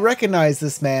definitely recognize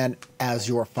this man as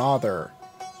your father.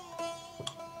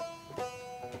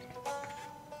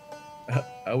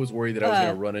 I was worried that I was Uh,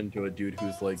 going to run into a dude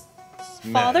who's like,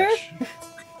 Father? smash.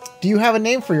 Do you have a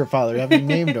name for your father? Have you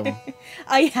named him?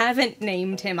 I haven't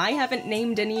named him. I haven't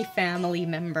named any family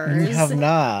members. You have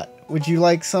not. Would you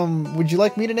like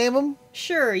me to name him?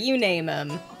 Sure, you name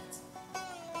him.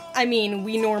 I mean,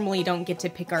 we normally don't get to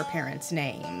pick our parents'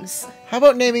 names. How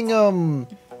about naming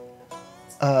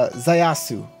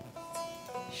Zayasu?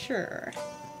 Sure.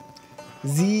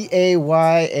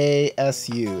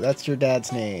 Zayasu. That's your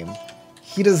dad's name.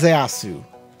 Hida Zayasu.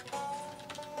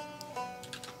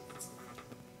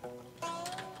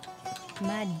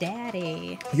 My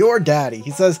daddy. Your daddy. He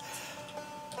says,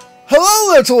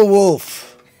 "Hello, little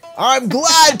wolf. I'm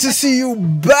glad to see you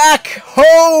back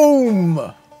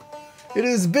home. It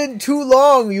has been too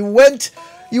long. You went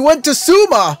to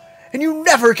Suma, and you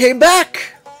never came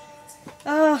back."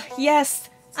 Oh, yes.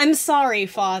 I'm sorry,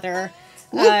 Father.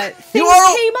 Look, Things you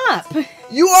are- came up.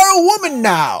 You are a woman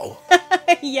now.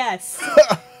 Yes.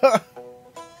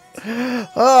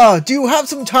 Do you have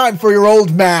some time for your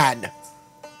old man?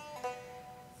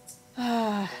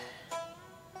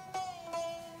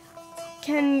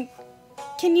 Can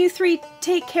you three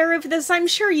take care of this? I'm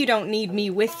sure you don't need me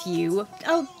with you.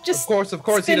 I'll just Of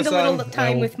course, spend a little Hida-san.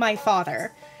 time I with my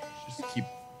father. Just keep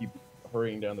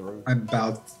hurrying down the road. I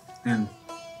bow and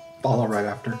follow right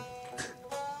after.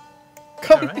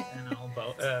 Come, Alright, and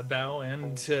I'll bow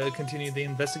and continue the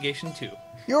investigation too.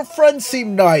 your friends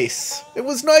seem nice. It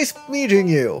was nice meeting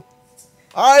you.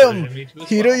 I am Pleasure to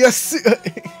meet you as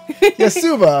Hida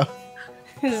Yasuba.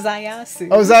 Zayasu.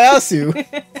 Oh, Zayasu.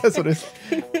 That's what it is.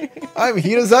 I'm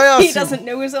Hida Zayasu. He doesn't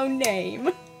know his own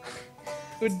name.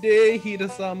 Good day,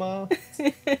 Hida-sama.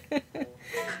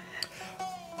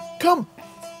 Come,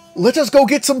 let us go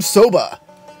get some soba.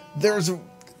 There's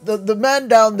the man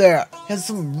down there has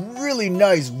some really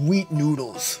nice wheat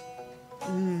noodles.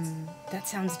 That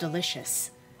sounds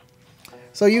delicious.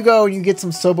 So you go and you get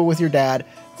some soba with your dad.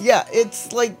 Yeah,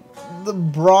 it's like the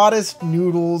broadest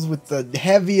noodles with the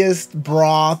heaviest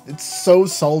broth. It's so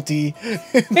salty.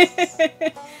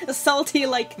 Salty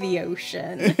like the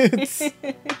ocean. It's,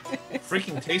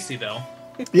 Freaking tasty though.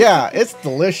 yeah, it's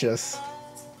delicious.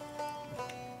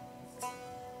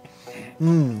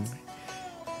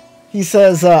 He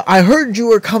says, I heard you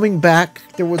were coming back.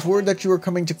 There was word that you were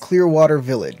coming to Clearwater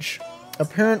Village.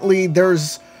 Apparently,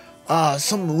 there's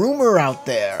some rumor out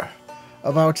there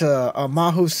about a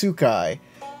Mahosukai,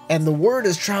 and the word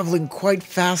is traveling quite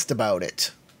fast about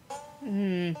it.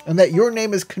 And that your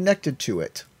name is connected to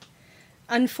it.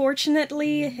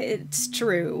 Unfortunately, it's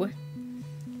true.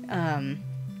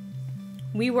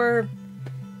 We were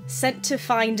sent to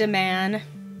find a man,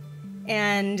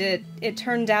 and it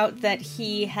turned out that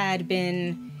he had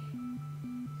been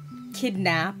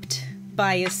kidnapped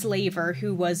by a slaver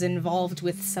who was involved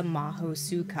with some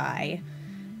Mahosukai.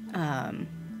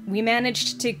 We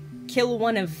managed to kill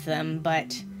one of them,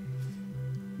 but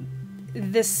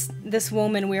this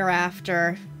woman we're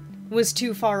after was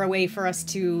too far away for us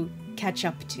to catch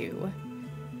up to.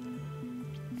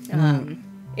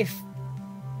 If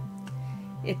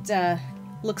it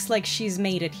looks like she's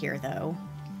made it here, though.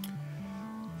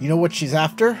 You know what she's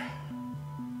after?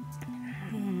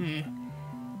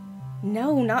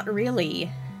 No, not really.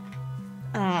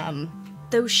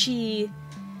 Though she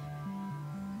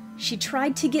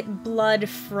tried to get blood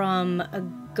from a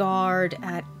guard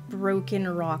at Broken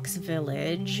Rocks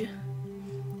Village.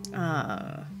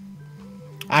 I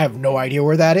have no idea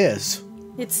where that is.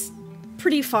 It's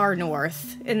pretty far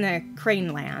north, in the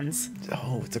Crane Lands.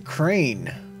 Oh, it's a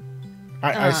crane.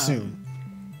 I assume.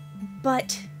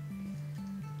 But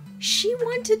she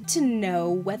wanted to know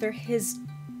whether his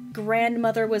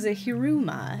grandmother was a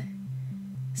Hiruma,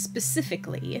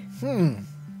 specifically.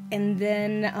 And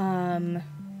then,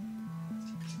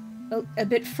 a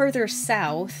bit further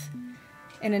south,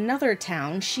 in another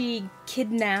town, she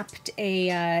kidnapped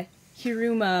a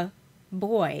Hiruma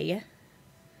boy.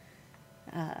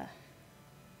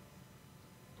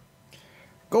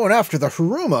 Going after the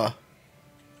Hiruma.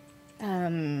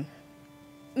 And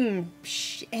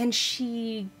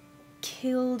she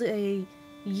killed a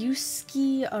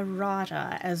Yusuke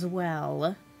Arata as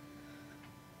well.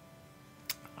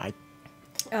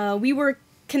 We were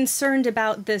concerned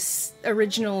about this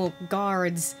original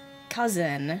guard's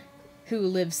cousin who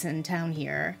lives in town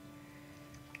here.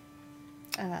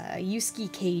 Yusuke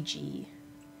Keiji.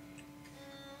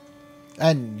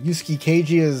 And Yusuke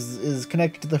Keiji is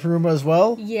connected to the Hiruma as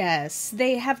well? Yes,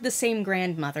 they have the same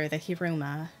grandmother, the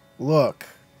Hiruma. Look,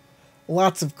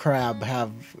 lots of crab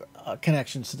have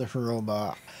connections to the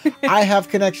Hiruma. I have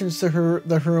connections to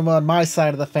the Hiruma on my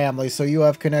side of the family, so you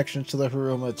have connections to the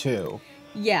Hiruma too.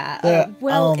 Yeah,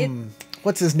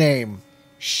 what's his name?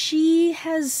 She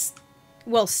has,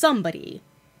 somebody,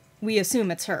 we assume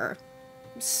it's her,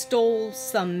 stole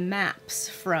some maps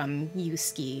from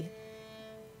Yusuke.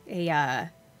 A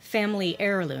family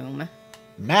heirloom.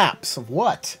 Maps of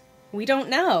what? We don't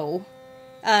know.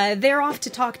 They're off to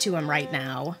talk to him right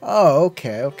now. Oh,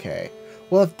 okay.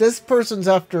 Well, if this person's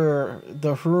after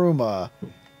the Hiruma,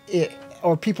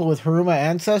 or people with Hiruma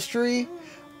ancestry,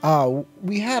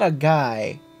 we had a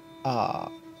guy,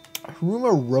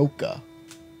 Hiruma Roka.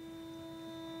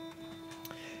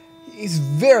 He's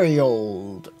very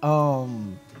old.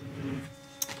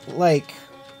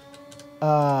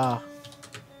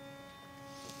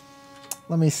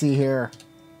 Let me see here.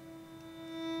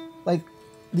 Like,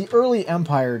 the early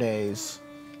Empire days.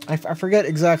 I forget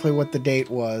exactly what the date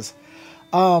was.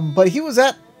 But he was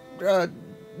at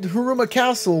Hiruma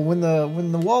Castle when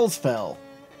the walls fell.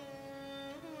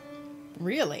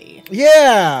 Really?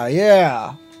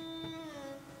 Yeah.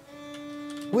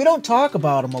 We don't talk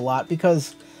about him a lot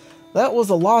because that was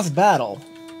a lost battle.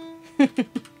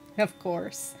 Of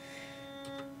course.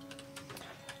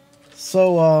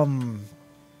 So,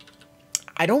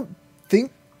 I don't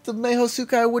think the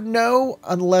Mahosukai would know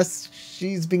unless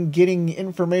she's been getting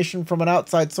information from an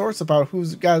outside source about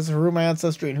who's got Hiruma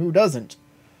ancestry and who doesn't.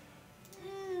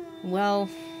 Well,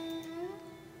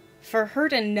 for her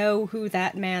to know who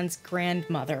that man's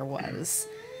grandmother was,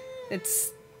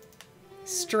 it's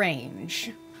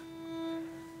strange.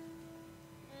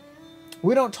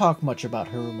 We don't talk much about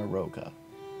Hiruma Roka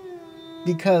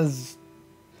because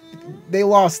they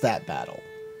lost that battle.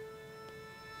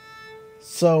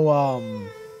 So,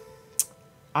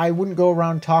 I wouldn't go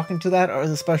around talking to that, or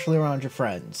especially around your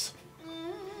friends.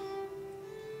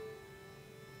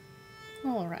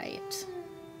 All right.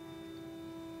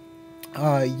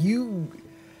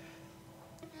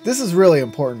 This is really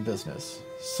important business.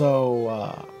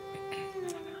 So,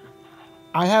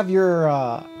 I have your.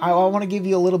 I want to give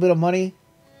you a little bit of money,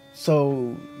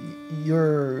 so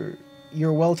you're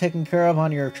well taken care of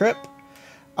on your trip.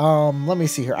 Let me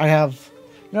see here. I have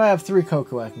 3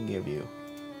 cocoa I can give you.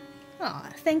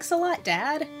 Aw, thanks a lot,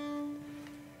 Dad.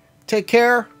 Take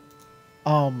care.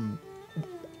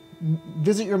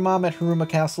 Visit your mom at Haruma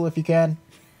Castle if you can.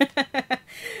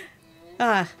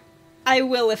 I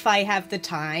will if I have the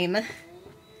time.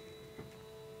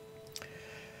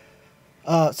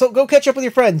 So go catch up with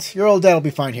your friends. Your old dad will be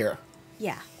fine here.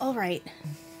 Yeah, all right.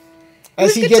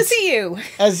 As It was good to see you.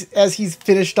 As he's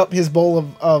finished up his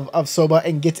bowl of soba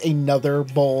and gets another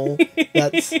bowl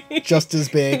that's just as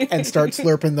big and starts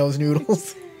slurping those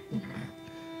noodles.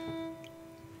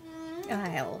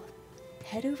 I'll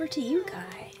head over to you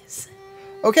guys.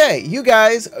 Okay, you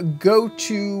guys go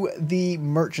to the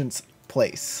merchant's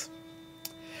place.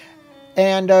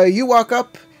 And you walk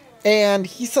up and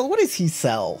what does he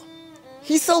sell?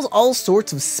 He sells all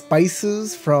sorts of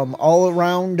spices from all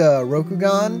around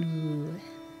Rokugan. Ooh.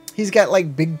 He's got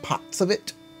like big pots of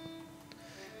it.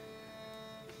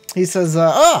 He says,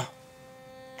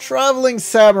 traveling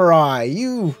samurai,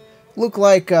 you look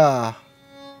like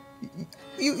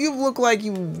you look like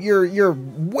you're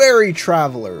wary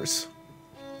travelers.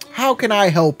 How can I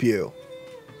help you?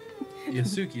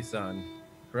 Yasuki-san,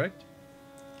 correct?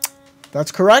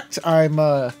 That's correct. I'm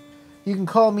you can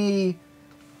call me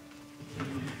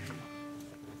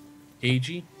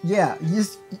Keiji? yeah,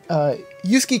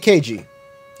 Yusuke Keiji.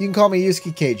 You can call me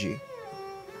Yusuke Keiji.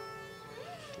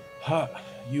 Ha!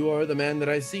 You are the man that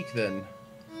I seek, then.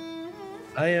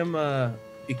 I am,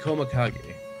 Ikoma Kage.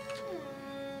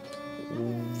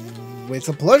 It's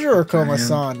a pleasure,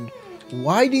 Akoma-san.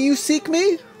 Why do you seek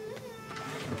me?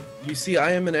 You see,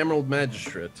 I am an Emerald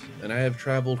Magistrate, and I have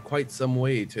traveled quite some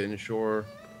way to ensure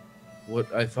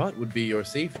what I thought would be your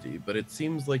safety, but it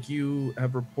seems like you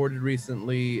have reported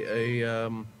recently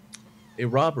a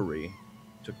robbery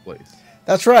took place.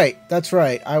 That's right. That's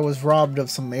right. I was robbed of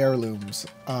some heirlooms,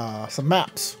 some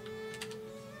maps.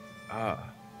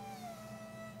 Ah.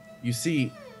 You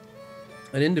see,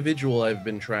 an individual I've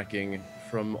been tracking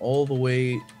from all the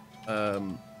way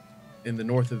in the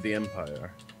north of the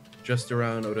Empire, just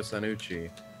around Otosanuchi,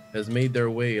 has made their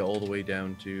way all the way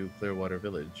down to Clearwater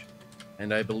Village.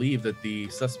 And I believe that the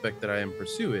suspect that I am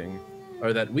pursuing,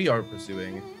 or that we are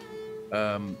pursuing,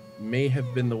 may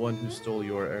have been the one who stole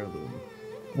your heirloom.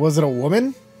 Was it a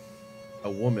woman? A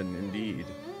woman, indeed.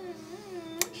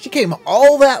 She came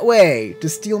all that way to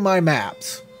steal my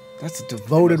maps. That's a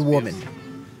devoted woman.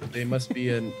 They must be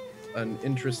an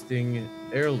interesting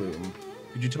heirloom.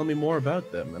 Could you tell me more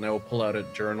about them? And I will pull out a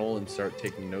journal and start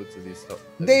taking notes of these stuff.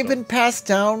 They've been passed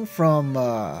down from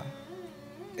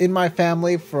in my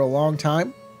family for a long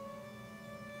time.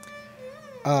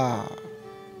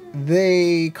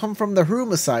 They come from the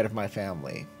Haruma side of my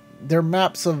family. They're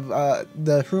maps of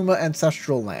the Haruma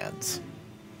ancestral lands.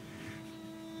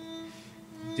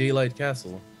 Daylight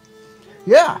Castle.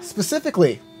 Yeah,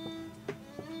 specifically.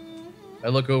 I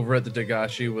look over at the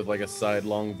Dagashi with like a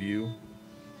sidelong view.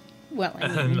 Well,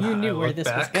 I mean, you knew where look this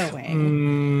back. was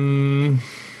going.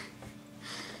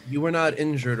 You were not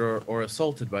injured or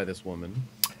assaulted by this woman.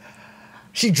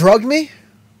 She drugged me?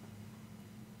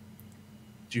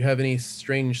 Do you have any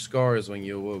strange scars when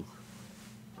you awoke?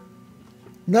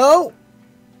 No.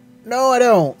 No, I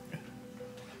don't.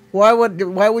 Why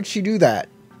would she do that?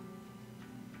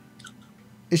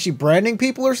 Is she branding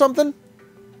people or something?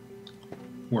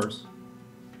 Worse.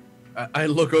 I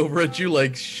look over at you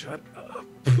like, shut up.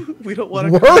 We don't want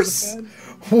to. Worse?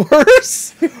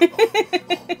 Worse?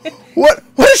 What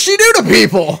does she do to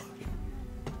people?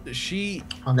 She.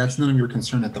 That's none of your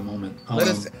concern at the moment. Let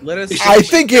us. I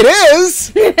think it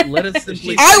is. Let us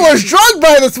simply. I was drugged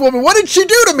by this woman. What did she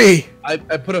do to me? I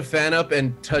put a fan up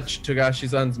and touch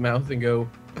Togashi-san's mouth and go,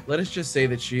 let us just say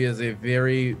that she is a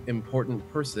very important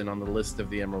person on the list of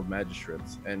the Emerald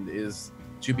Magistrates and is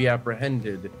to be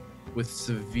apprehended with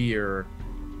severe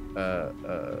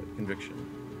conviction.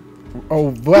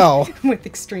 Oh, well. With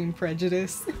extreme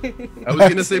prejudice. I was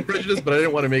going to say prejudice, but I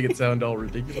didn't want to make it sound all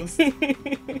ridiculous.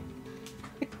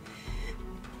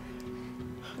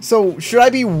 So, should I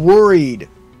be worried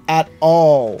at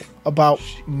all about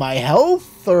my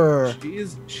health, or?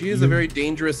 She is a very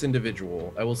dangerous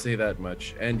individual. I will say that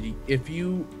much. And if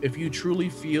you truly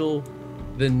feel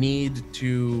the need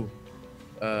to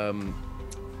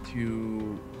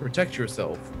protect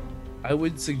yourself, I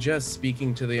would suggest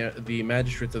speaking to the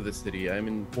magistrates of the city. I'm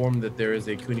informed that there is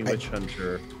a Kuni witch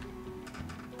hunter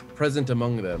present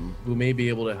among them who may be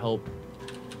able to help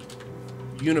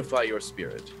unify your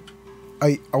spirit.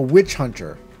 A witch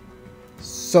hunter.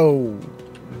 So,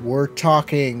 we're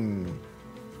talking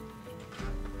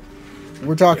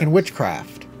We're talking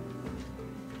witchcraft.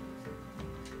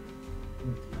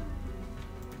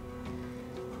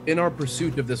 In our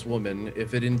pursuit of this woman,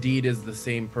 if it indeed is the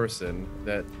same person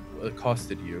that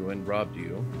accosted you and robbed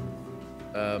you,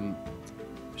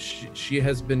 she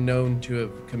has been known to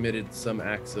have committed some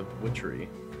acts of witchery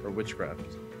or witchcraft.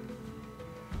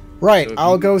 Right. So if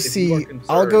I'll you- go if you are see. concerned,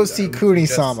 I'll go I see would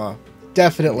Kuni-sama.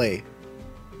 Definitely.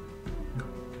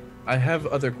 I have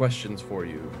other questions for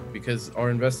you because our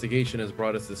investigation has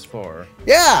brought us this far.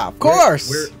 Yeah, of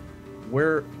course.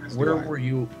 Where As do I. were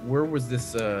you? Where was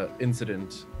this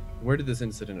incident? Where did this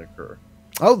incident occur?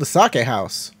 Oh, the sake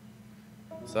house.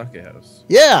 Sake House.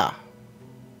 Yeah.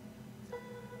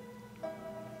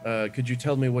 Could you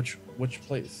tell me which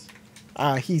place?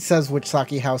 He says which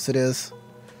sake house it is.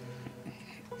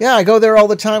 Yeah, I go there all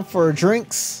the time for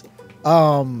drinks.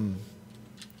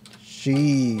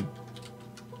 She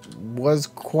was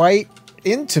quite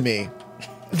into me,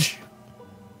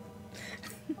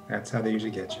 That's how they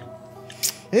usually get you.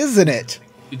 isn't it?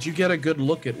 Did you get a good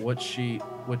look at what she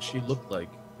looked like,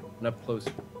 up close?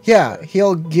 Yeah,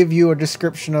 he'll give you a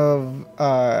description of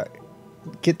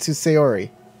Kitsu Sayori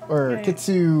or Yeah.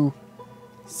 Kitsu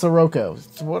Soroko.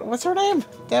 What's her name?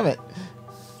 Damn it.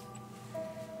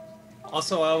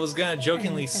 Also, I was gonna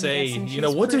jokingly I'm say, guessing you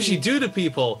know, she's what does she pretty. do to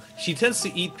people? She tends to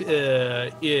eat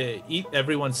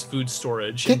everyone's food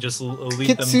storage and just leave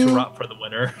them Kitsu- to rot for the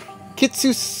winter.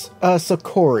 Kitsu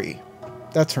Sakori.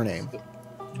 That's her name.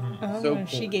 Oh, So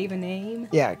she cool. gave a name.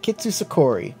 Yeah, Kitsu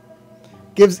Sakori.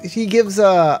 He gives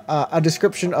a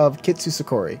description of Kitsu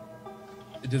Sakori.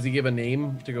 Does he give a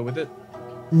name to go with it?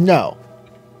 No.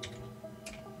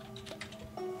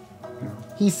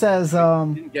 He says,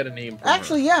 Didn't get a name. From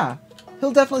actually, yeah.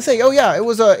 He'll definitely say, oh yeah, it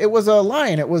was a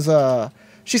lion. It was a.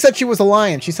 She said she was a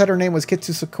lion. She said her name was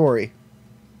Kitsu Sakori.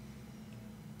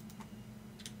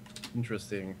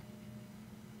 Interesting.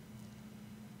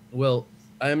 Well,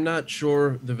 I'm not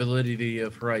sure the validity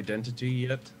of her identity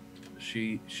yet.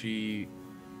 She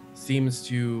seems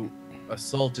to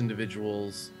assault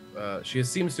individuals. She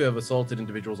seems to have assaulted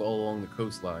individuals all along the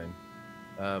coastline.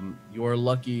 You're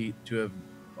lucky to have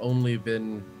only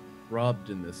been robbed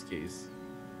in this case.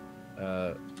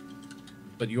 But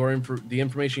the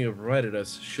information you've provided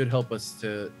us should help us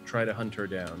to try to hunt her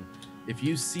down. If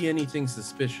you see anything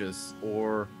suspicious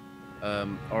or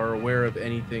are aware of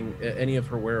any of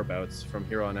her whereabouts from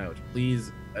here on out,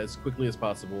 please, as quickly as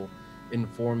possible,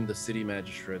 inform the city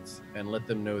magistrates and let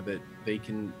them know that they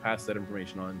can pass that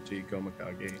information on to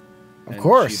Ikomakage. Of and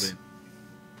course. Shiba.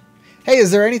 Hey, is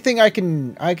there anything I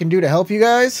can do to help you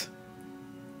guys?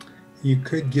 You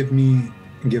could give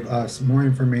us more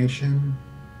information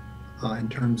in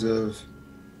terms of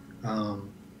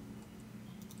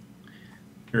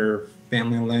your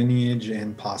family lineage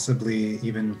and possibly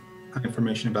even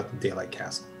information about the Daylight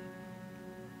Castle.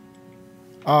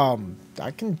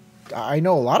 I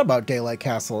know a lot about Daylight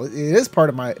Castle. It is part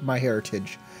of my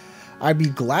heritage. I'd be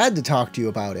glad to talk to you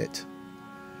about it.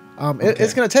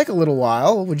 It's going to take a little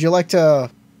while. Would you like to?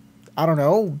 I don't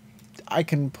know. I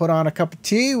can put on a cup of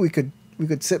tea. We could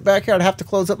sit back here. I'd have to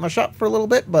close up my shop for a little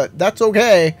bit, but that's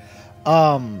okay.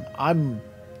 Any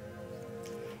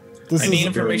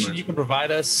information you can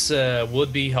provide us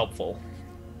would be helpful.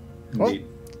 Well, Indeed.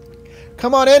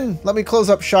 come on in. Let me close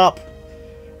up shop,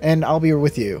 and I'll be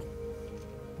with you.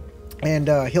 And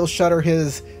he'll shutter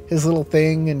his little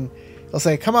thing, and he'll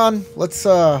say, "Come on, let's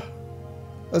go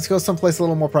someplace a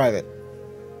little more private."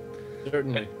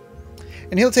 Certainly.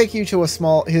 And he'll take you to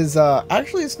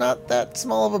actually it's not that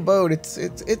small of a boat.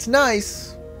 It's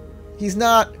nice. He's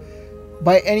not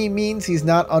by any means he's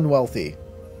not unwealthy.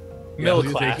 Middle I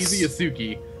was gonna say, class. he's a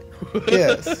Yasuki.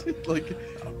 Yes.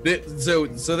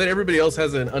 So that everybody else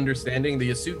has an understanding, the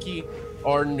Yasuki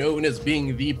are known as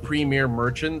being the premier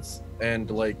merchants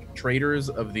and like traders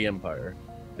of the empire.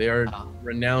 They are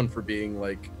renowned for being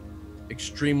like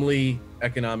extremely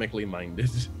economically minded.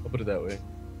 I'll put it that way.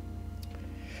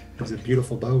 It was a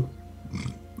beautiful boat.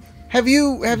 Have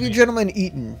you gentlemen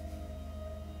eaten?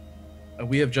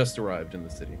 We have just arrived in the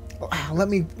city. Let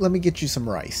me get you some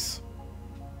rice.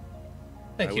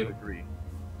 Thank I you. would agree.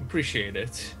 Appreciate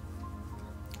it.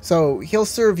 So he'll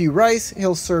serve you rice.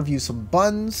 He'll serve you some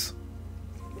buns.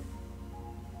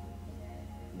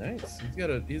 Nice.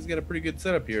 He's got a pretty good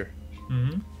setup here.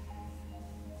 Mm-hmm.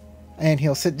 And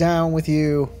he'll sit down with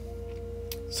you.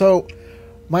 So,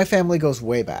 my family goes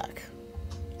way back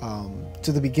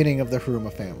to the beginning of the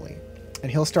Haruma family,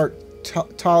 and he'll start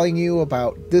telling you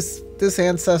about this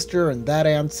ancestor and that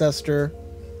ancestor,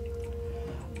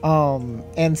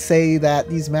 and say that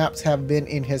these maps have been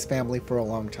in his family for a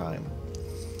long time.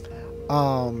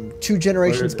 2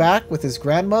 generations back with his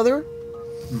grandmother,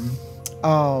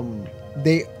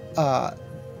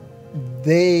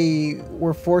 They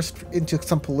were forced into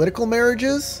some political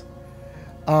marriages.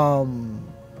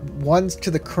 One's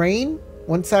to the Crane.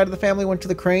 One side of the family went to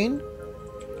the Crane,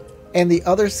 and the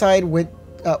other side went.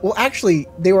 Well, actually,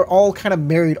 they were all kind of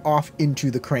married off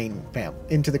into the Crane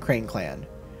into the Crane clan.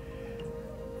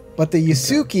 But the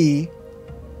Yasuki,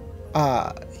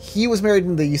 he was married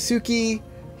in the Yasuki.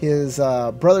 His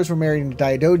brothers were married in the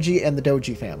Daidoji and the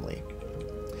Doji family.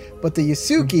 But the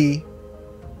Yasuki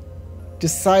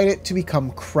decided to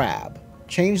become Crab,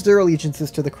 changed their allegiances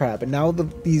to the Crab, and now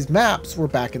these maps were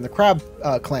back in the Crab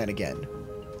clan again.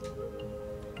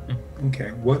 Okay,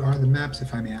 what are the maps,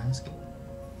 if I may ask?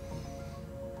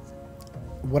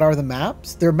 What are the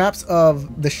maps? They're maps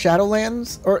of the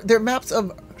Shadowlands, or they're maps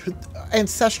of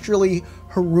ancestrally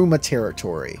Haruma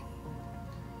territory.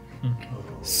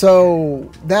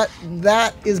 So that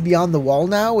is beyond the wall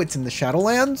now. It's in the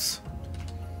Shadowlands,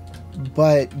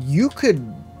 but you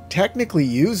could technically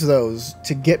use those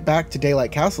to get back to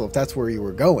Daylight Castle if that's where you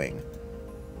were going.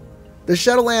 The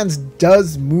Shadowlands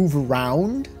does move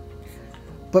around,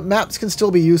 but maps can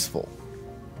still be useful.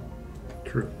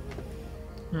 True.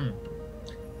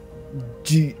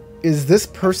 Is this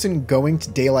person going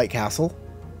to Daylight Castle?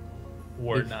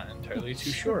 We're not entirely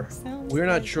too sure. Sounds We're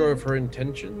not like sure it. of her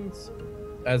intentions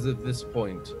as of this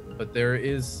point, but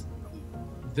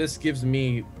this gives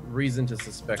me reason to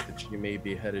suspect that she may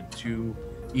be headed to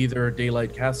either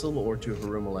Daylight Castle or to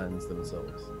Haruma Lands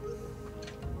themselves.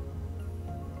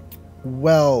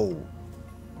 Well,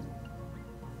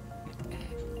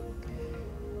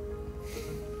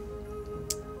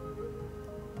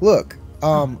 look,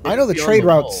 I know the Beyond trade the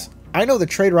routes. wall. I know the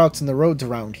trade routes and the roads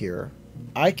around here.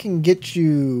 I can get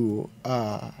you.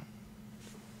 I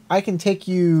can take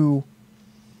you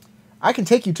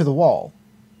to the wall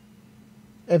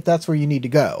if that's where you need to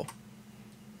go.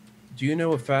 Do you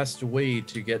know a fast way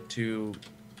to get to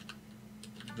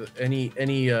any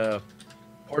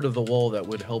part of the wall that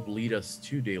would help lead us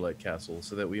to Daylight Castle,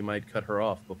 so that we might cut her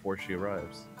off before she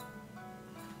arrives?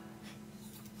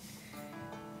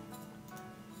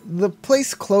 The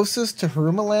place closest to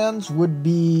Haruma Lands would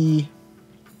be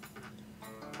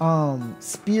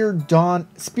Spear of Dawn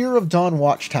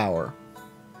Watchtower.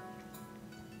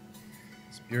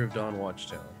 Spear of Dawn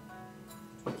Watchtower.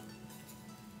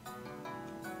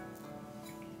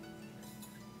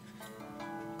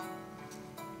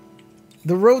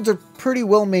 The roads are pretty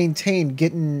well maintained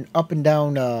getting up and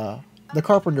down the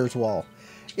Carpenter's Wall.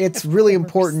 It's really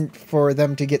important for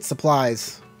them to get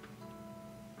supplies.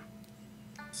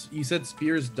 You said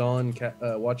Spear's Dawn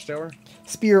Watchtower?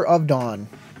 Spear of Dawn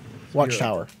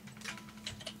Watchtower.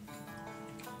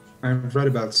 I've read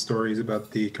about stories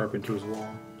about the Carpenter's Wall.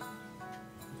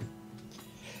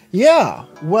 Yeah,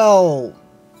 well,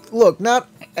 look, not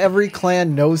every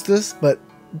clan knows this, but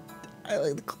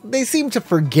they seem to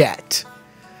forget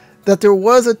that there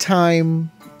was a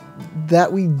time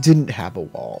that we didn't have a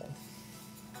wall.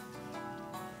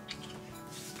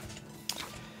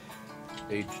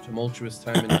 A tumultuous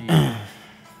time indeed.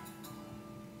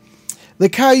 The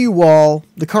Caillou Wall,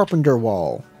 the Carpenter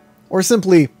Wall, or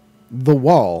simply the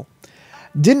Wall,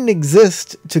 didn't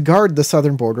exist to guard the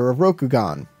southern border of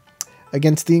Rokugan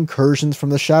against the incursions from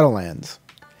the Shadowlands.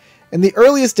 In the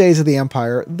earliest days of the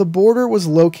Empire, the border was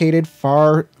located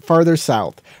farther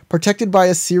south, protected by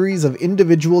a series of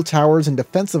individual towers and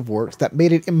defensive works that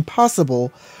made it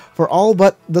impossible for all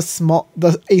but a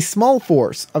small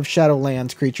force of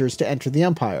Shadowlands creatures to enter the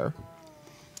Empire.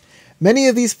 Many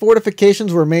of these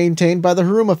fortifications were maintained by the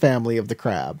Haruma family of the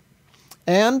Crab,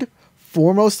 and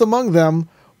foremost among them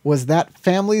was that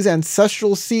family's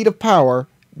ancestral seat of power,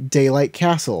 Daylight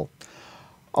Castle,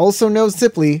 also known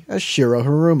simply as Shiro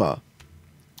Haruma.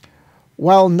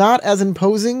 While not as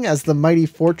imposing as the mighty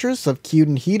fortress of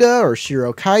Kyuden-Hida or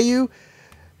Shiro Caillou,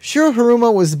 Shiro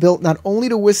Haruma was built not only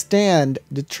to withstand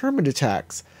determined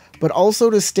attacks, but also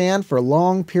to stand for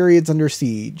long periods under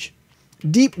siege.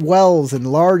 Deep wells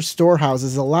and large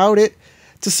storehouses allowed it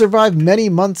to survive many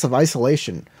months of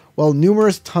isolation, while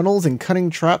numerous tunnels and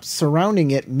cunning traps surrounding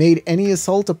it made any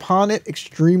assault upon it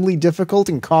extremely difficult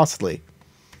and costly.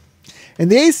 In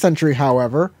the 8th century,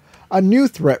 however, a new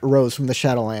threat rose from the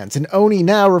Shadowlands, an Oni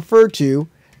now referred to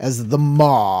as the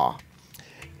Maw.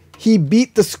 He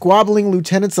beat the squabbling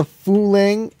lieutenants of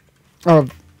Fuling, or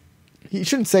he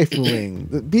shouldn't say Fuling,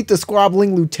 beat the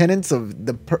squabbling lieutenants of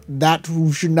that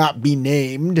who should not be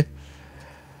named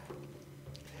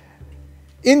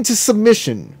into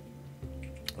submission,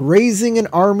 raising an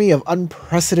army of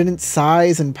unprecedented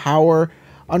size and power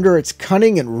under its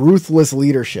cunning and ruthless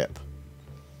leadership.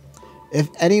 If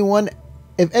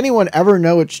If anyone ever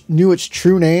knew its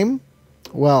true name,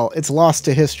 well, it's lost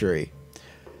to history.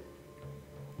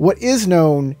 What is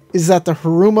known is that the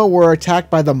Haruma were attacked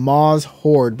by the Maw's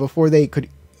horde before they could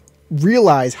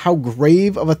realize how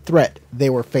grave of a threat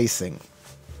they were facing.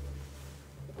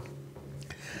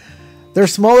 Their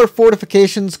smaller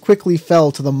fortifications quickly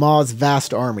fell to the Maw's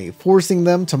vast army, forcing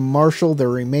them to marshal their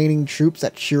remaining troops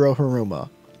at Shiro-Haruma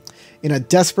in a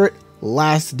desperate,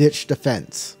 last-ditch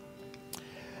defense.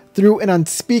 Through an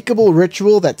unspeakable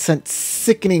ritual that sent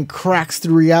sickening cracks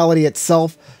through reality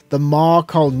itself, the Maw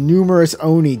called numerous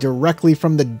Oni directly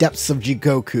from the depths of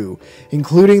Jigoku,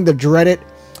 including the dreaded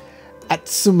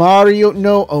Atsumari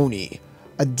no Oni,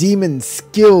 a demon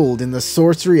skilled in the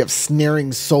sorcery of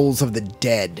snaring souls of the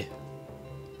dead.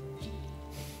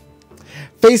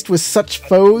 Faced with such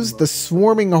foes, the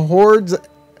swarming hordes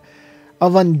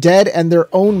of undead and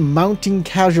their own mounting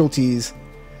casualties,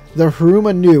 the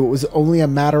Haruma knew it was only a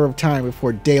matter of time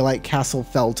before Daylight Castle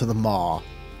fell to the Maw.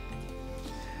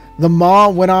 The Maw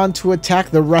went on to attack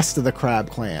the rest of the Crab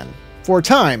Clan. For a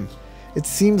time, it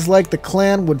seems like the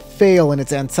clan would fail in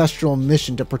its ancestral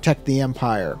mission to protect the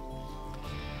Empire,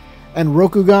 and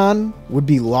Rokugan would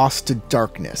be lost to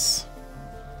darkness.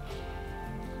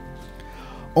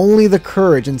 Only the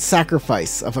courage and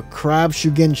sacrifice of a crab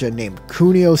Shugenja named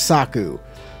Kunio Saku,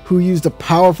 who used a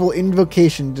powerful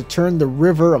invocation to turn the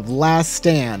River of Last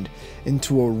Stand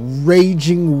into a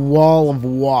raging wall of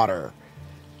water.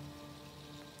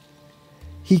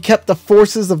 He kept the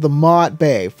forces of the Maw at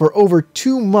bay. For over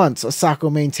 2 months,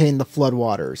 Osako maintained the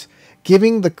floodwaters,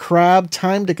 giving the crab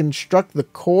time to construct the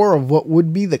core of what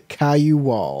would be the Kayu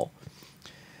Wall.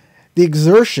 The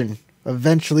exertion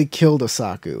eventually killed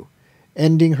Osaku,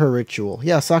 ending her ritual.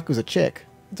 Yeah, Saku's a chick.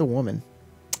 It's a woman.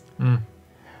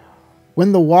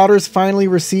 When the waters finally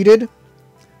receded,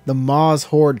 the Maw's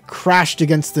horde crashed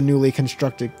against the newly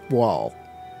constructed wall.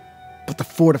 But the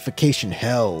fortification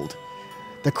held.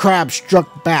 The crab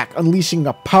struck back, unleashing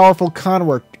a powerful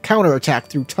counterattack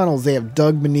through tunnels they have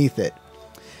dug beneath it.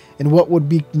 In what would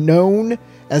be known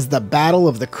as the Battle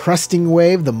of the Cresting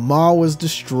Wave, the Maw was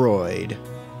destroyed,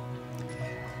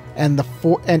 and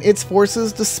its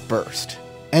forces dispersed,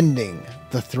 ending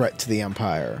the threat to the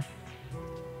Empire.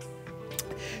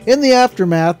 In the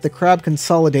aftermath, the crab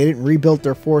consolidated and rebuilt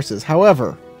their forces.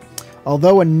 However,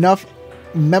 although enough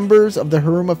members of the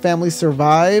Haruma family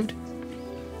survived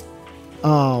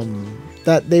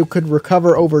that they could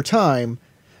recover over time,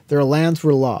 their lands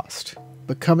were lost,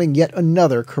 becoming yet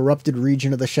another corrupted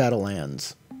region of the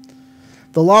Shadowlands.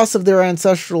 The loss of their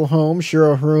ancestral home,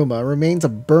 Shiro-Haruma, remains a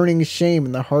burning shame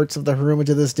in the hearts of the Haruma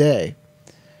to this day.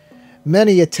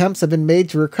 Many attempts have been made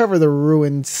to recover the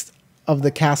ruins of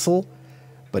the castle,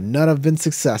 but none have been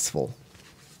successful.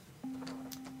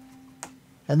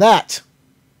 And that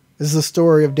is the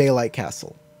story of Daylight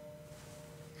Castle.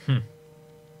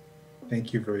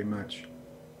 Thank you very much.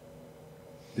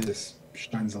 This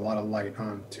shines a lot of light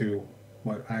onto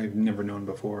what I've never known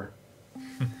before.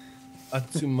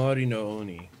 Atsumari no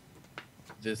Oni,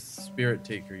 this spirit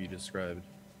taker you described.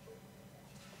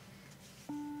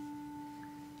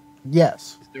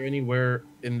 Yes. Is there anywhere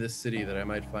in this city that I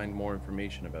might find more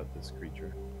information about this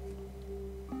creature?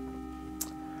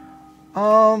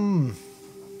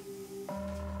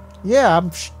 Yeah,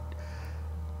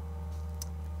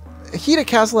 Hida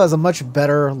Castle has a much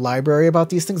better library about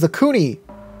these things. The Kuni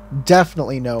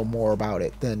definitely know more about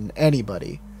it than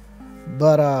anybody.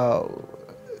 But,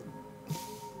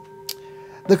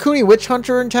 the Kuni Witch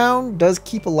Hunter in town does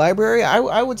keep a library.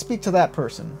 I would speak to that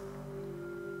person.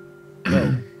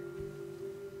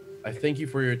 I thank you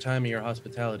for your time and your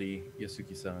hospitality,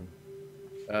 Yasuki-san.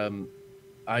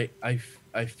 I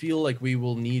feel like we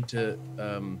will need to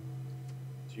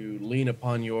lean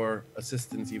upon your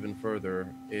assistance even further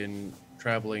in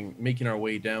making our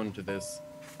way down to this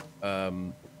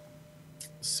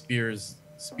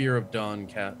Spear of Dawn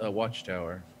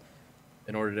watchtower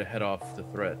in order to head off the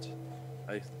threat.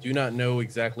 I do not know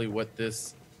exactly what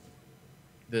this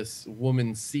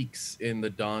woman seeks in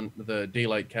the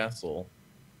Daylight Castle,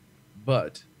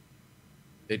 but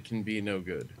it can be no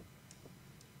good.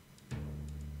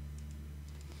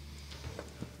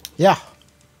 Yeah.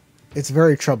 It's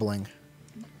very troubling.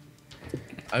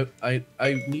 I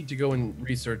need to go and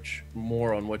research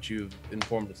more on what you've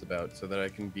informed us about so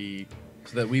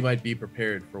that we might be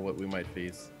prepared for what we might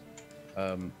face.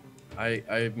 I'm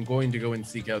going to go and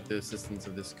seek out the assistance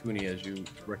of this Kuni as you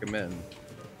recommend.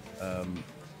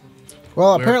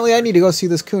 Well, apparently I need to go see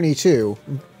this Kuni too.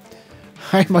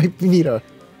 I might need to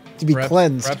be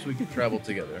cleansed. Perhaps we could travel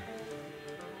together.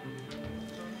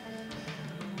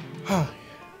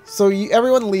 So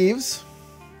everyone leaves,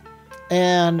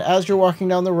 And as you're walking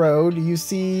down the road, you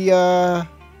see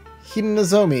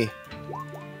Hinanozomi.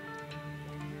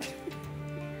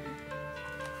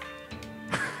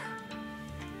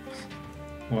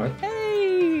 What?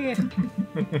 Hey!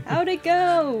 How'd it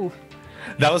go?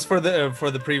 That was for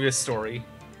the previous story.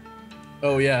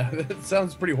 Oh yeah, that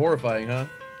sounds pretty horrifying, huh?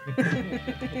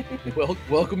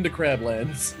 Welcome to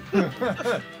Crablands.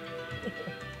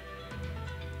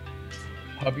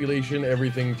 Population,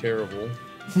 everything terrible.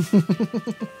 Some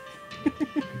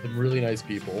really nice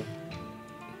people.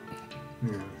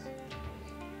 Yeah.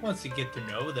 Once you get to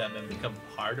know them and become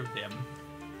part of them.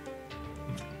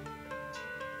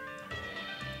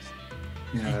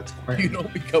 Yeah, that's quite. You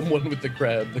don't become one with the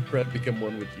crab become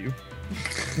one with you.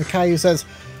 Caillou says,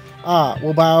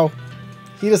 we'll bow.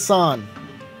 Hida-san.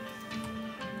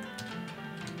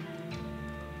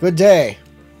 Good day.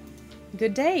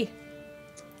 Good day.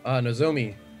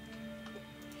 Nozomi.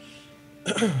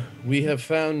 We have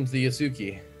found the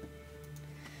Yasuki.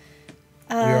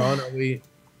 We are on our way.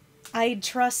 I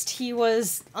trust he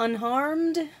was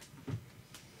unharmed.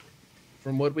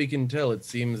 From what we can tell, it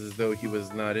seems as though he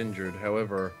was not injured.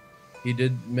 However, he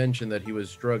did mention that he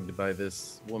was drugged by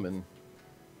this woman.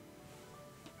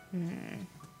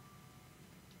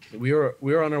 We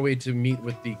are on our way to meet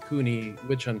with the Kuni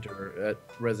witch hunter at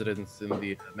residence in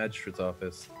the magistrate's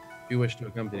office. If you wish to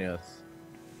accompany us.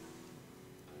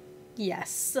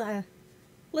 Yes,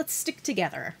 let's stick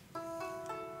together.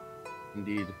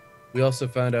 Indeed. We also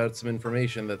found out some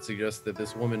information that suggests that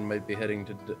this woman might be heading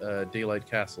to Daylight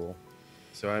Castle.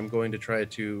 So I'm going to try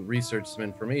to research some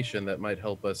information that might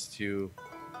help us to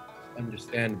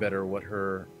understand better what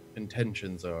her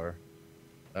intentions are.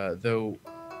 Though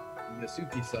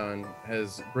Yasuki-san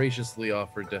has graciously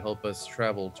offered to help us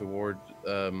travel toward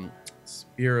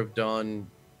Spear of Dawn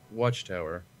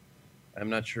Watchtower. I'm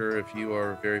not sure if you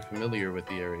are very familiar with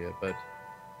the area, but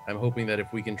I'm hoping that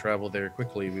if we can travel there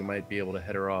quickly, we might be able to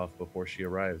head her off before she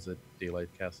arrives at Daylight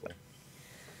Castle.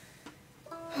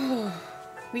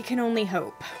 We can only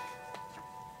hope.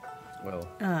 Well,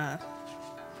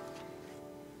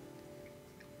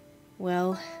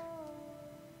 Well,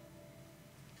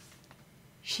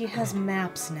 she has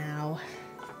maps now.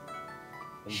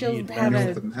 She'll indeed, have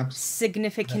know the a maps.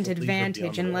 significant That'll lead her beyond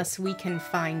advantage the wall. unless we can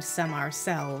find some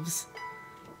ourselves.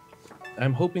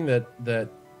 I'm hoping that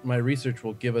my research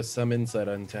will give us some insight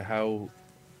into how,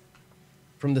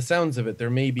 from the sounds of it, there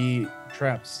may be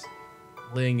traps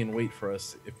laying in wait for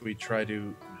us if we try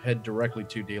to head directly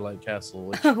to Daylight Castle,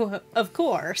 which Oh, of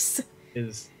course.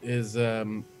 I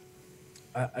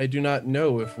do not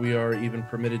know if we are even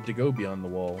permitted to go beyond the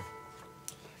wall.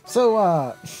 So,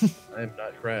 I am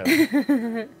not Crab.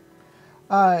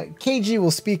 KG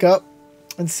will speak up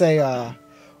and say,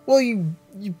 well, you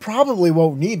probably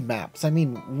won't need maps. I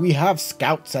mean, we have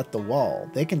scouts at the wall.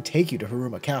 They can take you to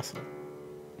Haruma Castle.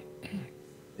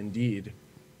 Indeed.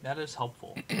 That is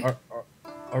helpful.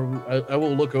 I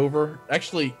will look over.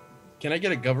 Actually, can I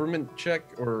get a government check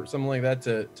or something like that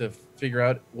to figure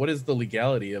out what is the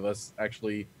legality of us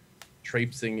actually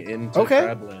traipsing into Okay.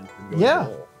 Crabland and going Yeah. to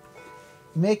the wall?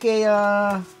 Make a,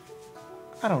 I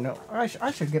don't know. I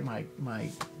should get my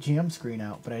GM screen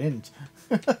out, but I didn't.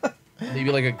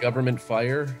 Maybe like a government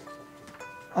fire?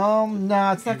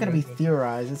 No, it's not going to be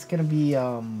theorized. It's going to be,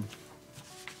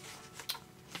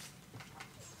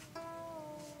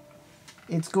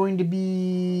 it's going to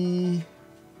be,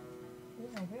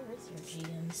 Where is your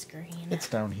GM screen? it's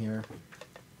down here.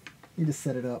 You just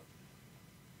set it up.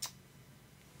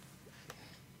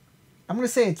 I'm going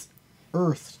to say it's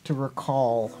Earth to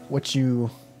recall what the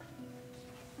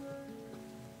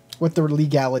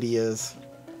legality is.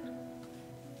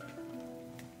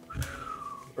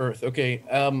 Earth. Okay.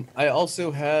 I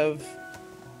also have.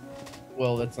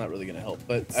 Well, that's not really going to help,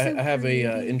 but I have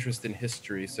a interest in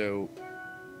history, so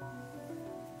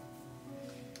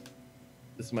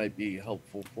this might be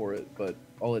helpful for it. But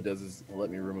all it does is let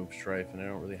me remove strife, and I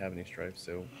don't really have any strife,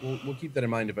 so we'll keep that in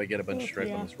mind if I get a bunch of strife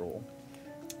Yeah. on this roll.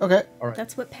 Okay. All right.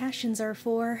 That's what passions are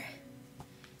for.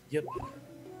 Yep.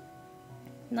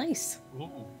 Nice. Ooh.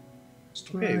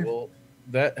 Okay. Well,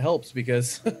 that helps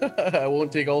because I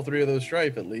won't take all three of those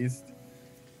strife at least.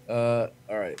 All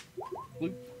right.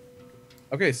 Bloop.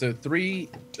 Okay, so 2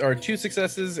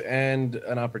 successes and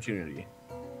an opportunity.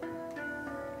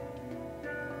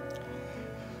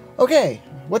 Okay,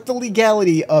 what the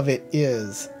legality of it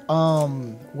is.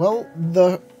 Well,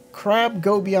 the crab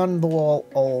go beyond the wall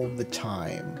all the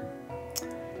time.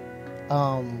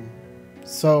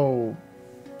 So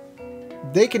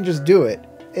they can just do it.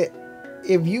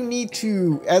 If you need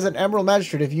to, as an Emerald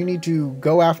Magistrate, if you need to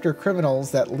go after criminals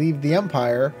that leave the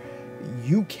Empire,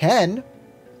 you can.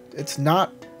 It's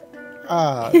not.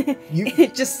 You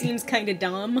It just seems kind of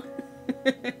dumb.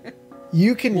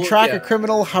 you can Well, track yeah. a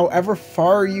criminal however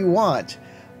far you want.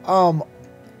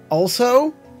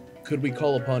 Also, Could we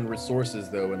call upon resources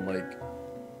though, and like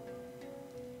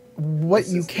what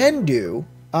you Assistant. can do,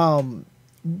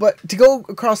 but to go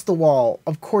across the wall,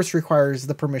 of course, requires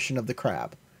the permission of the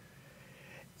crab.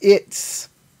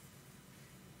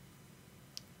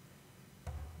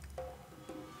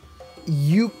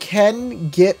 You can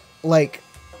get like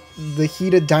the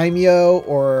Hida Daimyo,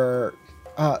 or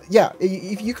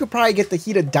you could probably get the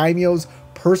Hida Daimyo's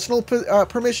personal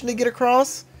permission to get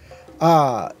across.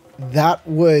 That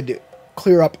would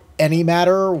clear up any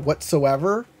matter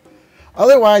whatsoever.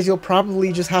 Otherwise, you'll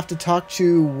probably just have to talk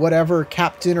to whatever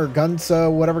captain or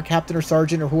gunsa, whatever captain or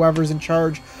sergeant or whoever's in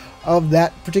charge of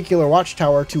that particular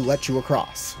watchtower to let you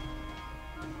across.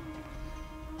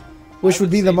 Which would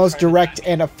be the most direct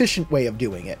and efficient way of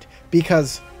doing it,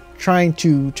 because trying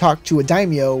to talk to a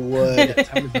daimyo would...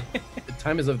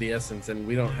 time is of the essence, and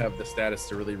we don't have the status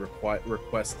to really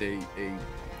request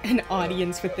An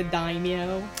audience with the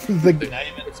daimyo.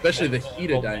 especially the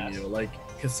Hida daimyo. Like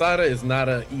Kasada is not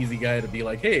an easy guy to be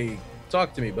like, hey,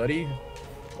 talk to me, buddy.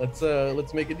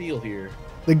 Let's make a deal here.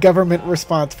 The government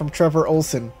response from Trevor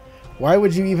Olson: why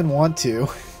would you even want to?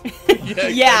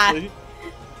 Yeah. Exactly.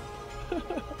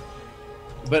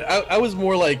 But I was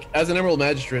more like, as an Emerald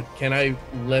Magistrate, can I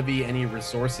levy any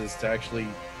resources to actually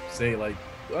say, like,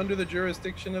 under the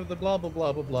jurisdiction of the blah blah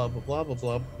blah blah blah blah blah blah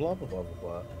blah blah blah blah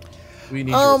blah. We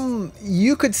need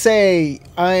You could say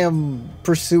I am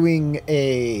pursuing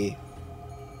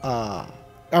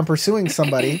I'm pursuing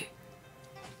somebody,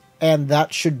 and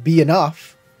that should be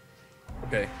enough.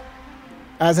 Okay.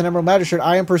 As an Emerald Magistrate,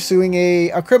 I am pursuing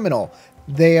a criminal.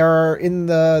 They are in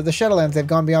the Shadowlands. They've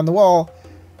gone beyond the wall.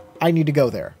 I need to go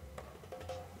there.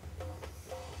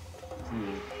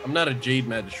 I'm not a Jade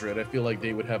Magistrate. I feel like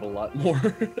they would have a lot more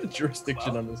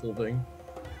jurisdiction on this whole thing.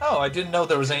 Oh, I didn't know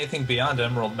there was anything beyond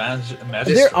Emerald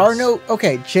Magistrates. There are no...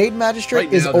 Okay, Jade Magistrate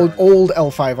Right is now there old are.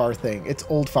 L5R thing. It's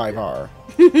old 5R.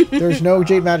 There's no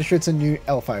Jade Magistrates in new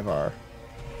L5R.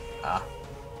 Ah.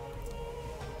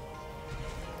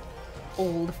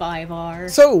 Old 5R.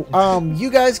 So,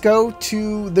 you guys go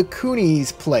to the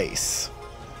Cooney's place.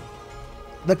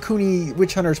 The Cooney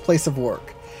Witch Hunter's place of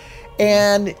work.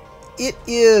 And it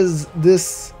is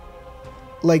this,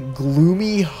 like,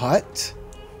 gloomy hut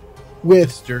with...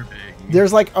 Disturbing.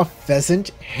 There's, like, a pheasant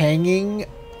hanging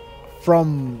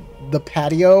from the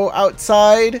patio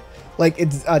outside. Like,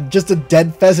 it's just a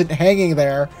dead pheasant hanging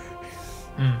there.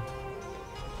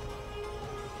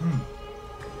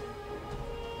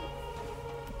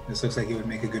 This looks like it would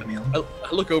make a good meal.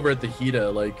 I look over at the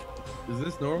Hida, like, is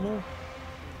this normal?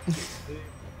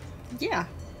 Yeah.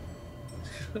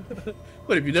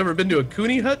 What, have you never been to a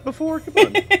Cooney hut before? Come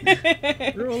on.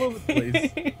 They're all over the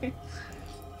place.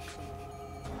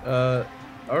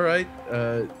 All right.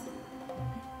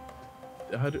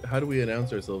 How do we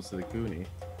announce ourselves to the Cooney?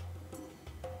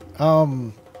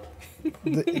 The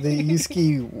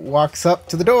Yusuke walks up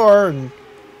to the door and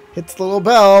hits the little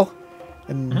bell,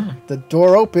 and the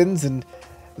door opens, and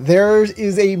there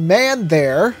is a man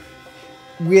there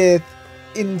with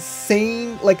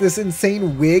this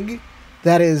insane wig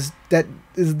that is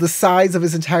the size of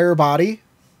his entire body,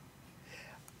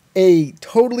 a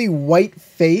totally white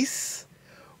face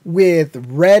with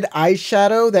red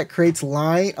eyeshadow that creates a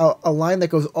line that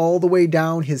goes all the way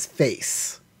down his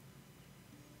face.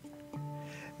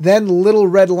 Then little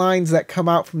red lines that come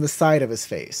out from the side of his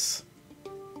face.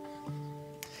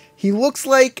 He looks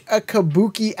like a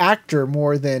kabuki actor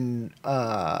more than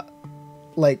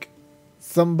like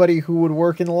somebody who would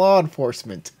work in law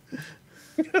enforcement.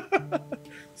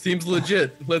 Seems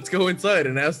legit. Let's go inside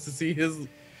and ask to see his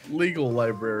legal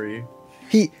library.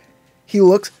 He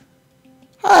looks...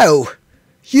 Oh,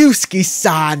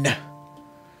 Yusuke-san.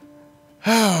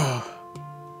 Oh.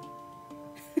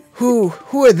 Who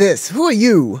are this? Who are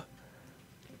you?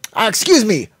 Excuse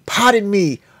me. Pardon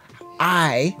me.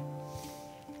 I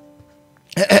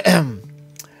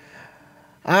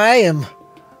am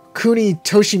Kuni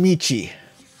Toshimichi.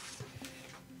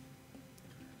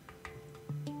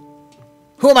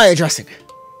 Who am I addressing?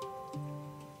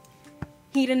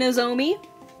 Hida Nozomi.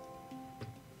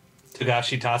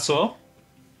 Togashi Tatsuo.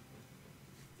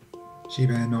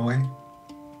 Shiba Inoue.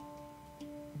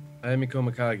 I am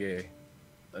Ikomakage,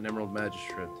 an Emerald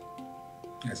Magistrate.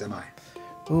 As am I.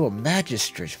 Oh, a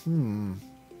magistrate.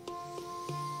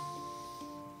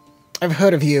 I've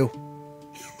heard of you.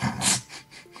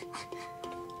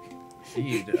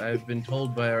 Indeed, I've been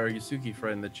told by our Yasuki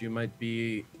friend that you might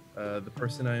be the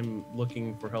person I'm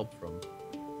looking for help from.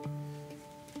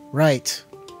 Right.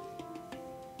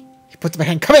 He puts up a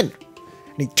hand. Come in!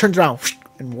 And he turns around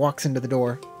and walks into the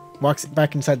door. Walks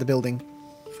back inside the building.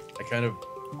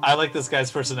 I like this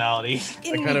guy's personality.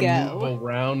 I kind of move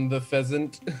around the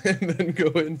pheasant and then go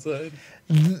inside.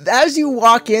 As you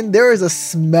walk in, there is a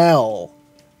smell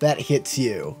that hits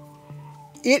you.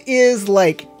 It is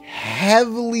like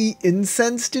heavily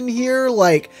incensed in here.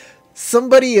 Like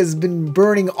somebody has been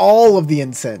burning all of the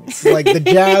incense, like the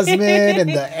jasmine and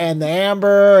the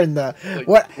amber and the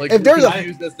what. Like If there's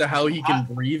confused as to how he can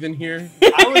breathe in here.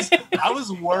 I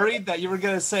was worried that you were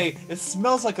gonna say it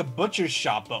smells like a butcher's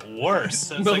shop, but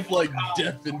worse. It's Smells like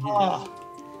death in here.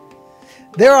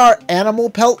 there are animal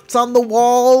pelts on the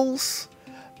walls.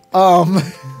 I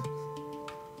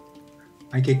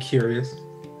get curious.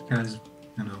 Kind of just,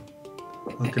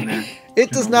 looking at.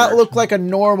 It does not look like a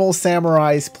normal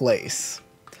samurai's place.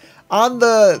 On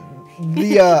the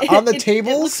on the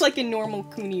tables, It looks like a normal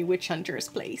Kuni witch hunter's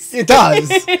place. it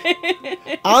does.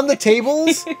 On the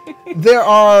tables, there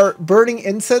are burning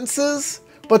incenses,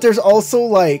 but there's also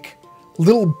like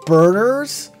little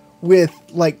burners with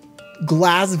like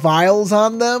glass vials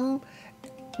on them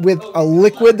with a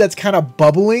liquid that's kind of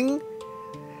bubbling,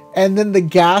 and then the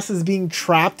gas is being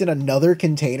trapped in another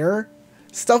container.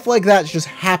 Stuff like that's just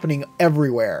happening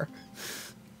everywhere.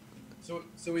 So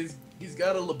he's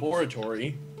got a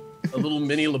laboratory, a little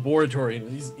mini laboratory.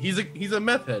 He's a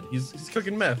meth head. He's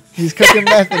cooking meth. He's cooking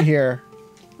meth in here.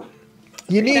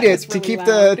 You need That it was to really keep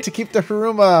loud. the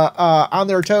Haruma on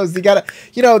their toes. You gotta,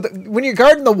 when you're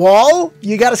guarding the wall,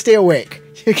 you gotta stay awake.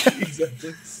 You gotta-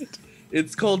 Exactly.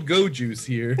 It's called Go Juice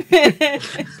here.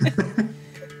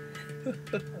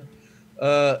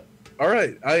 All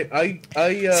right. I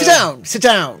sit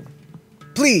down,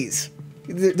 please.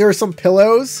 There are some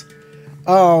pillows.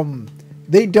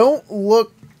 They don't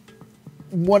look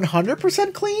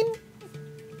 100% clean.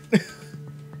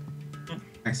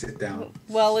 I sit down.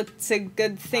 Well, it's a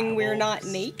good thing we're not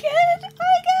naked,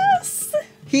 I guess.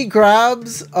 He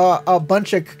grabs a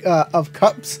bunch of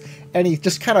cups and he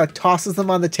just kind of tosses them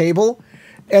on the table,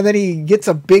 and then he gets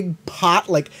a big pot.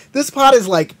 Like this pot is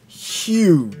like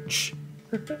huge.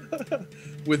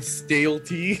 with stale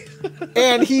tea.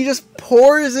 And he just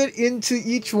pours it into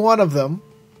each one of them.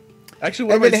 Actually,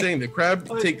 what And am I then saying? The crab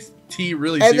takes tea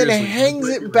really and seriously. then hangs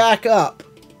it back up.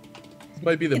 This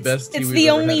might be the best tea It's we've the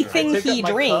ever only had. thing Pick up he my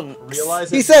cup, drinks.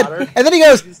 realize He it's said, water. and then he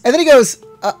goes,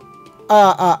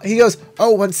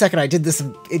 oh, 1 second, I did this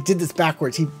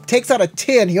backwards. He takes out a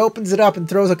tin, he opens it up and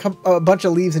throws a bunch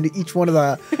of leaves into each one of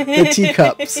the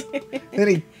teacups. Then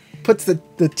he puts the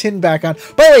tin back on.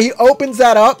 By the way, he opens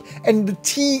that up, and the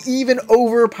tea even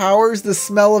overpowers the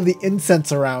smell of the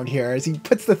incense around here as he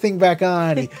puts the thing back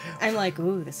on. I'm like,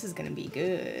 ooh, this is gonna be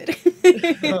good.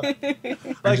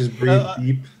 I just breathe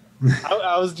deep.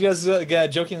 I was just gonna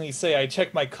jokingly say I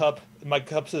checked my cup. My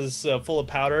cup is full of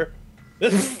powder,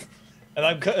 and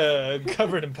I'm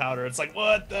covered in powder. It's like,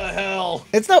 what the hell?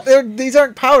 It's not. These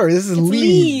aren't powder. This is It's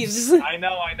leaves. leaves. I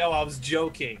know. I was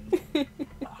joking.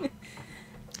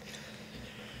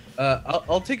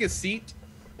 I'll take a seat,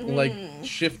 like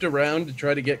shift around to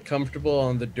try to get comfortable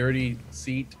on the dirty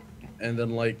seat, and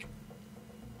then like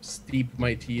steep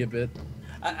my tea a bit.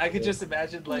 I could just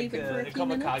imagine like Leave it for a few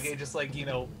Komakage minutes. just like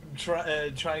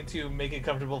trying to make it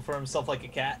comfortable for himself like a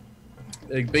cat.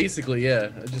 Like basically, yeah.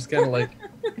 I just kind of like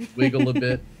wiggle a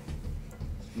bit,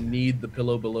 knead the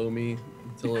pillow below me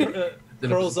until it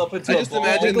Curls up into I a just ball.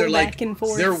 imagine they're Wiggle like back and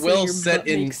forth they're so well your set butt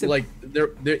in makes a like they're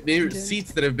indent.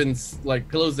 seats that have been like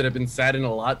pillows that have been sat in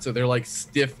a lot, so they're like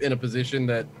stiff in a position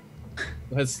that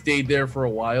has stayed there for a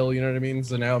while. You know what I mean?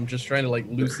 So now I'm just trying to like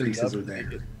loosen it up. creases are and there.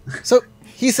 make it- So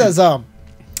he says,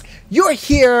 you're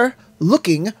here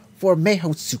looking for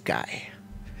Meho Tsukai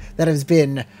that has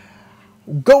been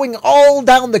going all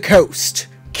down the coast,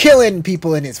 killing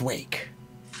people in his wake.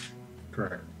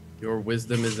 Correct. Your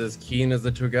wisdom is as keen as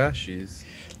the Togashi's.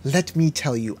 Let me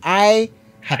tell you, I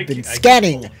have I been can- I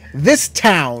scanning can- this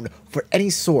town for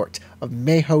any sort of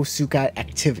Meho Tsukai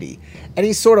activity,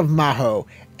 any sort of Maho,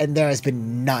 and there has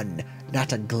been none,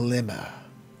 not a glimmer.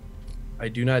 I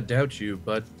do not doubt you,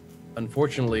 but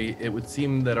unfortunately, it would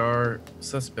seem that our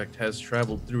suspect has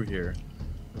traveled through here.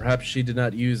 Perhaps she did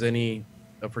not use any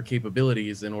of her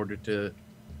capabilities in order to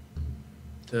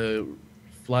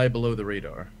fly below the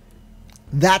radar.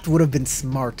 That would have been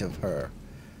smart of her.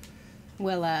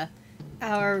 Well,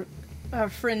 our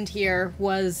friend here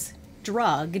was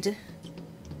drugged.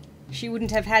 She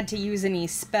wouldn't have had to use any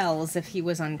spells if he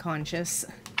was unconscious.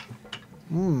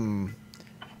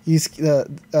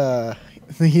 Yusuke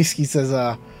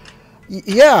says,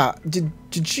 yeah, did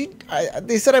she,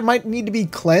 they said I might need to be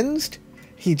cleansed?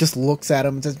 He just looks at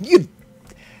him and says,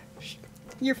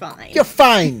 You're fine. You're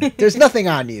fine. There's nothing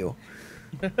on you.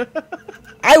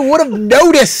 I would have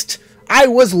noticed. I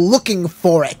was looking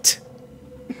for it.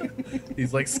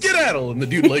 He's like, skedaddle! And the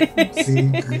dude like, See,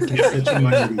 it's such a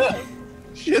minority.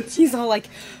 shit. He's all like,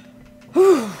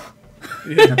 That's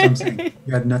what I'm saying.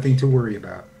 You had nothing to worry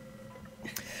about.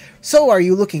 So, are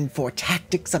you looking for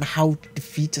tactics on how to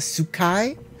defeat a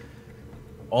Sukai?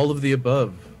 All of the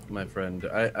above, my friend.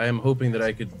 I am hoping that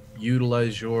I could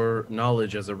utilize your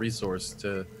knowledge as a resource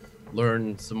to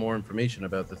learn some more information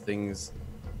about the things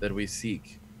that we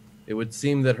seek. It would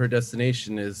seem that her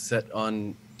destination is set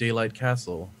on Daylight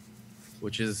Castle,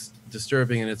 which is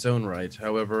disturbing in its own right.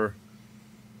 However,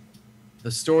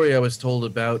 the story I was told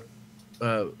about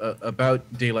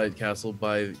Daylight Castle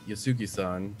by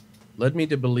Yasuki-san led me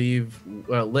to believe,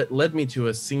 led me to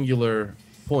a singular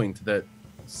point that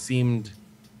seemed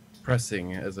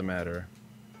pressing as a matter.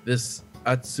 This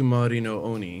Atsumari no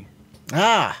Oni.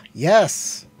 Ah,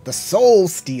 yes. The Soul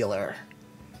Stealer.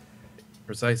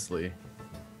 Precisely.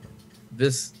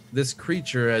 This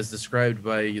creature, as described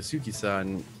by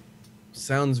Yasuki-san,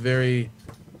 sounds very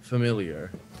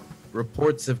familiar.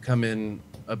 Reports have come in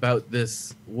about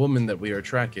this woman that we are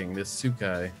tracking, this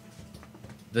Sukai,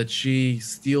 that she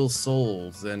steals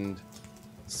souls and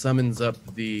summons up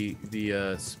the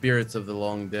spirits of the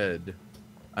long dead.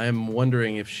 I am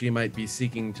wondering if she might be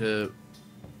seeking to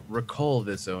recall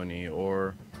this Oni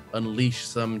or unleash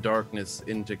some darkness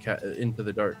into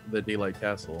the Daylight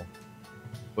Castle.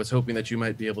 Was hoping that you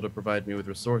might be able to provide me with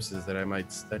resources that I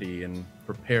might study and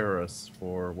prepare us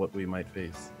for what we might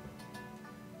face.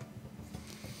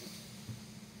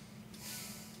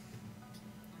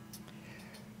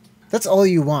 That's all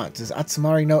you want, is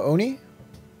Atsumari no Oni?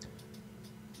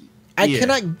 I Yeah.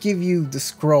 cannot give you the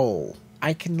scroll.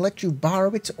 I can let you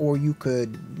borrow it, or you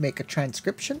could make a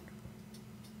transcription.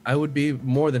 I would be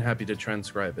more than happy to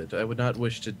transcribe it. I would not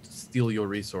wish to steal your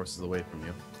resources away from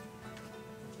you.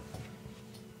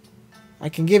 I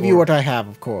can give you what I have,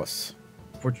 of course.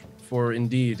 For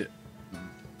indeed,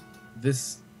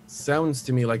 this sounds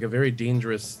to me like a very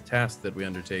dangerous task that we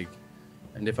undertake.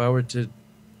 And if I were to...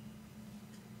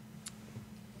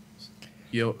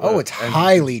 It's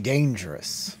highly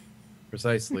dangerous.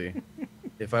 Precisely.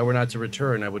 If I were not to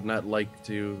return, I would not like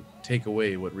to take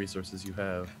away what resources you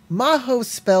have. Maho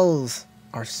spells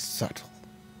are subtle,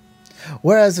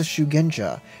 whereas a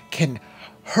Shugenja can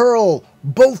hurl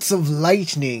bolts of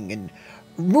lightning and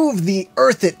move the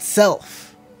earth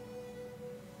itself.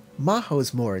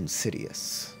 Maho's more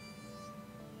insidious.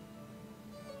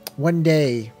 One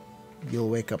day, you'll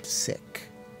wake up sick,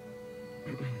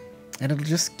 and it'll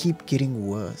just keep getting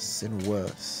worse and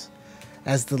worse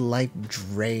as the life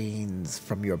drains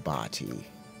from your body,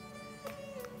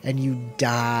 and you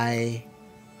die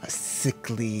a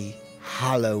sickly,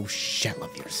 hollow shell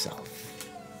of yourself.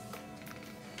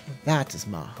 That is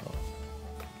Maho.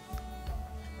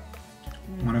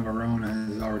 One of our own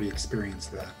has already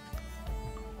experienced that.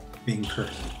 Being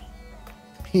cursed.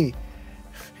 He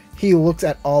looks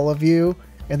at all of you,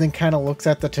 and then kind of looks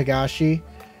at the Tagashi,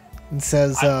 and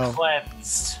says, I'm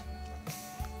cleansed.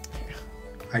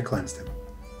 I cleansed him.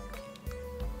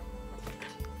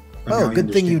 But now "Oh, he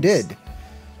good thing you understands- did."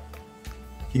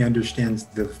 He understands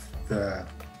the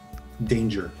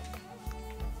danger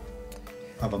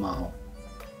of a Maho.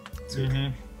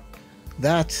 Mm-hmm.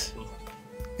 That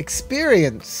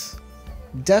experience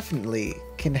definitely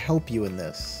can help you in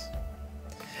this.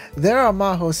 There are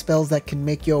Maho spells that can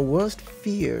make your worst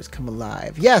fears come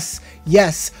alive. Yes,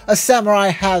 a samurai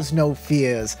has no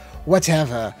fears.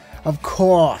 Whatever. Of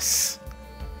course.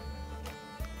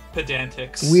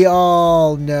 Pedantics. We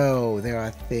all know there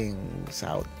are things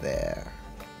out there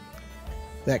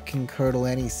that can curdle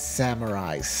any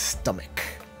samurai's stomach.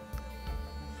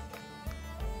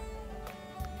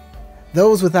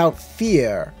 Those without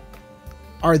fear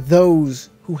are those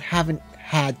who haven't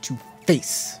had to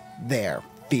face their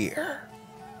fear.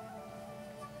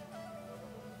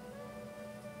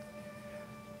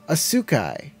 A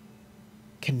Sukai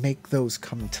can make those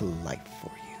come to life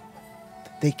for you.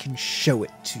 They can show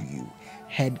it to you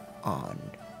head on.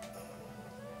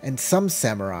 And some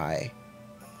samurai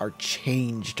are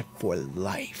changed for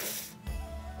life.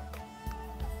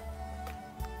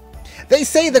 They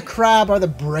say the crab are the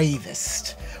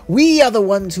bravest. We are the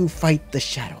ones who fight the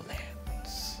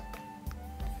Shadowlands.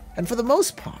 And for the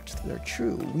most part, they're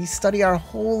true. We study our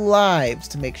whole lives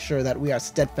to make sure that we are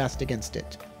steadfast against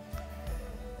it.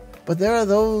 But there are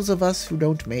those of us who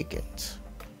don't make it.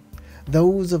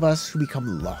 Those of us who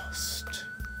become lost.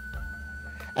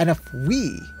 And if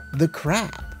we, the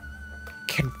crab,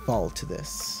 can fall to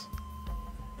this,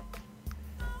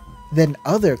 then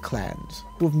other clans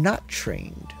who have not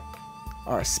trained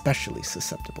are especially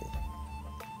susceptible.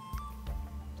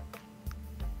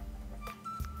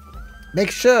 Make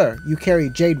sure you carry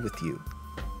Jade with you.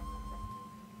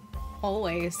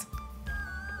 Always.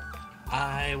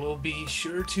 I will be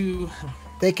sure to.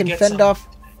 They can Get fend some. off.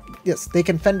 Yes, they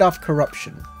can fend off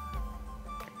corruption.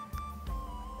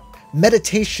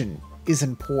 Meditation is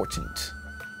important.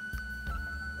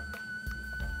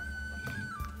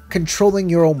 Controlling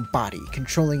your own body,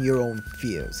 controlling your own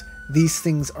fears. These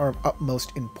things are of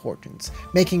utmost importance.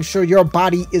 Making sure your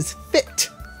body is fit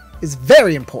is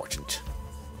very important.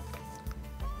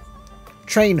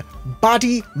 Train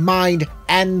body, mind,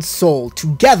 and soul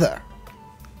together.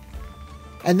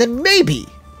 And then maybe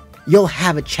you'll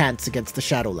have a chance against the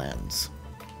Shadowlands.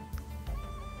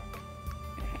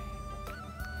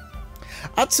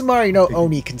 Atsumari no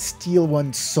Oni can steal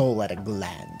one's soul at a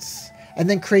glance, and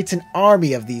then creates an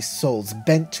army of these souls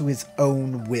bent to his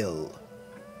own will.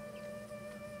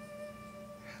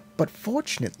 But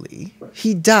fortunately,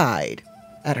 he died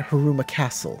at Haruma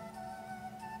Castle.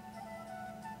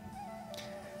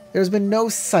 There's been no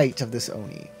sight of this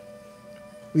Oni.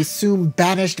 We assume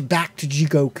banished back to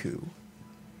Jigoku.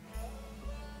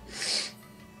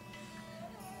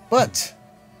 But,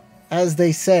 as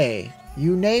they say,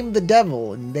 you name the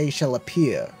devil and they shall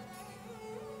appear.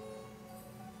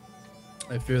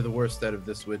 I fear the worst out of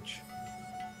this witch.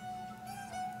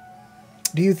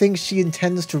 Do you think she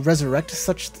intends to resurrect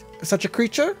such a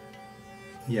creature?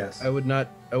 Yes. I would not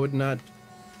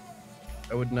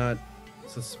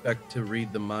suspect to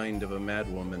read the mind of a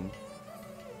madwoman.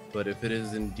 But if it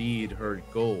is indeed her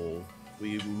goal,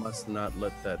 we must not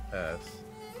let that pass.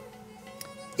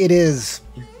 It is.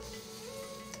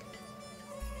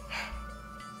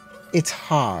 It's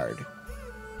hard.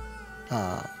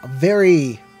 A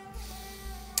very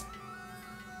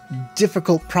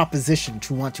difficult proposition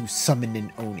to want to summon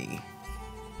an Oni.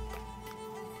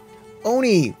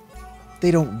 Oni,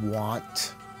 they don't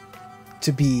want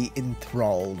to be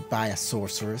enthralled by a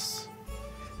sorceress.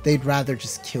 They'd rather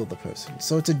just kill the person.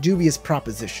 So it's a dubious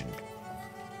proposition.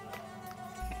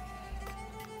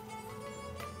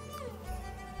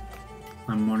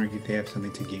 I'm wondering if they have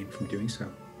something to gain from doing so.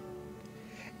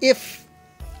 If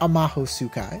a Maho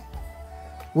Tsukai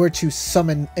were to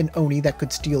summon an Oni that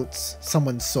could steal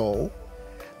someone's soul,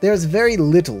 there's very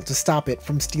little to stop it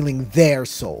from stealing their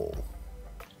soul.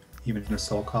 Even a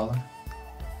soul caller?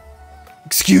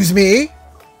 Excuse me?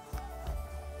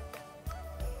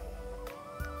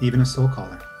 Even a soul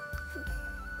caller.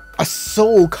 A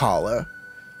soul caller?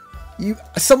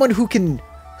 Someone who can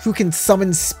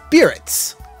summon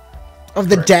spirits of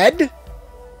the Correct. dead?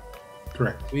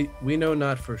 Correct. We know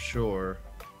not for sure,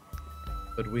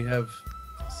 but we have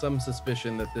some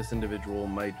suspicion that this individual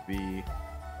might be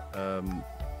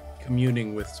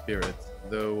communing with spirits,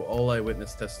 though all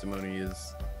eyewitness testimony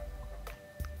is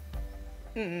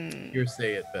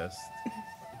hearsay at best.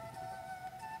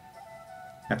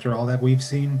 After all that we've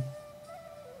seen,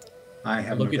 I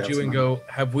have Look no at doubts you in and my go, mind.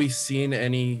 have we seen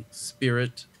any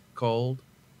spirit called?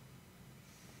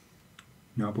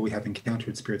 No, but we have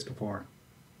encountered spirits before.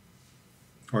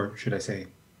 Or should I say,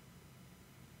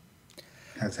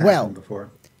 has happened Well,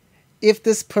 before. If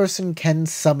this person can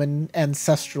summon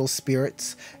ancestral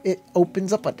spirits, it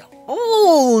opens up a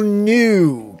whole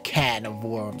new can of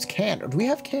worms. Do we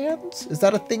have cans? Is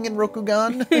that a thing in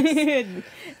Rokugan?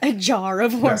 A jar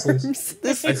of Vessels. worms.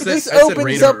 This I this said opens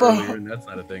radar up earlier, a. and that's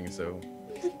not a thing. So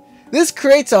This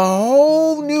creates a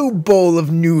whole new bowl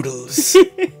of noodles.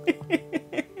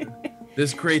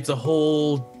 this creates a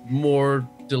whole more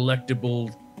delectable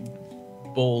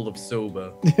bowl of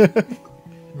soba.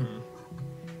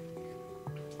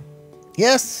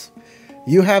 Yes,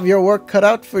 you have your work cut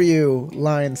out for you,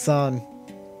 Lion-san.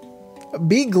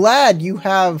 Be glad you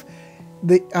have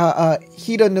the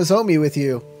Hida Nozomi with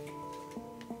you.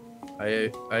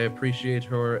 I appreciate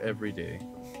her every day.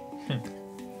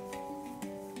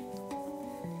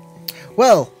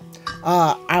 Well,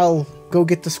 I'll go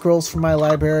get the scrolls from my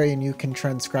library and you can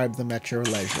transcribe them at your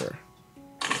leisure.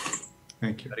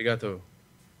 Thank you. Arigato.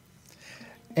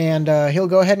 And he'll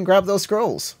go ahead and grab those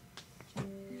scrolls.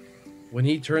 When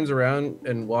he turns around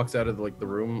and walks out of the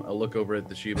room, I'll look over at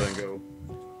the Shiba and go,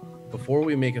 before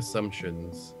we make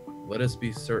assumptions, let us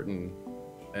be certain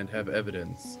and have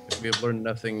evidence. If we have learned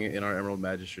nothing in our Emerald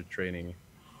Magistrate training,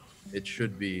 it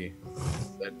should be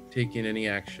that taking any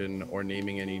action or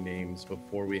naming any names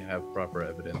before we have proper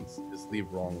evidence is the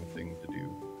wrong thing to do.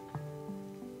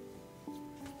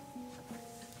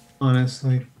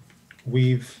 Honestly,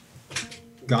 we've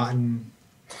gotten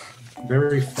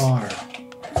very far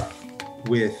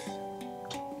with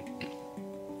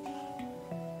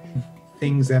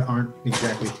things that aren't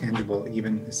exactly tangible,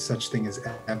 even such thing as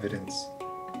evidence,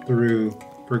 through,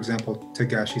 for example,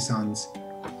 Tagashi-san's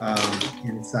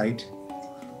insight,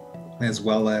 as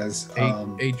well as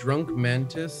a drunk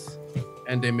mantis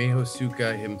and a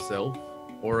Mehosuka himself,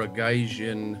 or a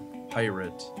Gaijin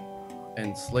pirate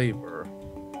and slaver,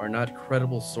 are not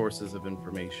credible sources of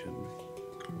information.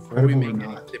 Before we Credible make or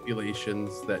any not.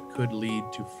 stipulations that could lead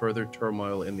to further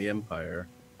turmoil in the Empire,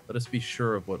 let us be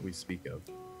sure of what we speak of,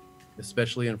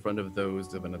 especially in front of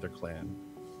those of another clan.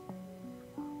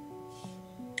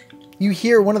 You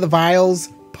hear one of the vials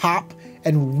pop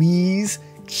and wheeze.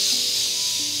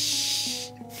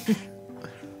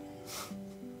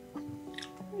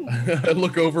 I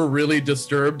look over really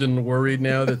disturbed and worried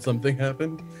now that something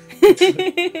happened. Look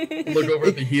over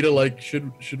at the Hida like,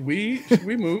 should we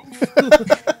move?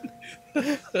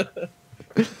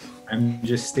 I'm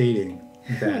just stating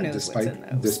that knows what's in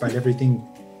those? despite everything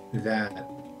that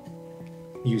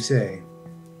you say,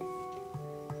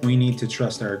 we need to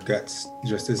trust our guts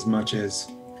just as much as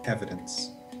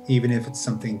evidence, even if it's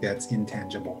something that's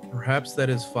intangible. Perhaps that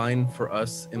is fine for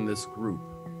us in this group,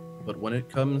 but when it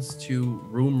comes to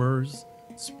rumors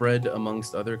spread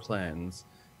amongst other clans,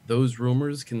 those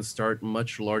rumors can start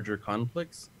much larger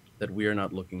conflicts that we are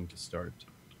not looking to start.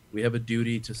 We have a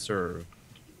duty to serve,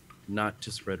 not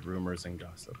to spread rumors and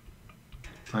gossip.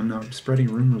 I'm not spreading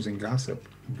rumors and gossip.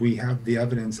 We have the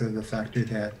evidence of the factor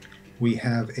that we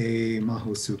have a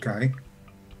Mahosukai.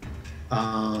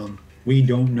 We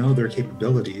don't know their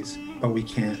capabilities, but we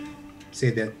can't say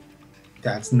that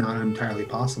that's not entirely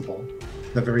possible.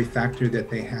 The very factor that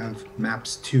they have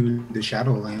maps to the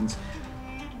Shadowlands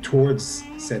towards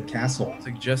said castle.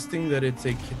 Suggesting that it's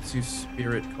a Kitsu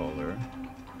spirit caller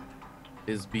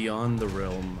is beyond the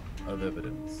realm of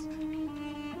evidence.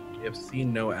 We have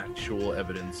seen no actual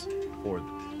evidence for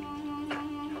them.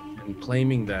 And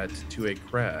claiming that to a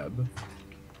crab,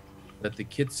 that the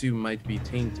Kitsu might be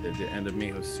tainted and a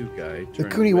Mehosukai The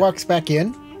turned Kuni wicked. walks back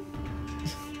in.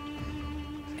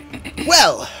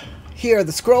 Well, here are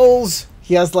the scrolls.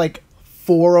 He has like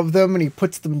 4 of them and he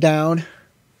puts them down.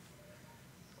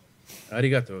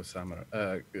 Arigato,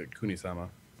 Kuni-sama.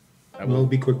 I We'll will,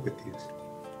 be quick with these.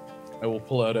 I will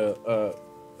pull out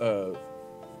a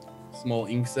small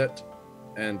ink set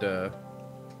and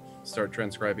start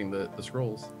transcribing the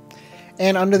scrolls.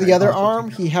 And under the Right, other also arm,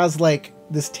 take he has like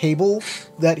this table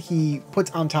that he puts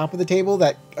on top of the table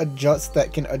that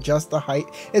can adjust the height.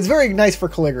 It's very nice for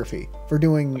calligraphy, for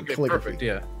doing Okay, calligraphy. perfect,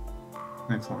 yeah.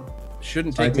 Excellent.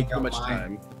 Shouldn't So I take me take too out much my-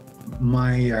 time.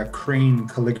 My crane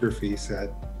calligraphy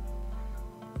set,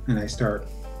 and I start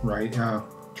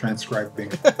transcribing.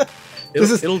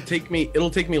 This is- It'll take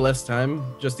me less time,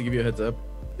 just to give you a heads up.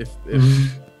 If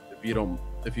you don't,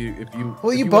 if you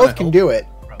Well, if you wanna both can help, do it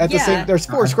at the Yeah. same. There's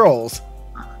 4 scrolls.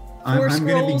 I'm going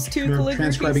scrolls, to 2 be calligraphy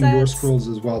transcribing your sets. scrolls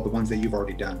as well, the ones that you've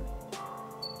already done.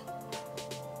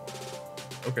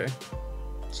 Okay.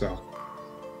 So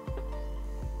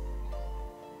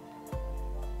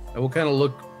I will kind of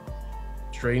look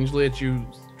strangely at you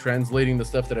translating the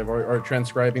stuff that I've already, or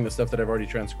transcribing the stuff that I've already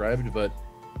transcribed, but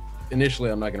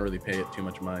initially I'm not going to really pay it too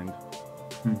much mind.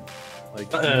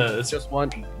 Like, you just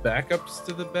want backups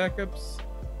to the backups,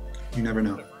 you never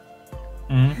know.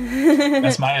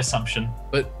 That's my assumption.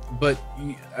 but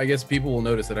I guess people will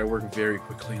notice that I work very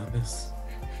quickly on this.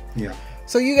 Yeah.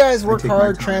 So you guys I work take my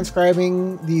hard time.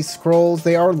 transcribing these scrolls.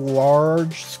 They are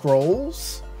large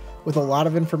scrolls with a lot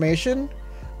of information,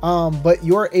 but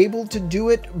you're able to do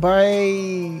it by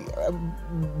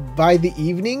the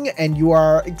evening, and you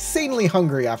are insanely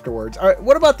hungry afterwards. All right,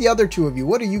 what about the other 2 of you?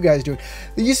 What are you guys doing?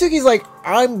 The Yusuke's like,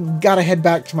 I'm gotta head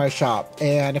back to my shop,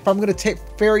 and if I'm gonna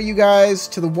ferry you guys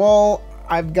to the wall,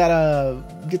 I've gotta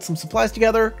get some supplies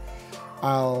together.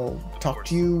 I'll talk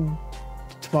to you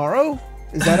tomorrow.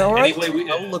 Is that all right? Anyway,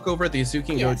 I'll look over at the Asuki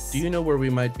and Yes. go, do you know where we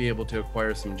might be able to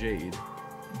acquire some jade?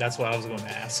 that's what I was going to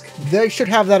ask. They should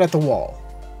have that at the wall.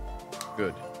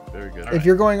 Good. Very good. If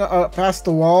you're going past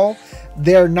the wall,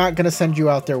 they're not going to send you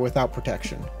out there without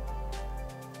protection.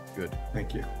 Good.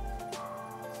 Thank you.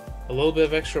 A little bit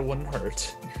of extra wouldn't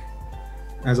hurt.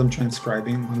 As I'm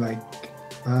transcribing, I'm like,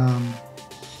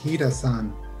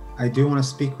 Hida-san, I do want to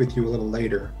speak with you a little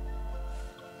later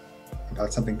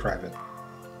about something private.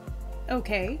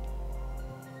 Okay.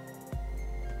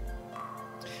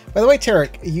 By the way,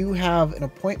 Tarek, you have an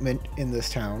appointment in this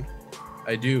town.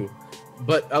 I do.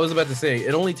 But I was about to say,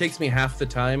 it only takes me half the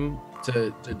time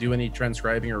to do any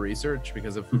transcribing or research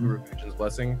because of Mhm. Furufuji's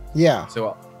blessing. Yeah.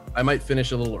 So I might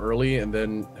finish a little early and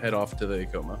then head off to the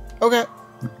Ikoma. Okay.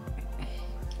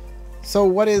 So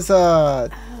what is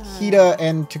Hida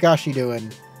and Tagashi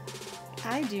doing?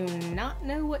 I I do not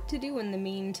know what to do in the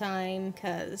meantime,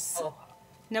 because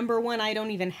number one, I don't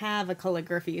even have a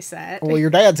calligraphy set. Well, your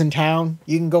dad's in town.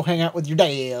 You can go hang out with your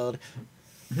dad.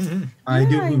 I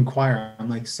do Yeah. inquire. I'm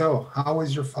like, so how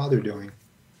is your father doing?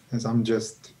 As I'm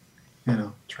just,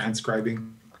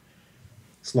 transcribing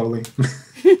slowly.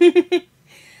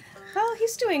 Well,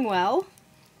 he's doing well.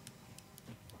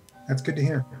 That's good to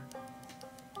hear.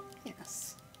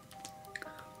 Yes.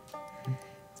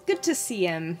 It's good to see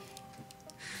him.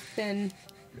 Been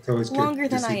It's always good longer to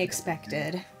than see I you.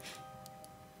 expected.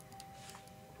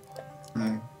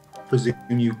 I presume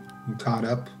you caught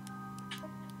up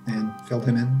and filled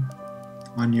him in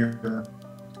on your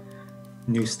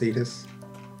new status.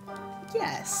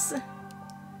 Yes.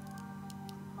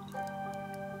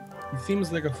 He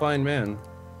seems like a fine man.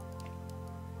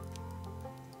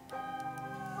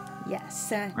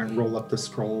 Yes. I roll up the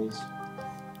scrolls.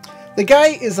 The guy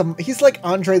is he's like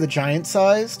Andre the Giant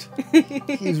sized.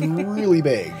 He's really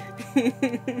big.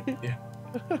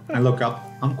 I look up.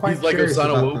 I'm quite He's like curious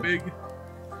Osana about the-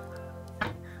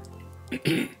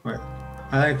 Wobig. Wait.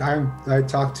 I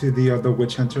talked to the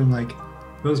witch hunter. I'm like,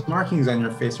 those markings on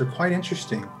your face are quite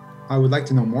interesting. I would like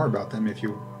to know more about them if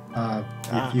you can.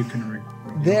 reveal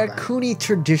They're that. Kuni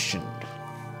tradition.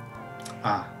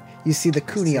 Ah, You see, the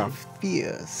Kuni see. are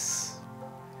fierce,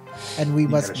 and we you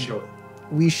must gotta show it.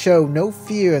 we show no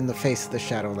fear in the face of the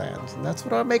Shadowlands, and that's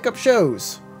what our makeup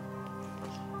shows.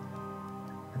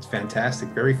 That's fantastic.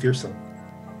 Very fearsome.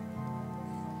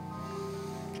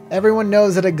 Everyone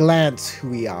knows at a glance who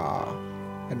we are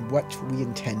and what we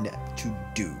intend to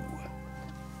do.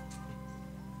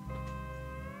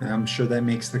 And I'm sure that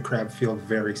makes the crab feel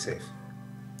very safe.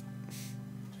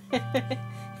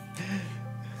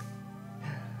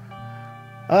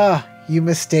 Ah, you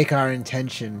mistake our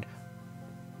intention,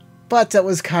 but that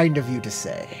was kind of you to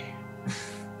say.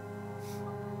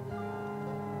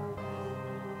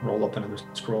 Roll up another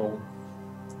scroll.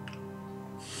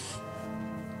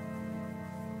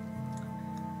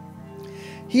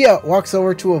 He walks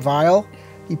over to a vial.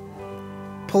 He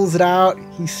pulls it out.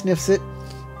 He sniffs it.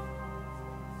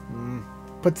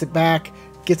 Puts it back.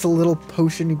 Gets a little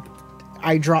potion.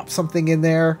 Eye drops something in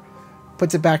there.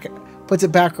 Puts it back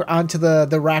onto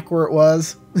the rack where it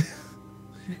was.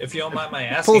 If you don't mind my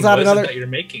asking, Pulls out what is another- it that you're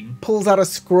making? Pulls out a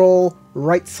scroll.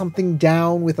 Writes something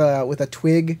down with a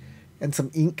twig and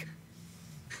some ink.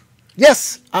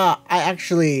 Yes, I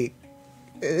actually,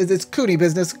 it's Kuni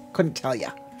business. Couldn't tell ya.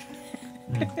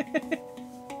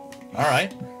 All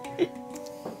right.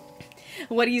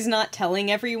 What he's not telling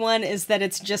everyone is that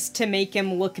it's just to make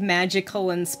him look magical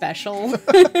and special.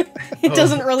 It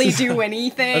doesn't really do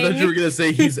anything. I thought you were gonna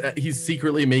say he's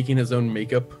secretly making his own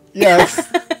makeup. Yes.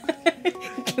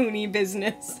 Goonie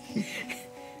business.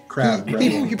 Crab.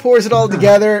 he pours it all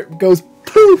together, goes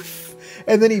poof,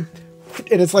 and then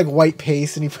it's like white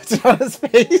paste, and he puts it on his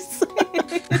face.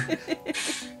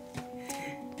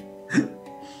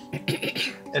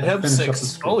 It helps to Finish up the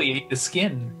scroll. exfoliate the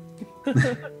skin.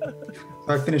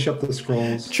 So I finish up the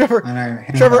scrolls. Trevor and I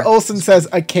hand Trevor back- Olsen says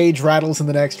a cage rattles in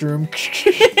the next room.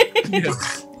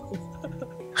 Yes.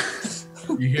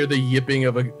 You hear the yipping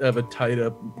of a tied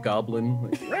up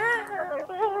goblin.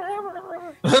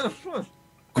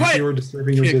 Like, If you were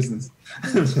disturbing your Kick. business.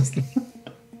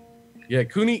 yeah,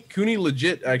 Kuni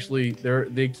legit actually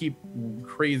they keep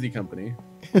crazy company.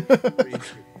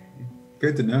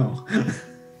 Good to know.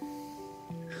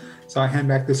 So I hand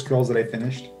back the scrolls that I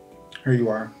finished. Here you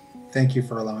are. Thank you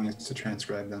for allowing us to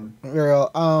transcribe them. Girl,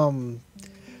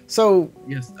 so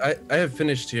Yes, I have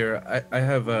finished here. I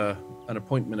have an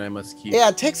appointment I must keep. yeah,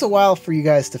 it takes a while for you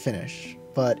guys to finish,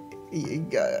 but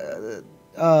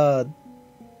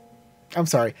I'm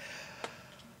sorry.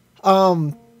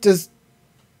 Does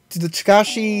the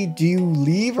Chikashi, do you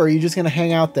leave, or are you just gonna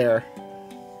hang out there?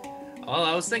 Well,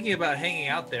 I was thinking about hanging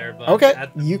out there, but Okay,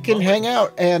 at the you can moment- hang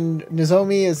out. And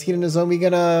Nozomi, is Hida Nozomi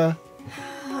gonna?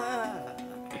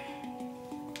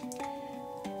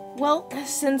 Well,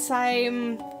 since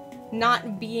I'm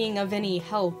not being of any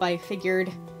help, I figured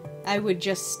I would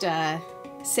just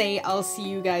say I'll see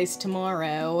you guys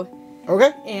tomorrow.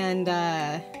 Okay. And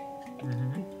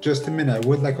Just a minute. I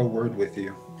would like a word with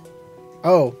you.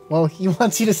 Oh, well, he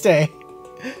wants you to stay.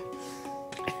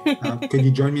 Could you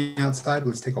join me outside?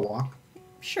 Let's take a walk.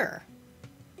 sure.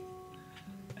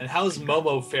 And how's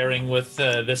Momo faring with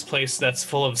this place that's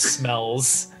full of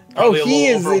smells? Oh, Probably a he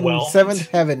is little in overwhelmed. seventh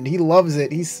heaven. He loves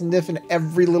it. He's sniffing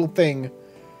every little thing.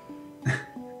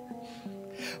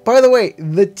 By the way,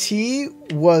 the tea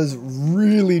was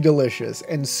really delicious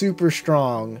and super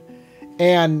strong.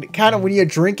 And kind of when you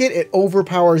drink it, it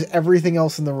overpowers everything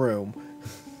else in the room.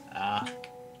 Probably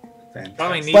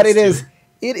Fantastic. needs But it to. is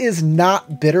It is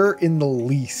not bitter in the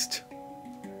least.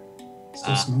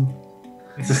 So smooth.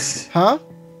 Huh?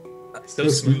 So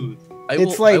smooth. I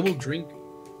It's will, I like- will drink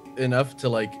enough to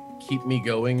like keep me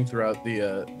going throughout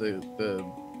the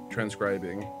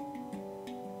transcribing.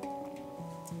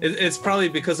 It's probably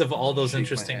because of all those Shake my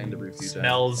interesting hand every few times.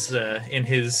 smells in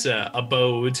his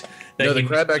abode. That No, the he-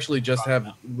 crab actually just have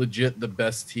legit the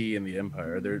best tea in the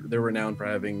Empire. They're renowned for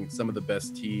having some of the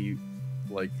best tea,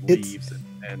 like It's- leaves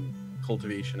and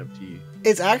cultivation of tea.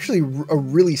 It's actually a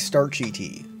really starchy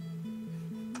tea.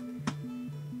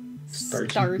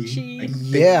 Starchy. Like thick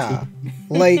Yeah. tea.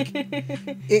 Like,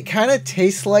 it kind of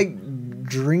tastes like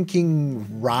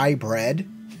drinking rye bread.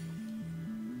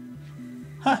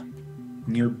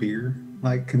 Near beer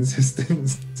like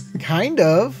consistency. Kind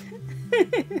of.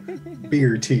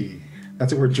 Beer tea.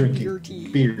 That's what we're drinking. Beer tea.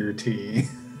 Beer tea.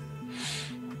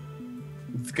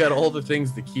 It's got all the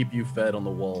things to keep you fed on the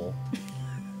wall.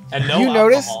 and no You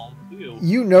notice- alcohol, too.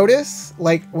 You notice,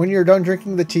 like, when you're done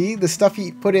drinking the tea, the stuff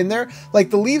he put in there,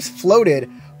 like, the leaves floated,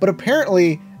 but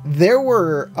apparently there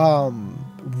were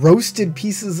roasted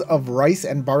pieces of rice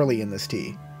and barley in this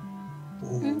tea.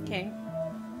 Ooh, Okay.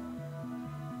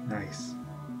 nice.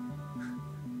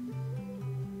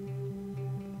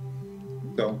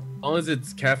 So, As long as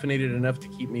it's caffeinated enough to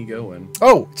keep me going.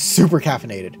 Oh, it's super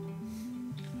caffeinated.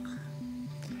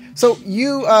 So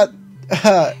you,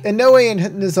 Inoue and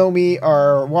Nozomi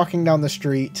are walking down the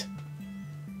street.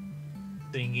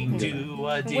 Singing to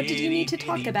a What did you need to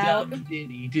talk about?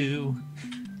 Diddy-do.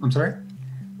 I'm sorry?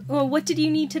 Well, what did you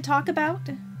need to talk about?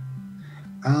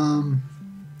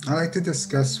 I'd like to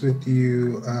discuss with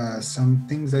you some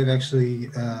things I've actually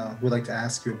would like to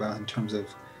ask you about in terms of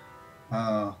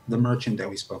the merchant that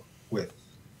we spoke with.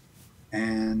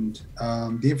 And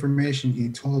the information he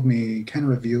told me kind of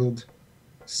revealed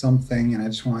something, and I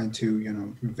just wanted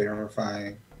to,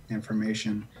 verify the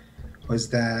information, was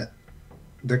that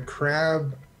the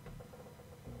crab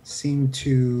seemed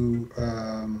to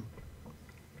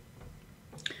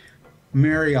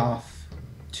marry off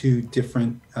to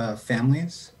different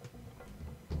families,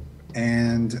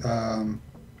 and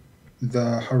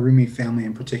the Harumi family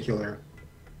in particular,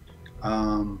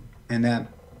 and that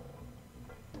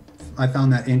I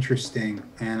found that interesting,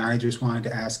 and I just wanted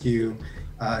to ask you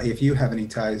if you have any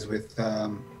ties with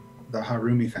the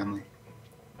Harumi family.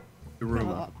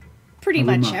 Hiruma. Pretty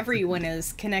much Hiruma. everyone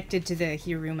is connected to the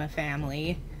Hiruma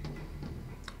family.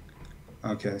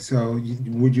 Okay, so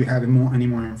would you have any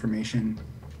more information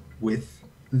with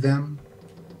them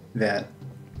that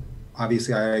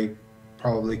obviously I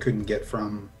probably couldn't get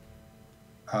from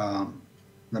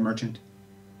the merchant?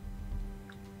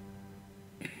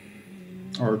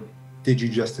 Or did you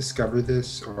just discover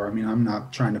this? Or, I mean, I'm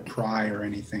not trying to pry or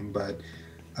anything, but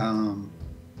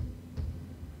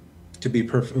to be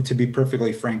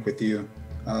perfectly frank with you,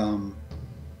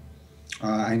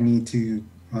 I need to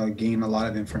gain a lot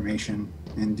of information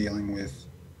in dealing with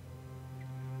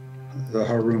the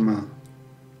Haruma,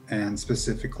 and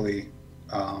specifically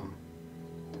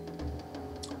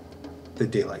the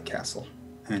Daylight Castle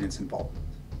and its involvement.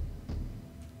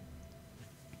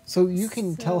 So you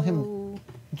can tell him So-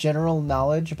 general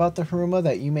knowledge about the Haruma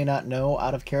that you may not know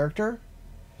out of character,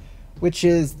 which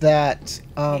is that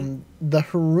the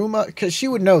Haruma, because she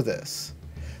would know this,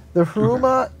 the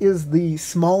Haruma is the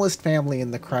smallest family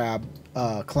in the crab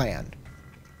clan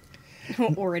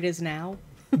or it is now.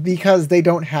 because they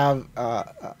don't have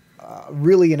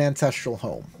really an ancestral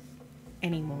home.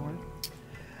 Anymore.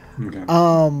 Okay.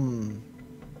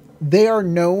 They are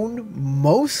known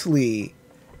mostly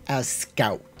as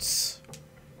scouts.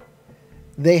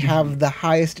 They have the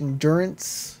highest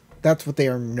endurance. That's what they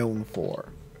are known for.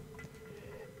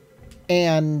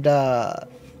 And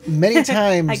many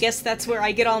times, I guess that's where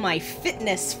I get all my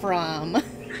fitness from.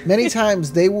 many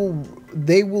times they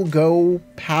will go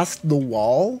past the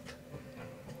wall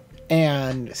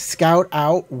and scout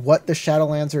out what the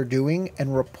Shadowlands are doing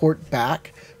and report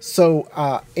back. So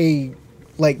a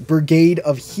brigade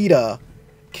of Hida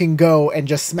can go and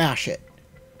just smash it.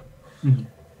 Mhm.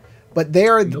 But they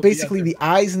are They'll be out basically there. the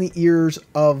eyes and the ears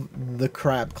of the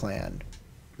Crab Clan.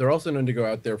 They're also known to go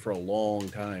out there for a long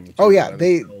time. too, Oh, yeah, by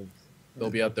they- themselves. They'll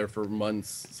be out there for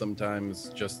months, sometimes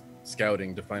just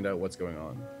scouting to find out what's going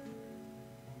on.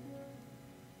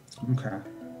 Okay.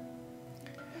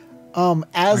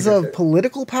 As Like I of said-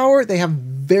 political power, they have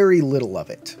very little of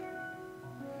it.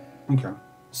 Okay.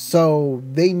 So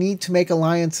they need to make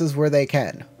alliances where they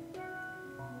can.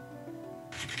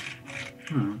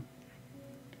 Hmm.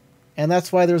 And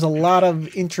that's why there's a lot of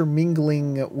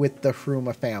intermingling with the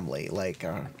Haruma family. Like,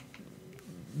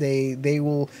 They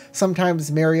will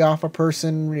sometimes marry off a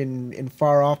person in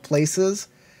far off places,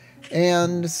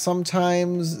 and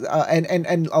sometimes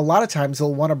and a lot of times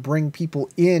they'll want to bring people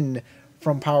in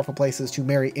from powerful places to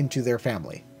marry into their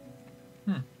family.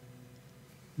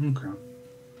 Okay.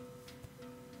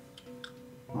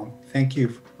 Well, thank you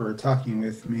for talking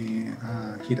with me,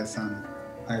 Hida-san.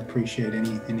 I appreciate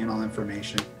any and all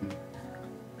information.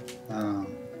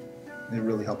 It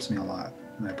really helps me a lot,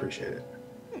 and I appreciate it.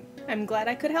 I'm glad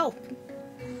I could help.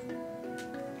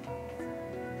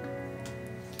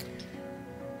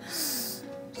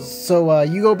 So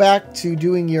you go back to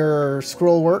doing your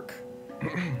scroll work.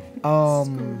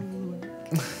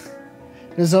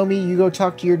 Nozomi, you go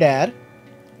talk to your dad.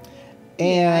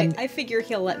 And I figure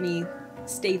he'll let me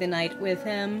stay the night with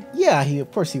him. yeah,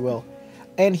 of course he will.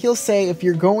 And he'll say, if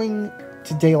you're going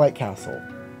to Daylight Castle,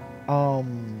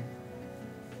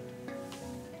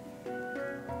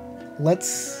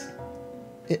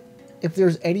 if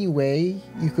there's any way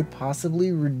you could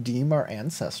possibly redeem our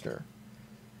ancestor,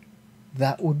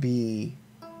 that would be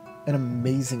an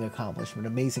amazing accomplishment,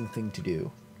 amazing thing to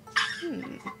do.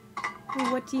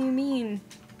 What do you mean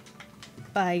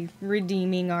by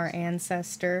redeeming our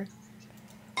ancestor?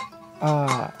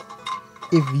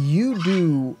 If you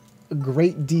do a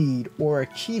great deed or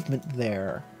achievement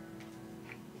there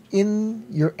in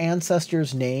your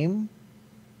ancestor's name,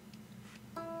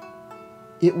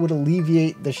 it would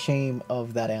alleviate the shame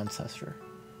of that ancestor.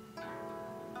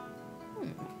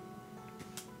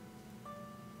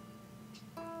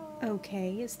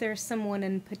 Okay, is there someone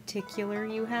in particular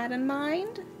you had in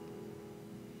mind?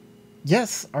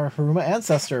 Yes, our Haruma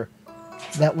ancestor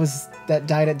that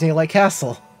died at Daylight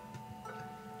Castle.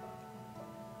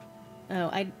 Oh,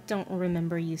 I don't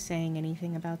remember you saying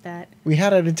anything about that. We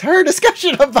had an entire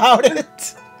discussion about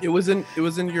it. It was in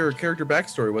your character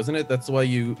backstory, wasn't it? That's why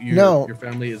No. your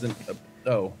family isn't.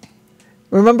 Oh,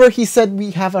 Remember, he said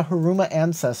we have a Haruma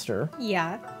ancestor,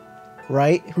 Yeah.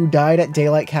 right? Who died at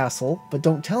Daylight Castle, but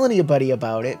don't tell anybody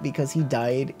about it because he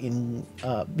died in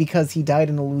a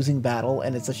losing battle,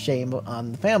 and it's a shame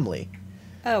on the family.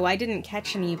 Oh, I didn't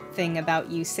catch anything about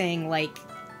you saying, like,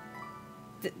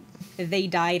 they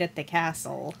died at the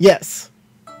castle. Yes.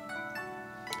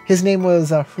 His name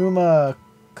was Haruma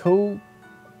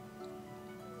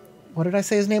What did I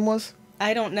say his name was?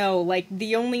 I don't know, like,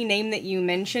 the only name that you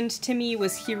mentioned to me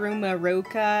was Hiruma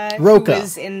Roka, Roka. who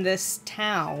was in this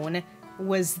town,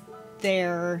 was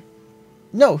there...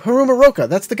 No, Haruma Roka.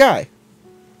 That's the guy.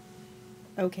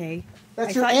 Okay.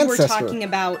 That's I your thought ancestor. you were talking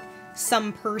about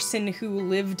some person who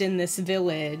lived in this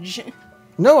village.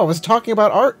 No, I was talking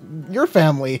about your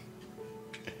family.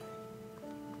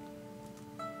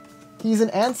 He's an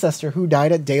ancestor who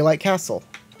died at Daylight Castle.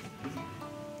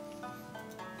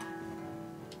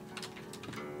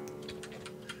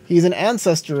 He's an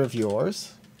ancestor of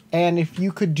yours, and if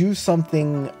you could do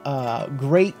something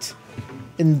great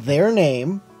in their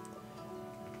name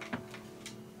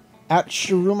at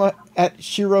Shiro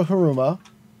Haruma,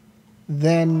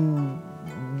 then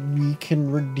we can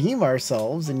redeem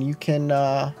ourselves, and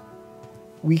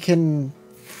we can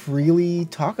freely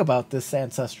talk about this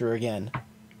ancestor again.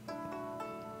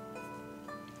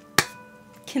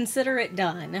 Consider it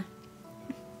done.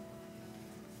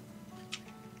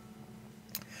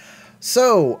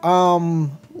 So,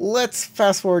 let's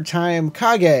fast forward time.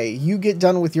 Kage, you get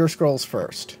done with your scrolls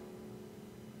first.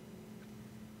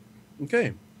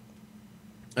 okay.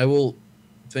 I will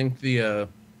thank the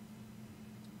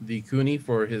Kuni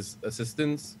for his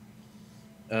assistance,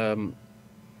 and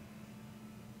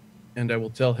I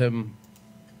will tell him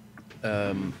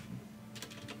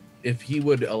if he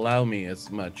would allow me as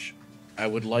much, I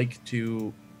would like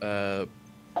to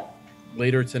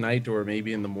later tonight or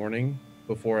maybe in the morning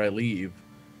before I leave,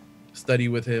 study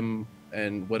with him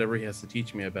and whatever he has to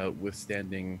teach me about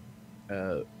withstanding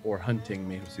or hunting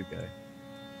Mihosukai.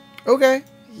 Okay,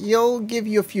 he'll give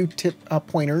you a few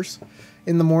pointers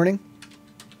in the morning.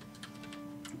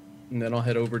 And then I'll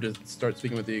head over to start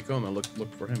speaking with the Ikoma.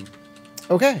 Look for him.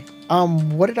 Okay.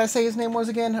 What did I say his name was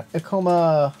again?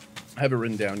 Ikoma. I have it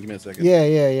written down. Give me a second.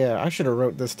 Yeah. I should have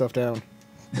wrote this stuff down.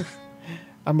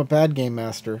 I'm a bad game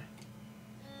master.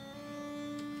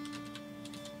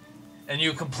 And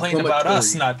you complain Ikoma about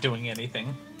us Tori. not doing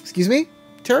anything. Excuse me?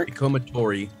 Tarek? Ikoma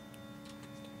Tori.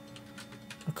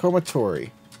 Ikoma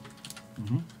Tori.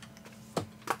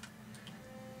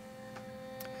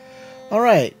 All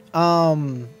right.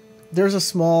 There's a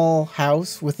small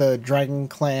house with a Dragon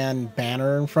Clan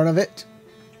banner in front of it.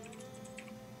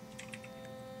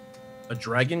 A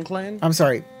Dragon Clan? I'm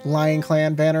sorry, Lion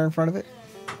Clan banner in front of it.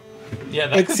 Yeah,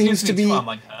 that It seems confused to me be. too. I'm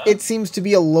like, huh? It seems to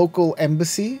be a local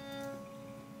embassy.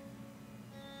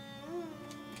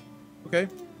 Okay.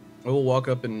 I will walk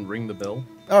up and ring the bell.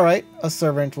 All right, a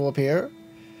servant will appear.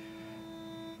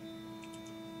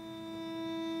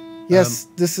 Yes,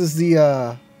 this is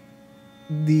the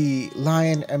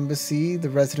Lion Embassy, the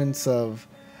residence of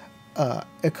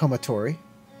Ikomatori.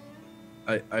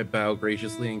 I bow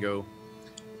graciously and go,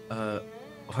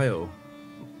 Ohio.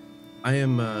 I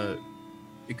am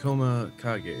Ikoma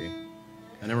Kage,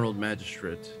 an Emerald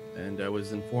Magistrate, and I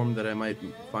was informed that I might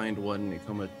find one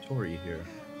Ikomatori here.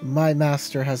 My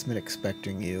master has been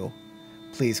expecting you.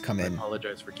 Please come I in.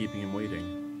 apologize for keeping him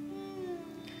waiting.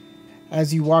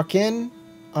 As you walk in,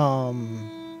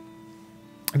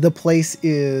 the place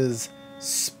is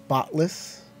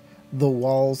spotless. The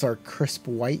walls are crisp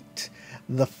white.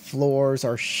 The floors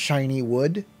are shiny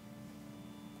wood.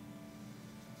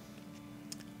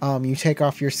 You take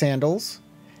off your sandals,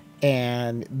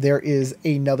 and there is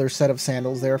another set of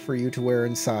sandals there for you to wear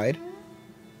inside.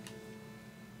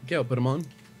 Okay, I'll put him on.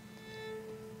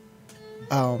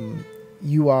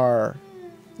 You are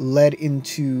led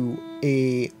into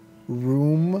a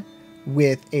room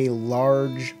with a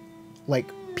large,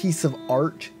 piece of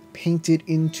art painted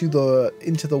into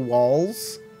the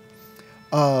walls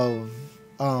of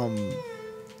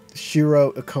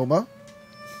Shiro Ikoma.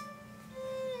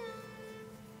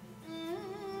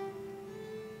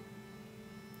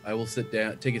 I will sit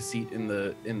down, take a seat in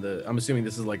the. I'm assuming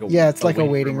this is like a It's like a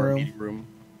waiting or room. meeting room.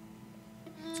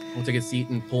 I'll take a seat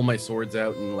and pull my swords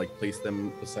out and place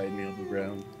them beside me on the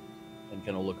ground, and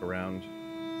kind of look around,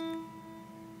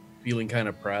 feeling kind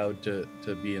of proud to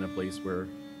be in a place where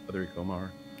other Ikoma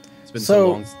are. It's been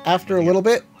so long. After a little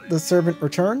bit, the servant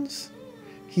returns.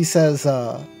 He says,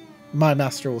 "My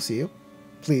master will see you.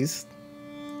 Please."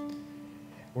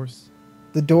 Of course.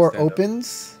 The door Stand up.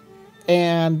 opens,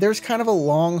 and there's kind of a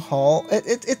long hall.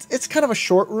 It's kind of a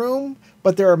short room,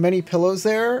 but there are many pillows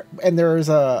there, and there's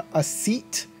a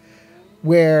seat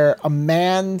where a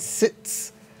man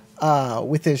sits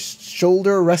with his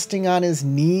shoulder resting on his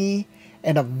knee,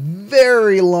 and a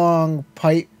very long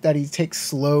pipe that he takes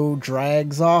slow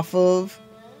drags off of.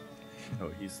 Oh,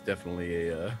 he's definitely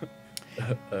a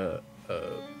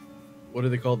what are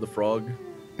they called? The frog?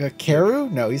 A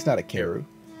Keru? No, he's not a Keru.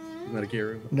 Not a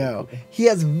Kiru? No. He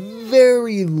has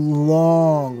very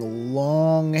long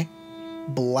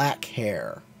black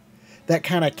hair that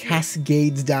kind of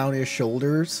cascades down his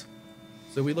shoulders.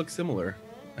 So we look similar.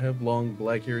 I have long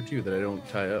black hair too that I don't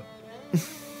tie up.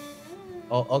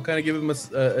 I'll kind of give him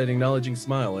an acknowledging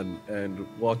smile and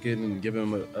walk in and give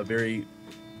him a very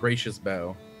gracious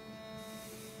bow.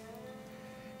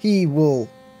 He will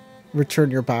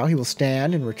return your bow. He will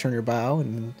stand and return your bow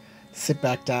and then sit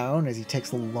back down as he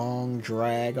takes a long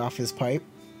drag off his pipe.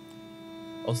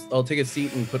 I'll take a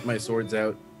seat and put my swords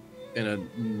out in a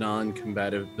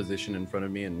non-combative position in front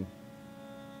of me and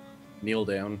kneel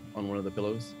down on one of the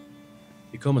pillows.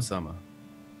 Ikoma-sama.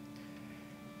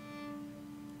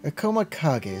 Ikoma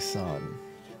Kage-san.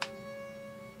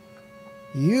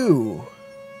 You.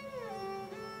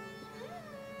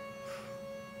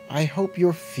 I hope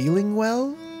you're feeling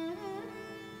well?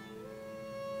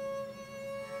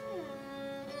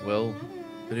 Well,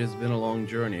 it has been a long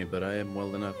journey, but I am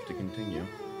well enough to continue.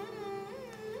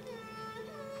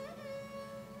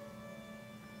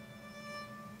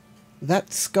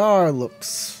 That scar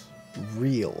looks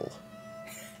real.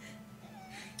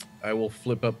 I will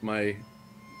flip up my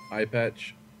eye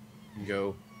patch and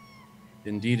go,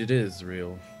 indeed it is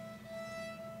real.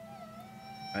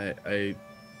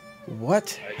 What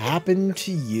happened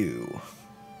to you?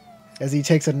 As he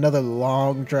takes another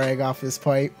long drag off his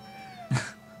pipe.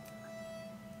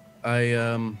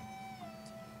 I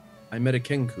met a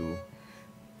Kenku.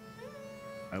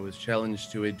 I was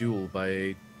challenged to a duel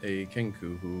by a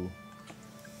Kenku who...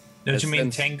 Don't you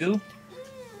mean since- Tengu?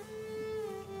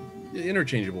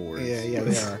 Interchangeable words. Yeah,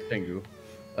 they are. Tengu.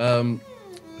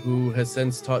 Who has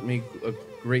since taught me a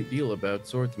great deal about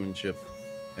swordsmanship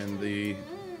and the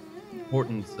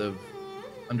importance of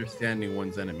understanding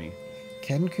one's enemy.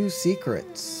 Kenku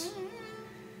secrets. It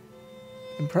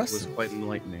was Impressive. quite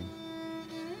enlightening,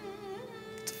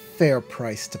 Fair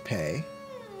price to pay.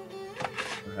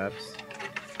 perhaps.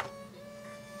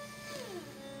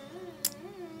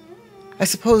 I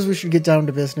suppose we should get down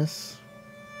to business.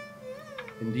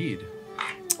 Indeed.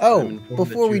 Oh, I'm informed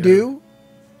before that we you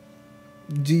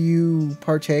do you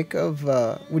partake of,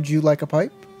 would you like a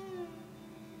pipe?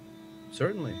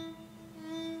 Certainly.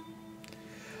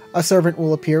 A servant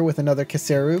will appear with another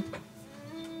Kiseru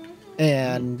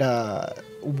and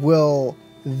will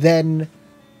then,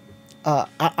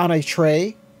 on a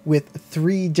tray with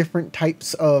 3 different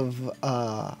types of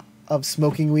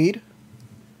smoking weed.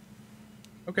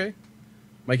 Okay.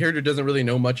 My character doesn't really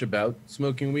know much about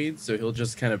smoking weed, so he'll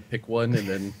just kind of pick one and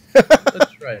then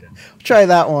let's try it. Try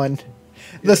that one.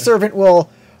 The servant will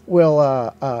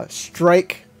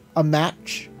strike a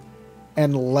match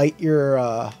and light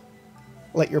your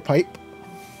pipe.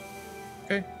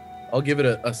 Okay. I'll give it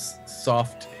a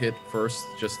soft hit first,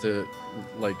 just to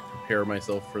like prepare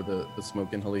myself for the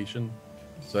smoke inhalation,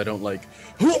 so I don't like.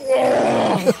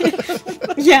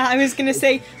 Yeah, I was gonna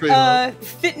say, Straight up.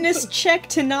 fitness check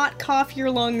to not cough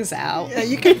your lungs out. Yeah,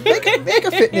 you can make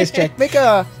a fitness check. Make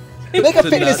a to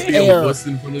fitness not be a air. wuss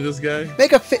in front of this guy.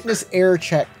 Make a fitness air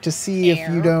check to see if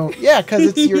you Air? don't. Yeah,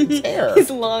 because it's air.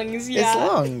 His lungs, yeah. It's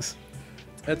lungs.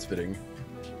 That's fitting.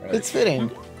 Right. It's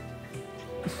fitting.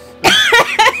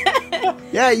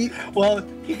 Yeah, you. Well,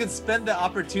 he could spend the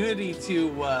opportunity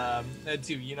to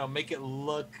make it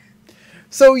look.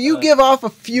 So you give off a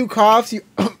few coughs.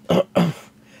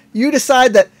 You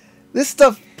decide that this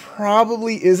stuff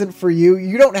probably isn't for you.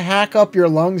 You don't hack up your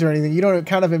lungs or anything. You don't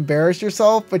kind of embarrass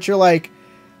yourself, but you're like,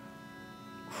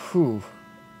 "Whew,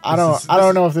 I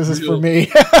don't know if this is for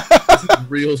me." This is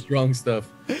real strong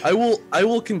stuff. I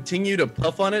will continue to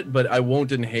puff on it, but I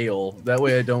won't inhale. That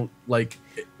way, I don't like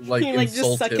You, like, just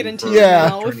insult suck him it into for your Yeah.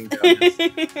 mouth. turning down his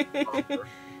offer.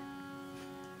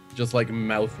 Just like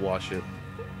mouthwash it.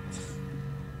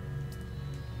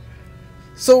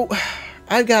 So,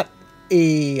 I've got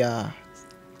a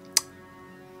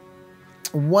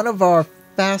one of our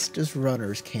fastest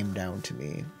runners came down to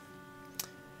me.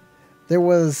 There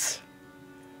was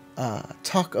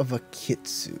talk of a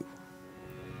Kitsu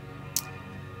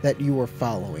that you were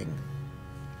following,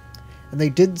 and they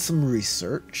did some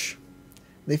research.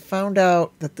 They found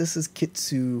out that this is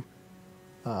Kitsu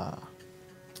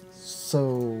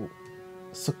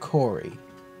Sakori.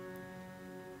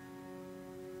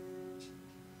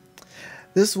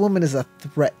 This woman is a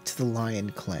threat to the Lion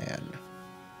Clan.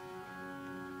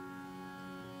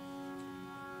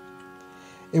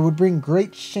 It would bring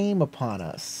great shame upon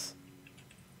us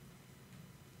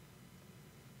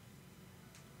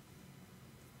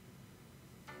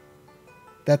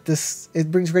that it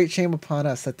brings great shame upon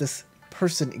us that this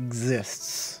person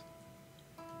exists.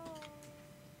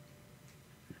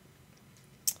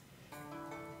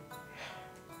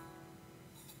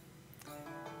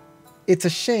 It's a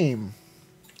shame.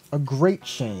 A great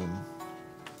shame.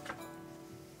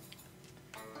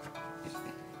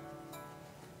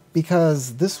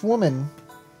 Because this woman,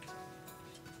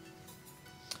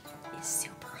 It's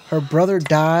super hot. her brother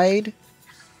died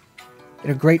in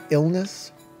a great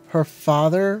illness. Her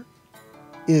father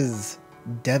is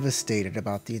devastated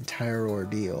about the entire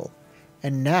ordeal.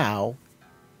 And now,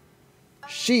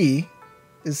 she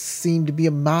is seen to be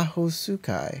a Maho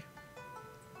Tsukai.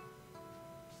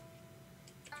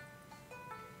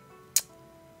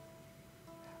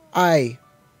 I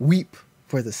weep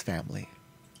for this family.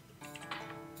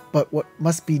 But what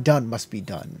must be done must be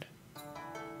done.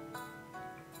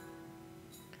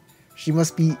 She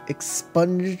must be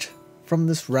expunged from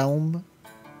this realm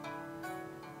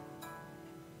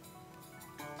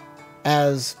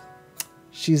as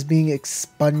she's being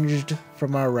expunged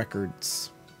from our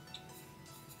records.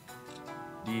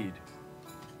 Indeed.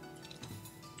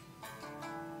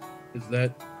 Is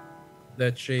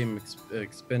that shame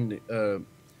expending?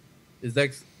 Is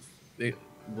that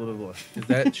is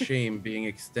that shame being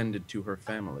extended to her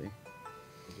family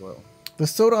as well? The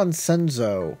Sodan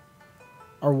Senzo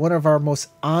are one of our most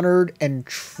honored and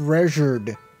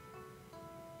treasured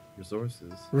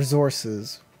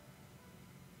resources.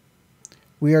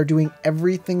 We are doing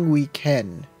everything we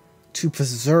can to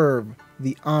preserve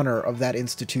the honor of that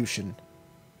institution.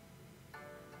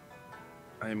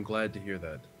 I am glad to hear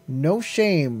that. No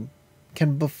shame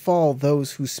can befall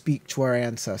those who speak to our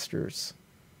ancestors.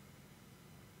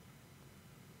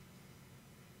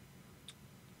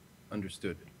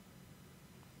 Understood.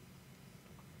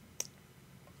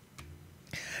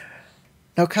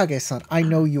 Now, Kage-san, I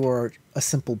know you are a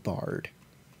simple bard.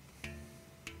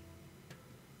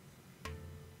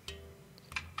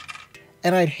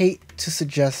 And I'd hate to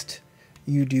suggest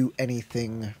you do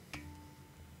anything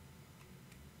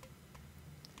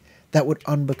that would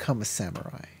unbecome a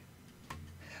samurai.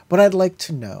 But I'd like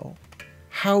to know,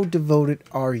 how devoted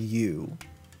are you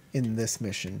in this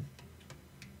mission?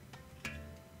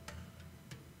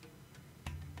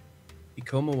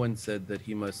 Ikoma once said that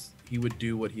he would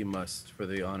do what he must for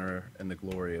the honor and the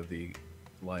glory of the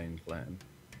Lion Clan.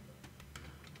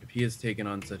 If he has taken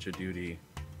on such a duty,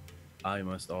 I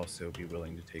must also be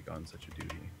willing to take on such a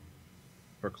duty.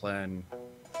 For clan,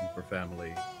 and for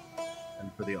family,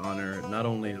 and for the honor not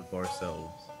only of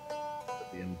ourselves,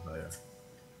 but the Empire.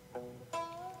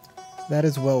 That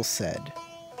is well said.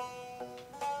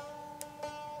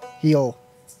 He'll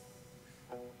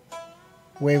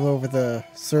wave over the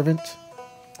servant.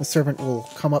 The servant will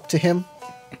come up to him.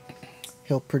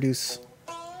 He'll produce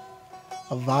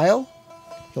a vial.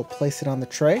 He'll place it on the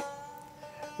tray.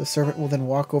 The servant will then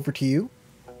walk over to you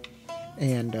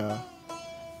and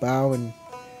bow and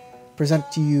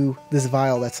present to you this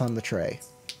vial that's on the tray.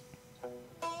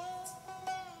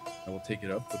 I will take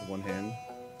it up with one hand.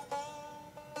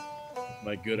 With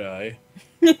my good eye.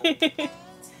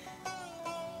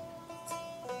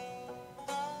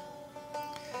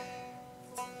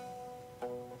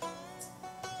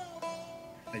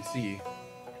 I see.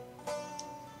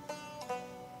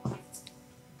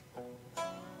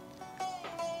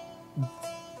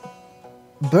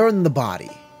 Burn the body.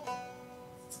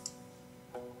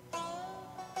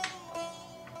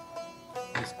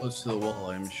 This close to the wall,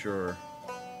 I'm sure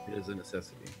it is a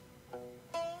necessity.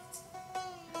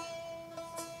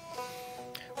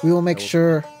 We will make I will-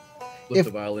 sure. Slip If-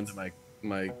 the vial into my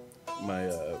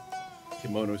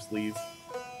kimono sleeve.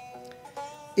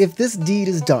 If this deed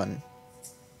is done,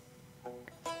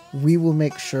 we will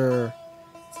make sure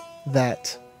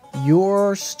that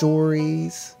your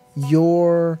stories,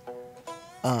 your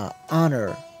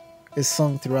honor is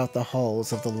sung throughout the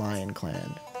halls of the Lion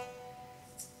Clan.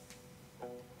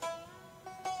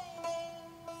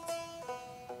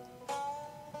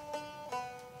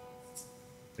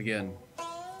 Again,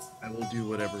 I will do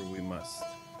whatever we must to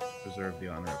preserve the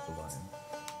honor of the lion.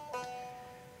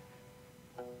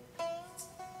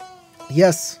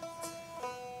 Yes,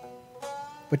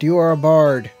 but you are a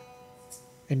bard,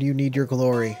 and you need your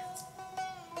glory.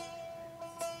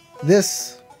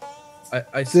 This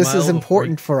I is smile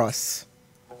important for us.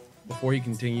 Before he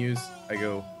continues, I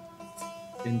go,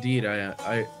 Indeed,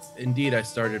 I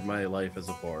started my life as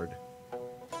a bard.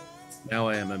 Now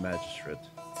I am a magistrate,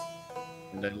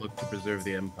 and I look to preserve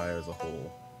the empire as a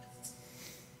whole.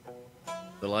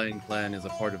 The Lion Clan is a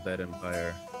part of that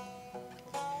empire,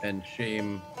 and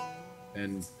shame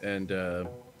and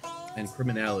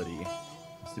criminality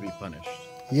is to be punished.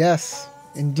 Yes,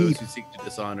 indeed. Those who seek to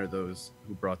dishonor those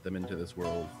who brought them into this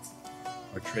world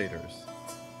are traitors.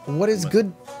 What is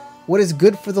good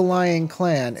for the Lion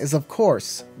Clan is, of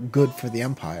course, good for the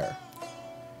Empire.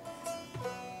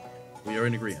 We are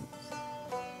in agreement.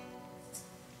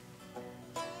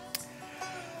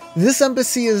 This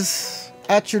embassy is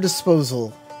at your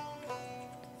disposal,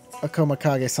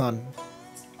 Akomakage-san.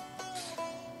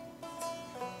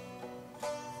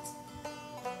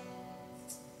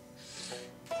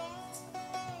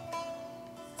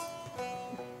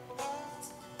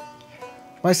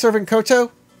 My servant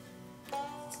Koto,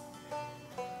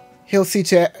 he'll see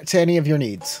to any of your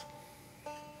needs.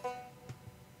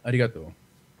 Arigato.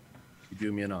 You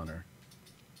do me an honor.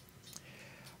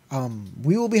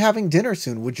 We will be having dinner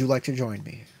soon. Would you like to join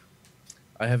me?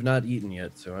 I have not eaten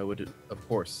yet, so I would, of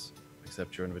course,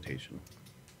 accept your invitation.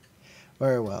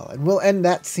 Very well. And we'll end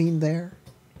that scene there.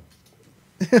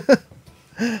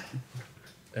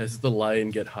 As the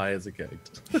lion get high as a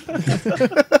kite.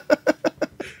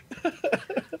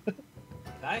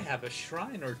 I have a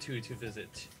shrine or two to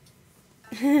visit.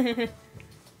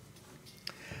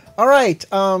 All right,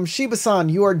 Shiba-san,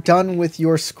 you are done with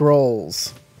your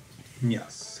scrolls.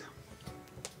 Yes.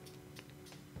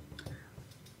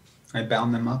 I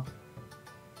bound them up.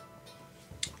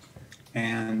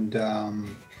 And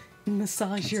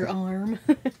Massage your it. arm.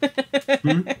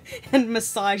 Hmm? And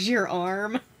massage your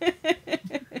arm.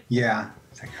 yeah,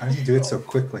 it's like, how did you do it so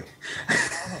quickly?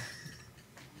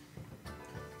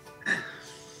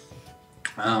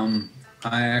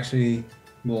 I actually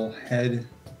will head.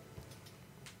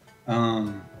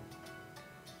 I'll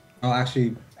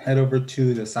actually head over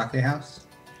to the sake house.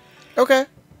 Okay.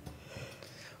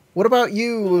 What about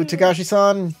you,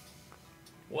 Tagashi-san?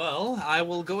 Well, I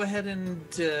will go ahead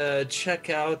and check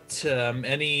out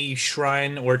any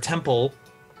shrine or temple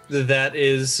that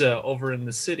is over in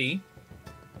the city,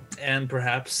 and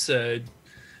perhaps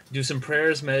do some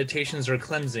prayers, meditations, or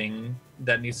cleansing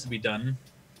that needs to be done.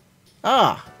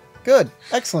 Ah, good.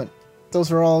 Excellent.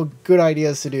 Those are all good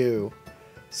ideas to do.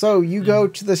 So you go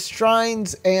to the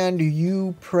shrines and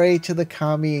you pray to the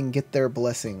kami and get their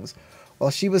blessings.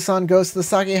 While Shiba-san goes to the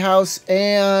sake house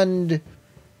and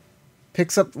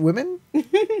picks up women?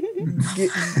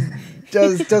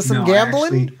 does some No,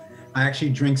 gambling? I actually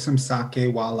drink some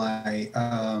sake while I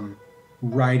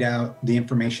write out the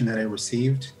information that I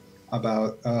received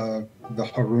about the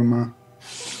Haruma,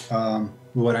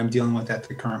 what I'm dealing with at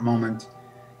the current moment,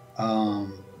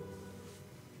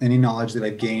 any knowledge that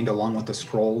I've gained along with the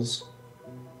scrolls,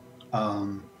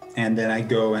 and then I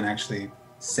go and actually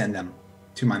send them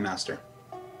to my master.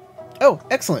 Oh,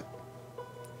 excellent.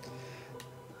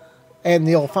 And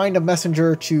you'll find a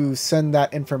messenger to send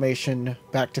that information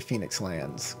back to Phoenix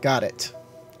Lands. Got it.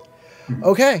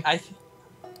 Okay.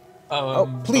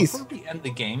 Please. Before we end the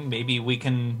game, maybe we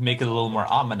can make it a little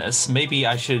more ominous. Maybe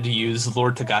I should use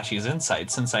Lord Togashi's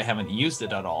insight since I haven't used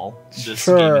it at all. This game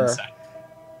Sure. insight.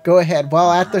 Go ahead.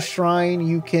 While at the shrine,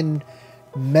 you can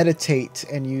meditate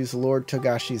and use Lord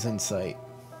Togashi's insight.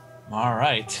 All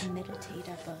right. Meditate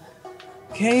up a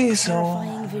Okay, so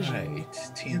terrifying vision.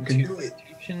 right. can TM2 do it.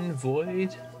 meditation,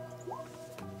 void.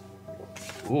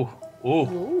 Ooh,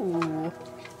 Ooh.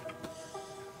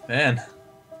 man.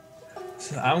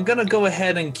 So I'm gonna go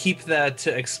ahead and keep that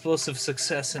explosive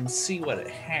success and see what it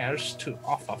has to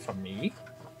offer for me.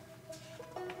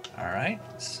 All right,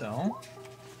 so.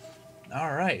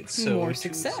 All right, so More 2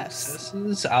 success.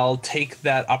 successes. I'll take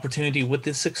that opportunity with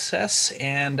this success,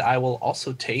 and I will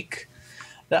also take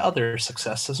the other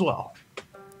success as well.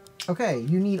 Okay,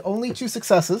 you need only 2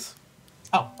 successes.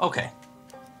 Oh, okay.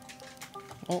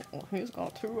 Oh, he's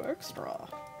got 2 extra.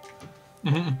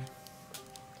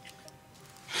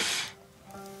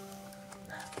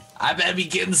 I better be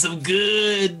getting some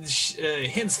good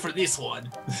hints for this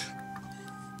one.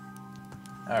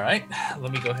 All right,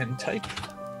 let me go ahead and type.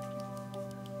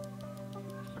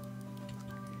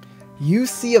 You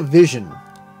see a vision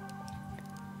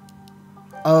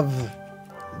of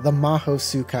the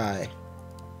Mahosukai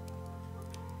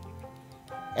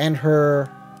and her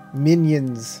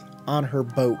minions on her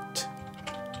boat,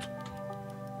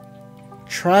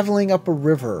 traveling up a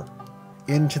river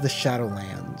into the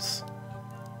Shadowlands.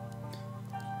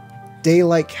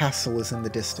 Daylight Castle is in the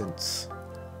distance.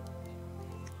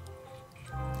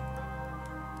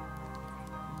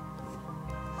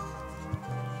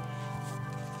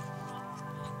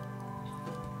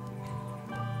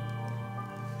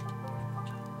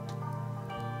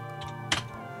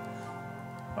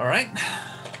 All right.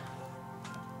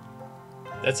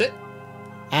 That's it.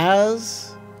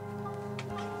 As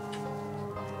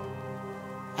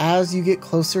you get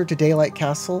closer to Daylight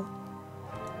Castle,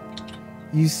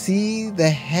 you see the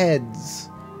heads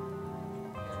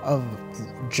of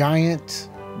giant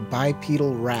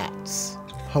bipedal rats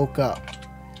poke up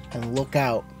and look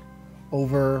out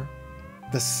over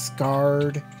the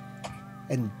scarred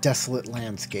and desolate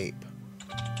landscape.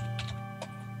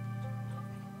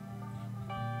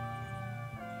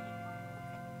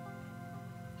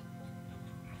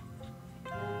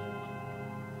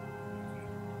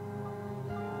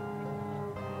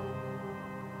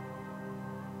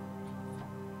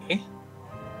 Okay.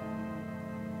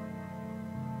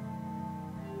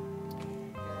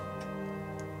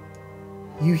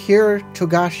 You hear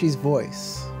Togashi's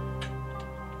voice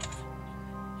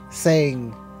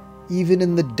saying, "Even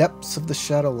in the depths of the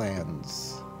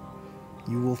Shadowlands,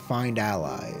 you will find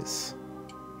allies."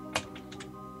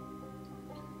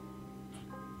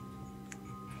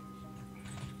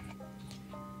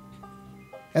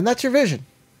 And that's your vision.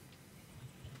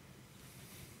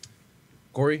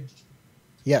 Corey,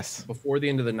 Yes. before the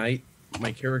end of the night,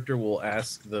 my character will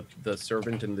ask the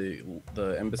servant in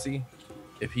the embassy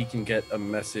if he can get a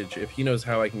message, if he knows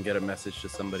how I can get a message to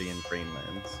somebody in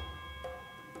Cranelands.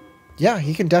 Yeah,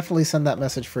 he can definitely send that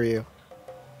message for you.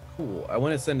 Cool. I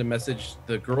want to send a message.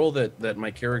 The girl that my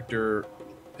character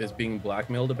is being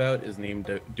blackmailed about is named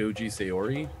Doji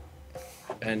Sayori,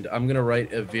 and I'm gonna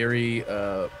write a very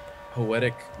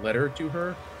poetic letter to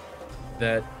her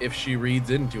that, if she reads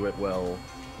into it well,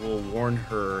 will warn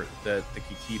her that the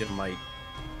Kikita might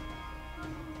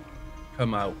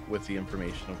come out with the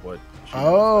information of what she knows.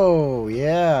 Oh,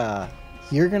 yeah.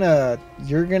 You're gonna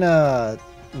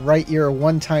write your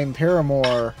one-time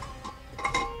paramour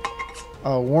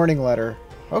a warning letter.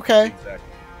 Okay. Exactly.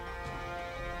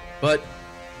 But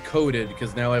coded,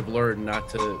 because now I've learned not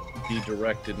to be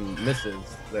directed in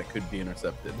missives that could be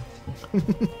intercepted.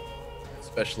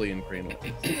 Especially in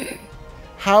Cranelands.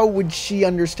 How would she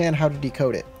understand how to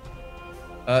decode it?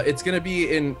 It's going to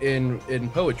be in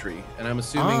poetry, and I'm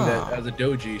assuming that Ah. as a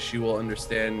doji, she will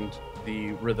understand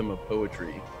the rhythm of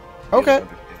poetry. Okay.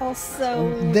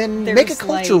 Also, Then make a there's,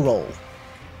 culture like, roll.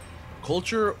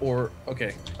 Culture or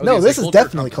okay? No, it's this like is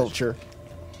definitely composition.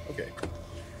 culture. Okay.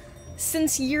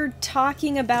 Since you're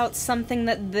talking about something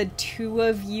that the two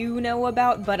of you know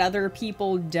about, but other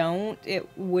people don't, it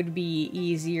would be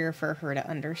easier for her to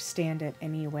understand it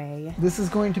anyway. This is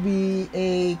going to be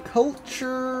a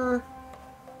culture.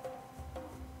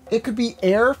 It could be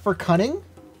air for cunning,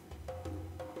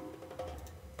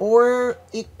 or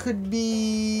it could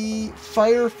be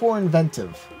fire for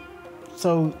inventive.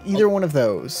 So either one of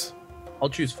those. I'll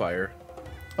choose fire,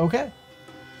 Okay.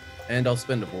 and I'll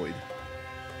spend a void.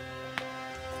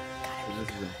 This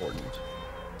is important.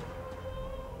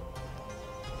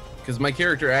 because my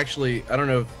character actually, I don't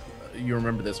know if you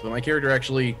remember this, but my character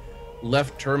actually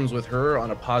left terms with her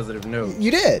on a positive note.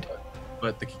 You did.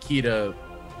 But the Kikita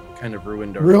kind of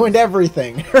ruined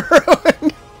Everything.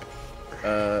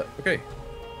 Okay.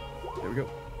 There we go.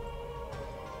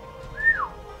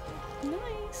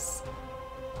 Nice.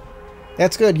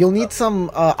 That's good. You'll need some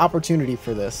opportunity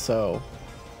for this, so...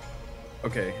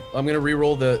 Okay. I'm going to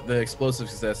re-roll the explosive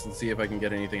success and see if I can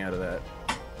get anything out of that.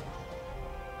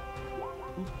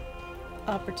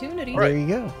 Opportunity. There you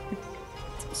go.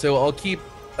 So I'll keep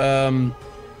the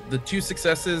 2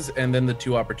 successes and then the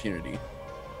 2 opportunity.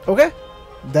 Okay.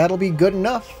 That'll be good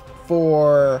enough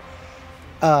for...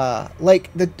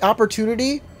 like, the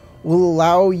opportunity will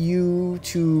allow you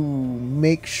to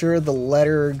make sure the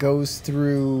letter goes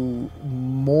through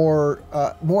more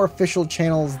official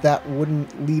channels that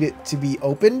wouldn't lead it to be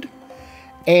opened.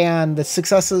 And the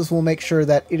successes will make sure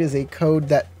that it is a code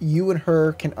that you and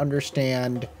her can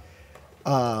understand,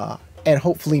 and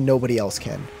hopefully nobody else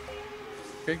can.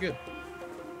 Okay, good.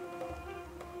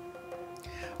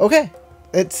 Okay.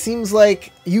 It seems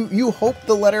like you hope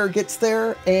the letter gets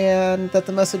there and that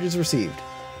the message is received.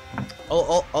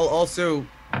 I'll also,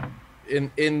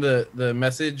 in the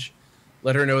message,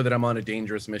 let her know that I'm on a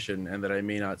dangerous mission and that I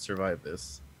may not survive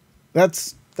this.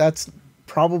 That's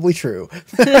probably true.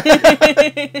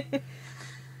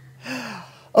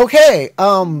 Okay,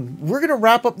 we're gonna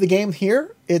wrap up the game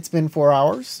here. It's been 4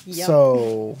 hours, Yep.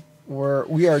 so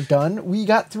we are done. We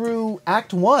got through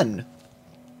Act 1.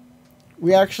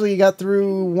 We actually got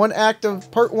through one act of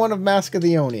Part 1 of Mask of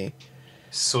the Oni.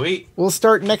 Sweet. We'll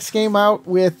start next game out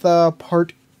with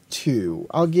Part 2.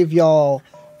 I'll give y'all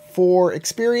 4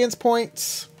 experience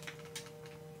points.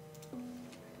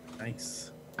 Nice.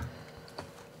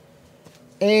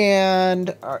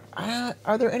 And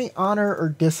are there any honor or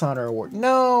dishonor award?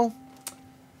 No,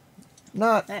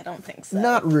 not I don't think so.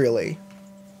 not really.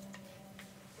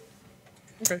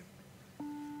 Okay.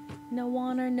 No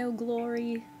honor, no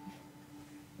glory.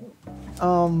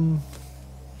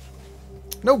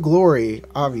 No glory,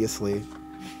 obviously.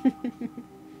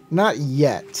 Not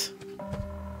yet.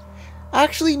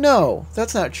 Actually, no,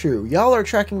 that's not true. Y'all are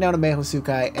tracking down a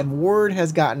Mehosukai, and word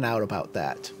has gotten out about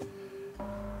that.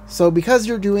 So because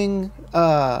you're doing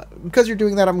that,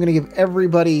 I'm gonna give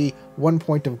everybody 1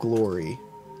 point of glory.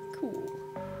 Cool.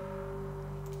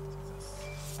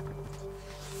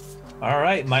 All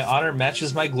right, my honor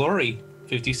matches my glory.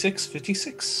 56,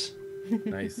 56.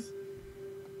 Nice.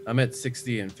 I'm at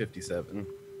 60 and 57.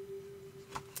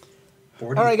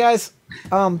 40. All right, guys.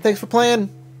 Thanks for playing.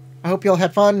 I hope y'all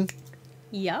had fun.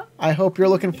 Yeah. I hope you're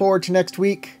looking forward to next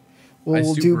week. I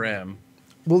super am.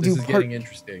 We'll This do is part. getting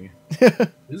interesting. This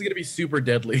is gonna be super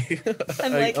deadly.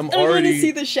 I'm like, I'm I want to already.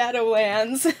 see the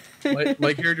Shadowlands.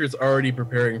 my character's already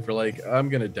preparing for like I'm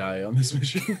gonna die on this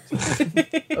mission.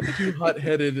 I'm too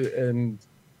hot-headed and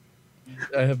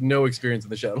I have no experience in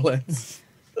the Shadowlands.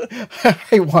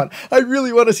 I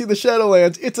really want to see the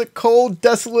Shadowlands. It's a cold,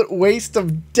 desolate waste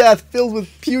of death filled with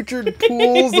putrid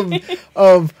pools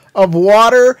of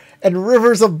water and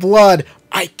rivers of blood.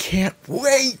 I can't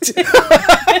wait.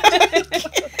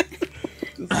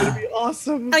 It's gonna be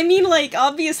awesome. I mean, like,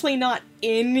 obviously not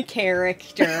in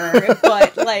character,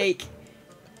 but like,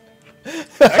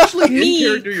 Actually, me, in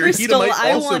character, your Crystal, Hita might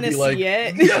I also want to be see like,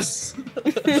 it. yes,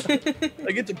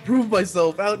 I get to prove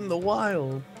myself out in the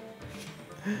wild.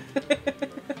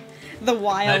 The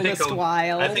wildest I'll-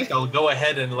 wild. I think I'll go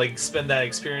ahead and like spend that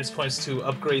experience points to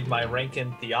upgrade my rank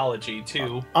in theology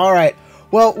too. All right.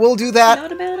 Well, we'll do that.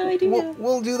 Not a bad idea.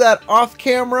 We'll do that off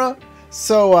camera.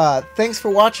 So thanks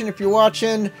for watching if you're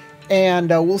watching, and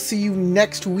we'll see you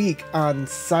next week on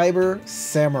Cyber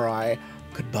Samurai.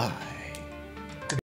 Goodbye.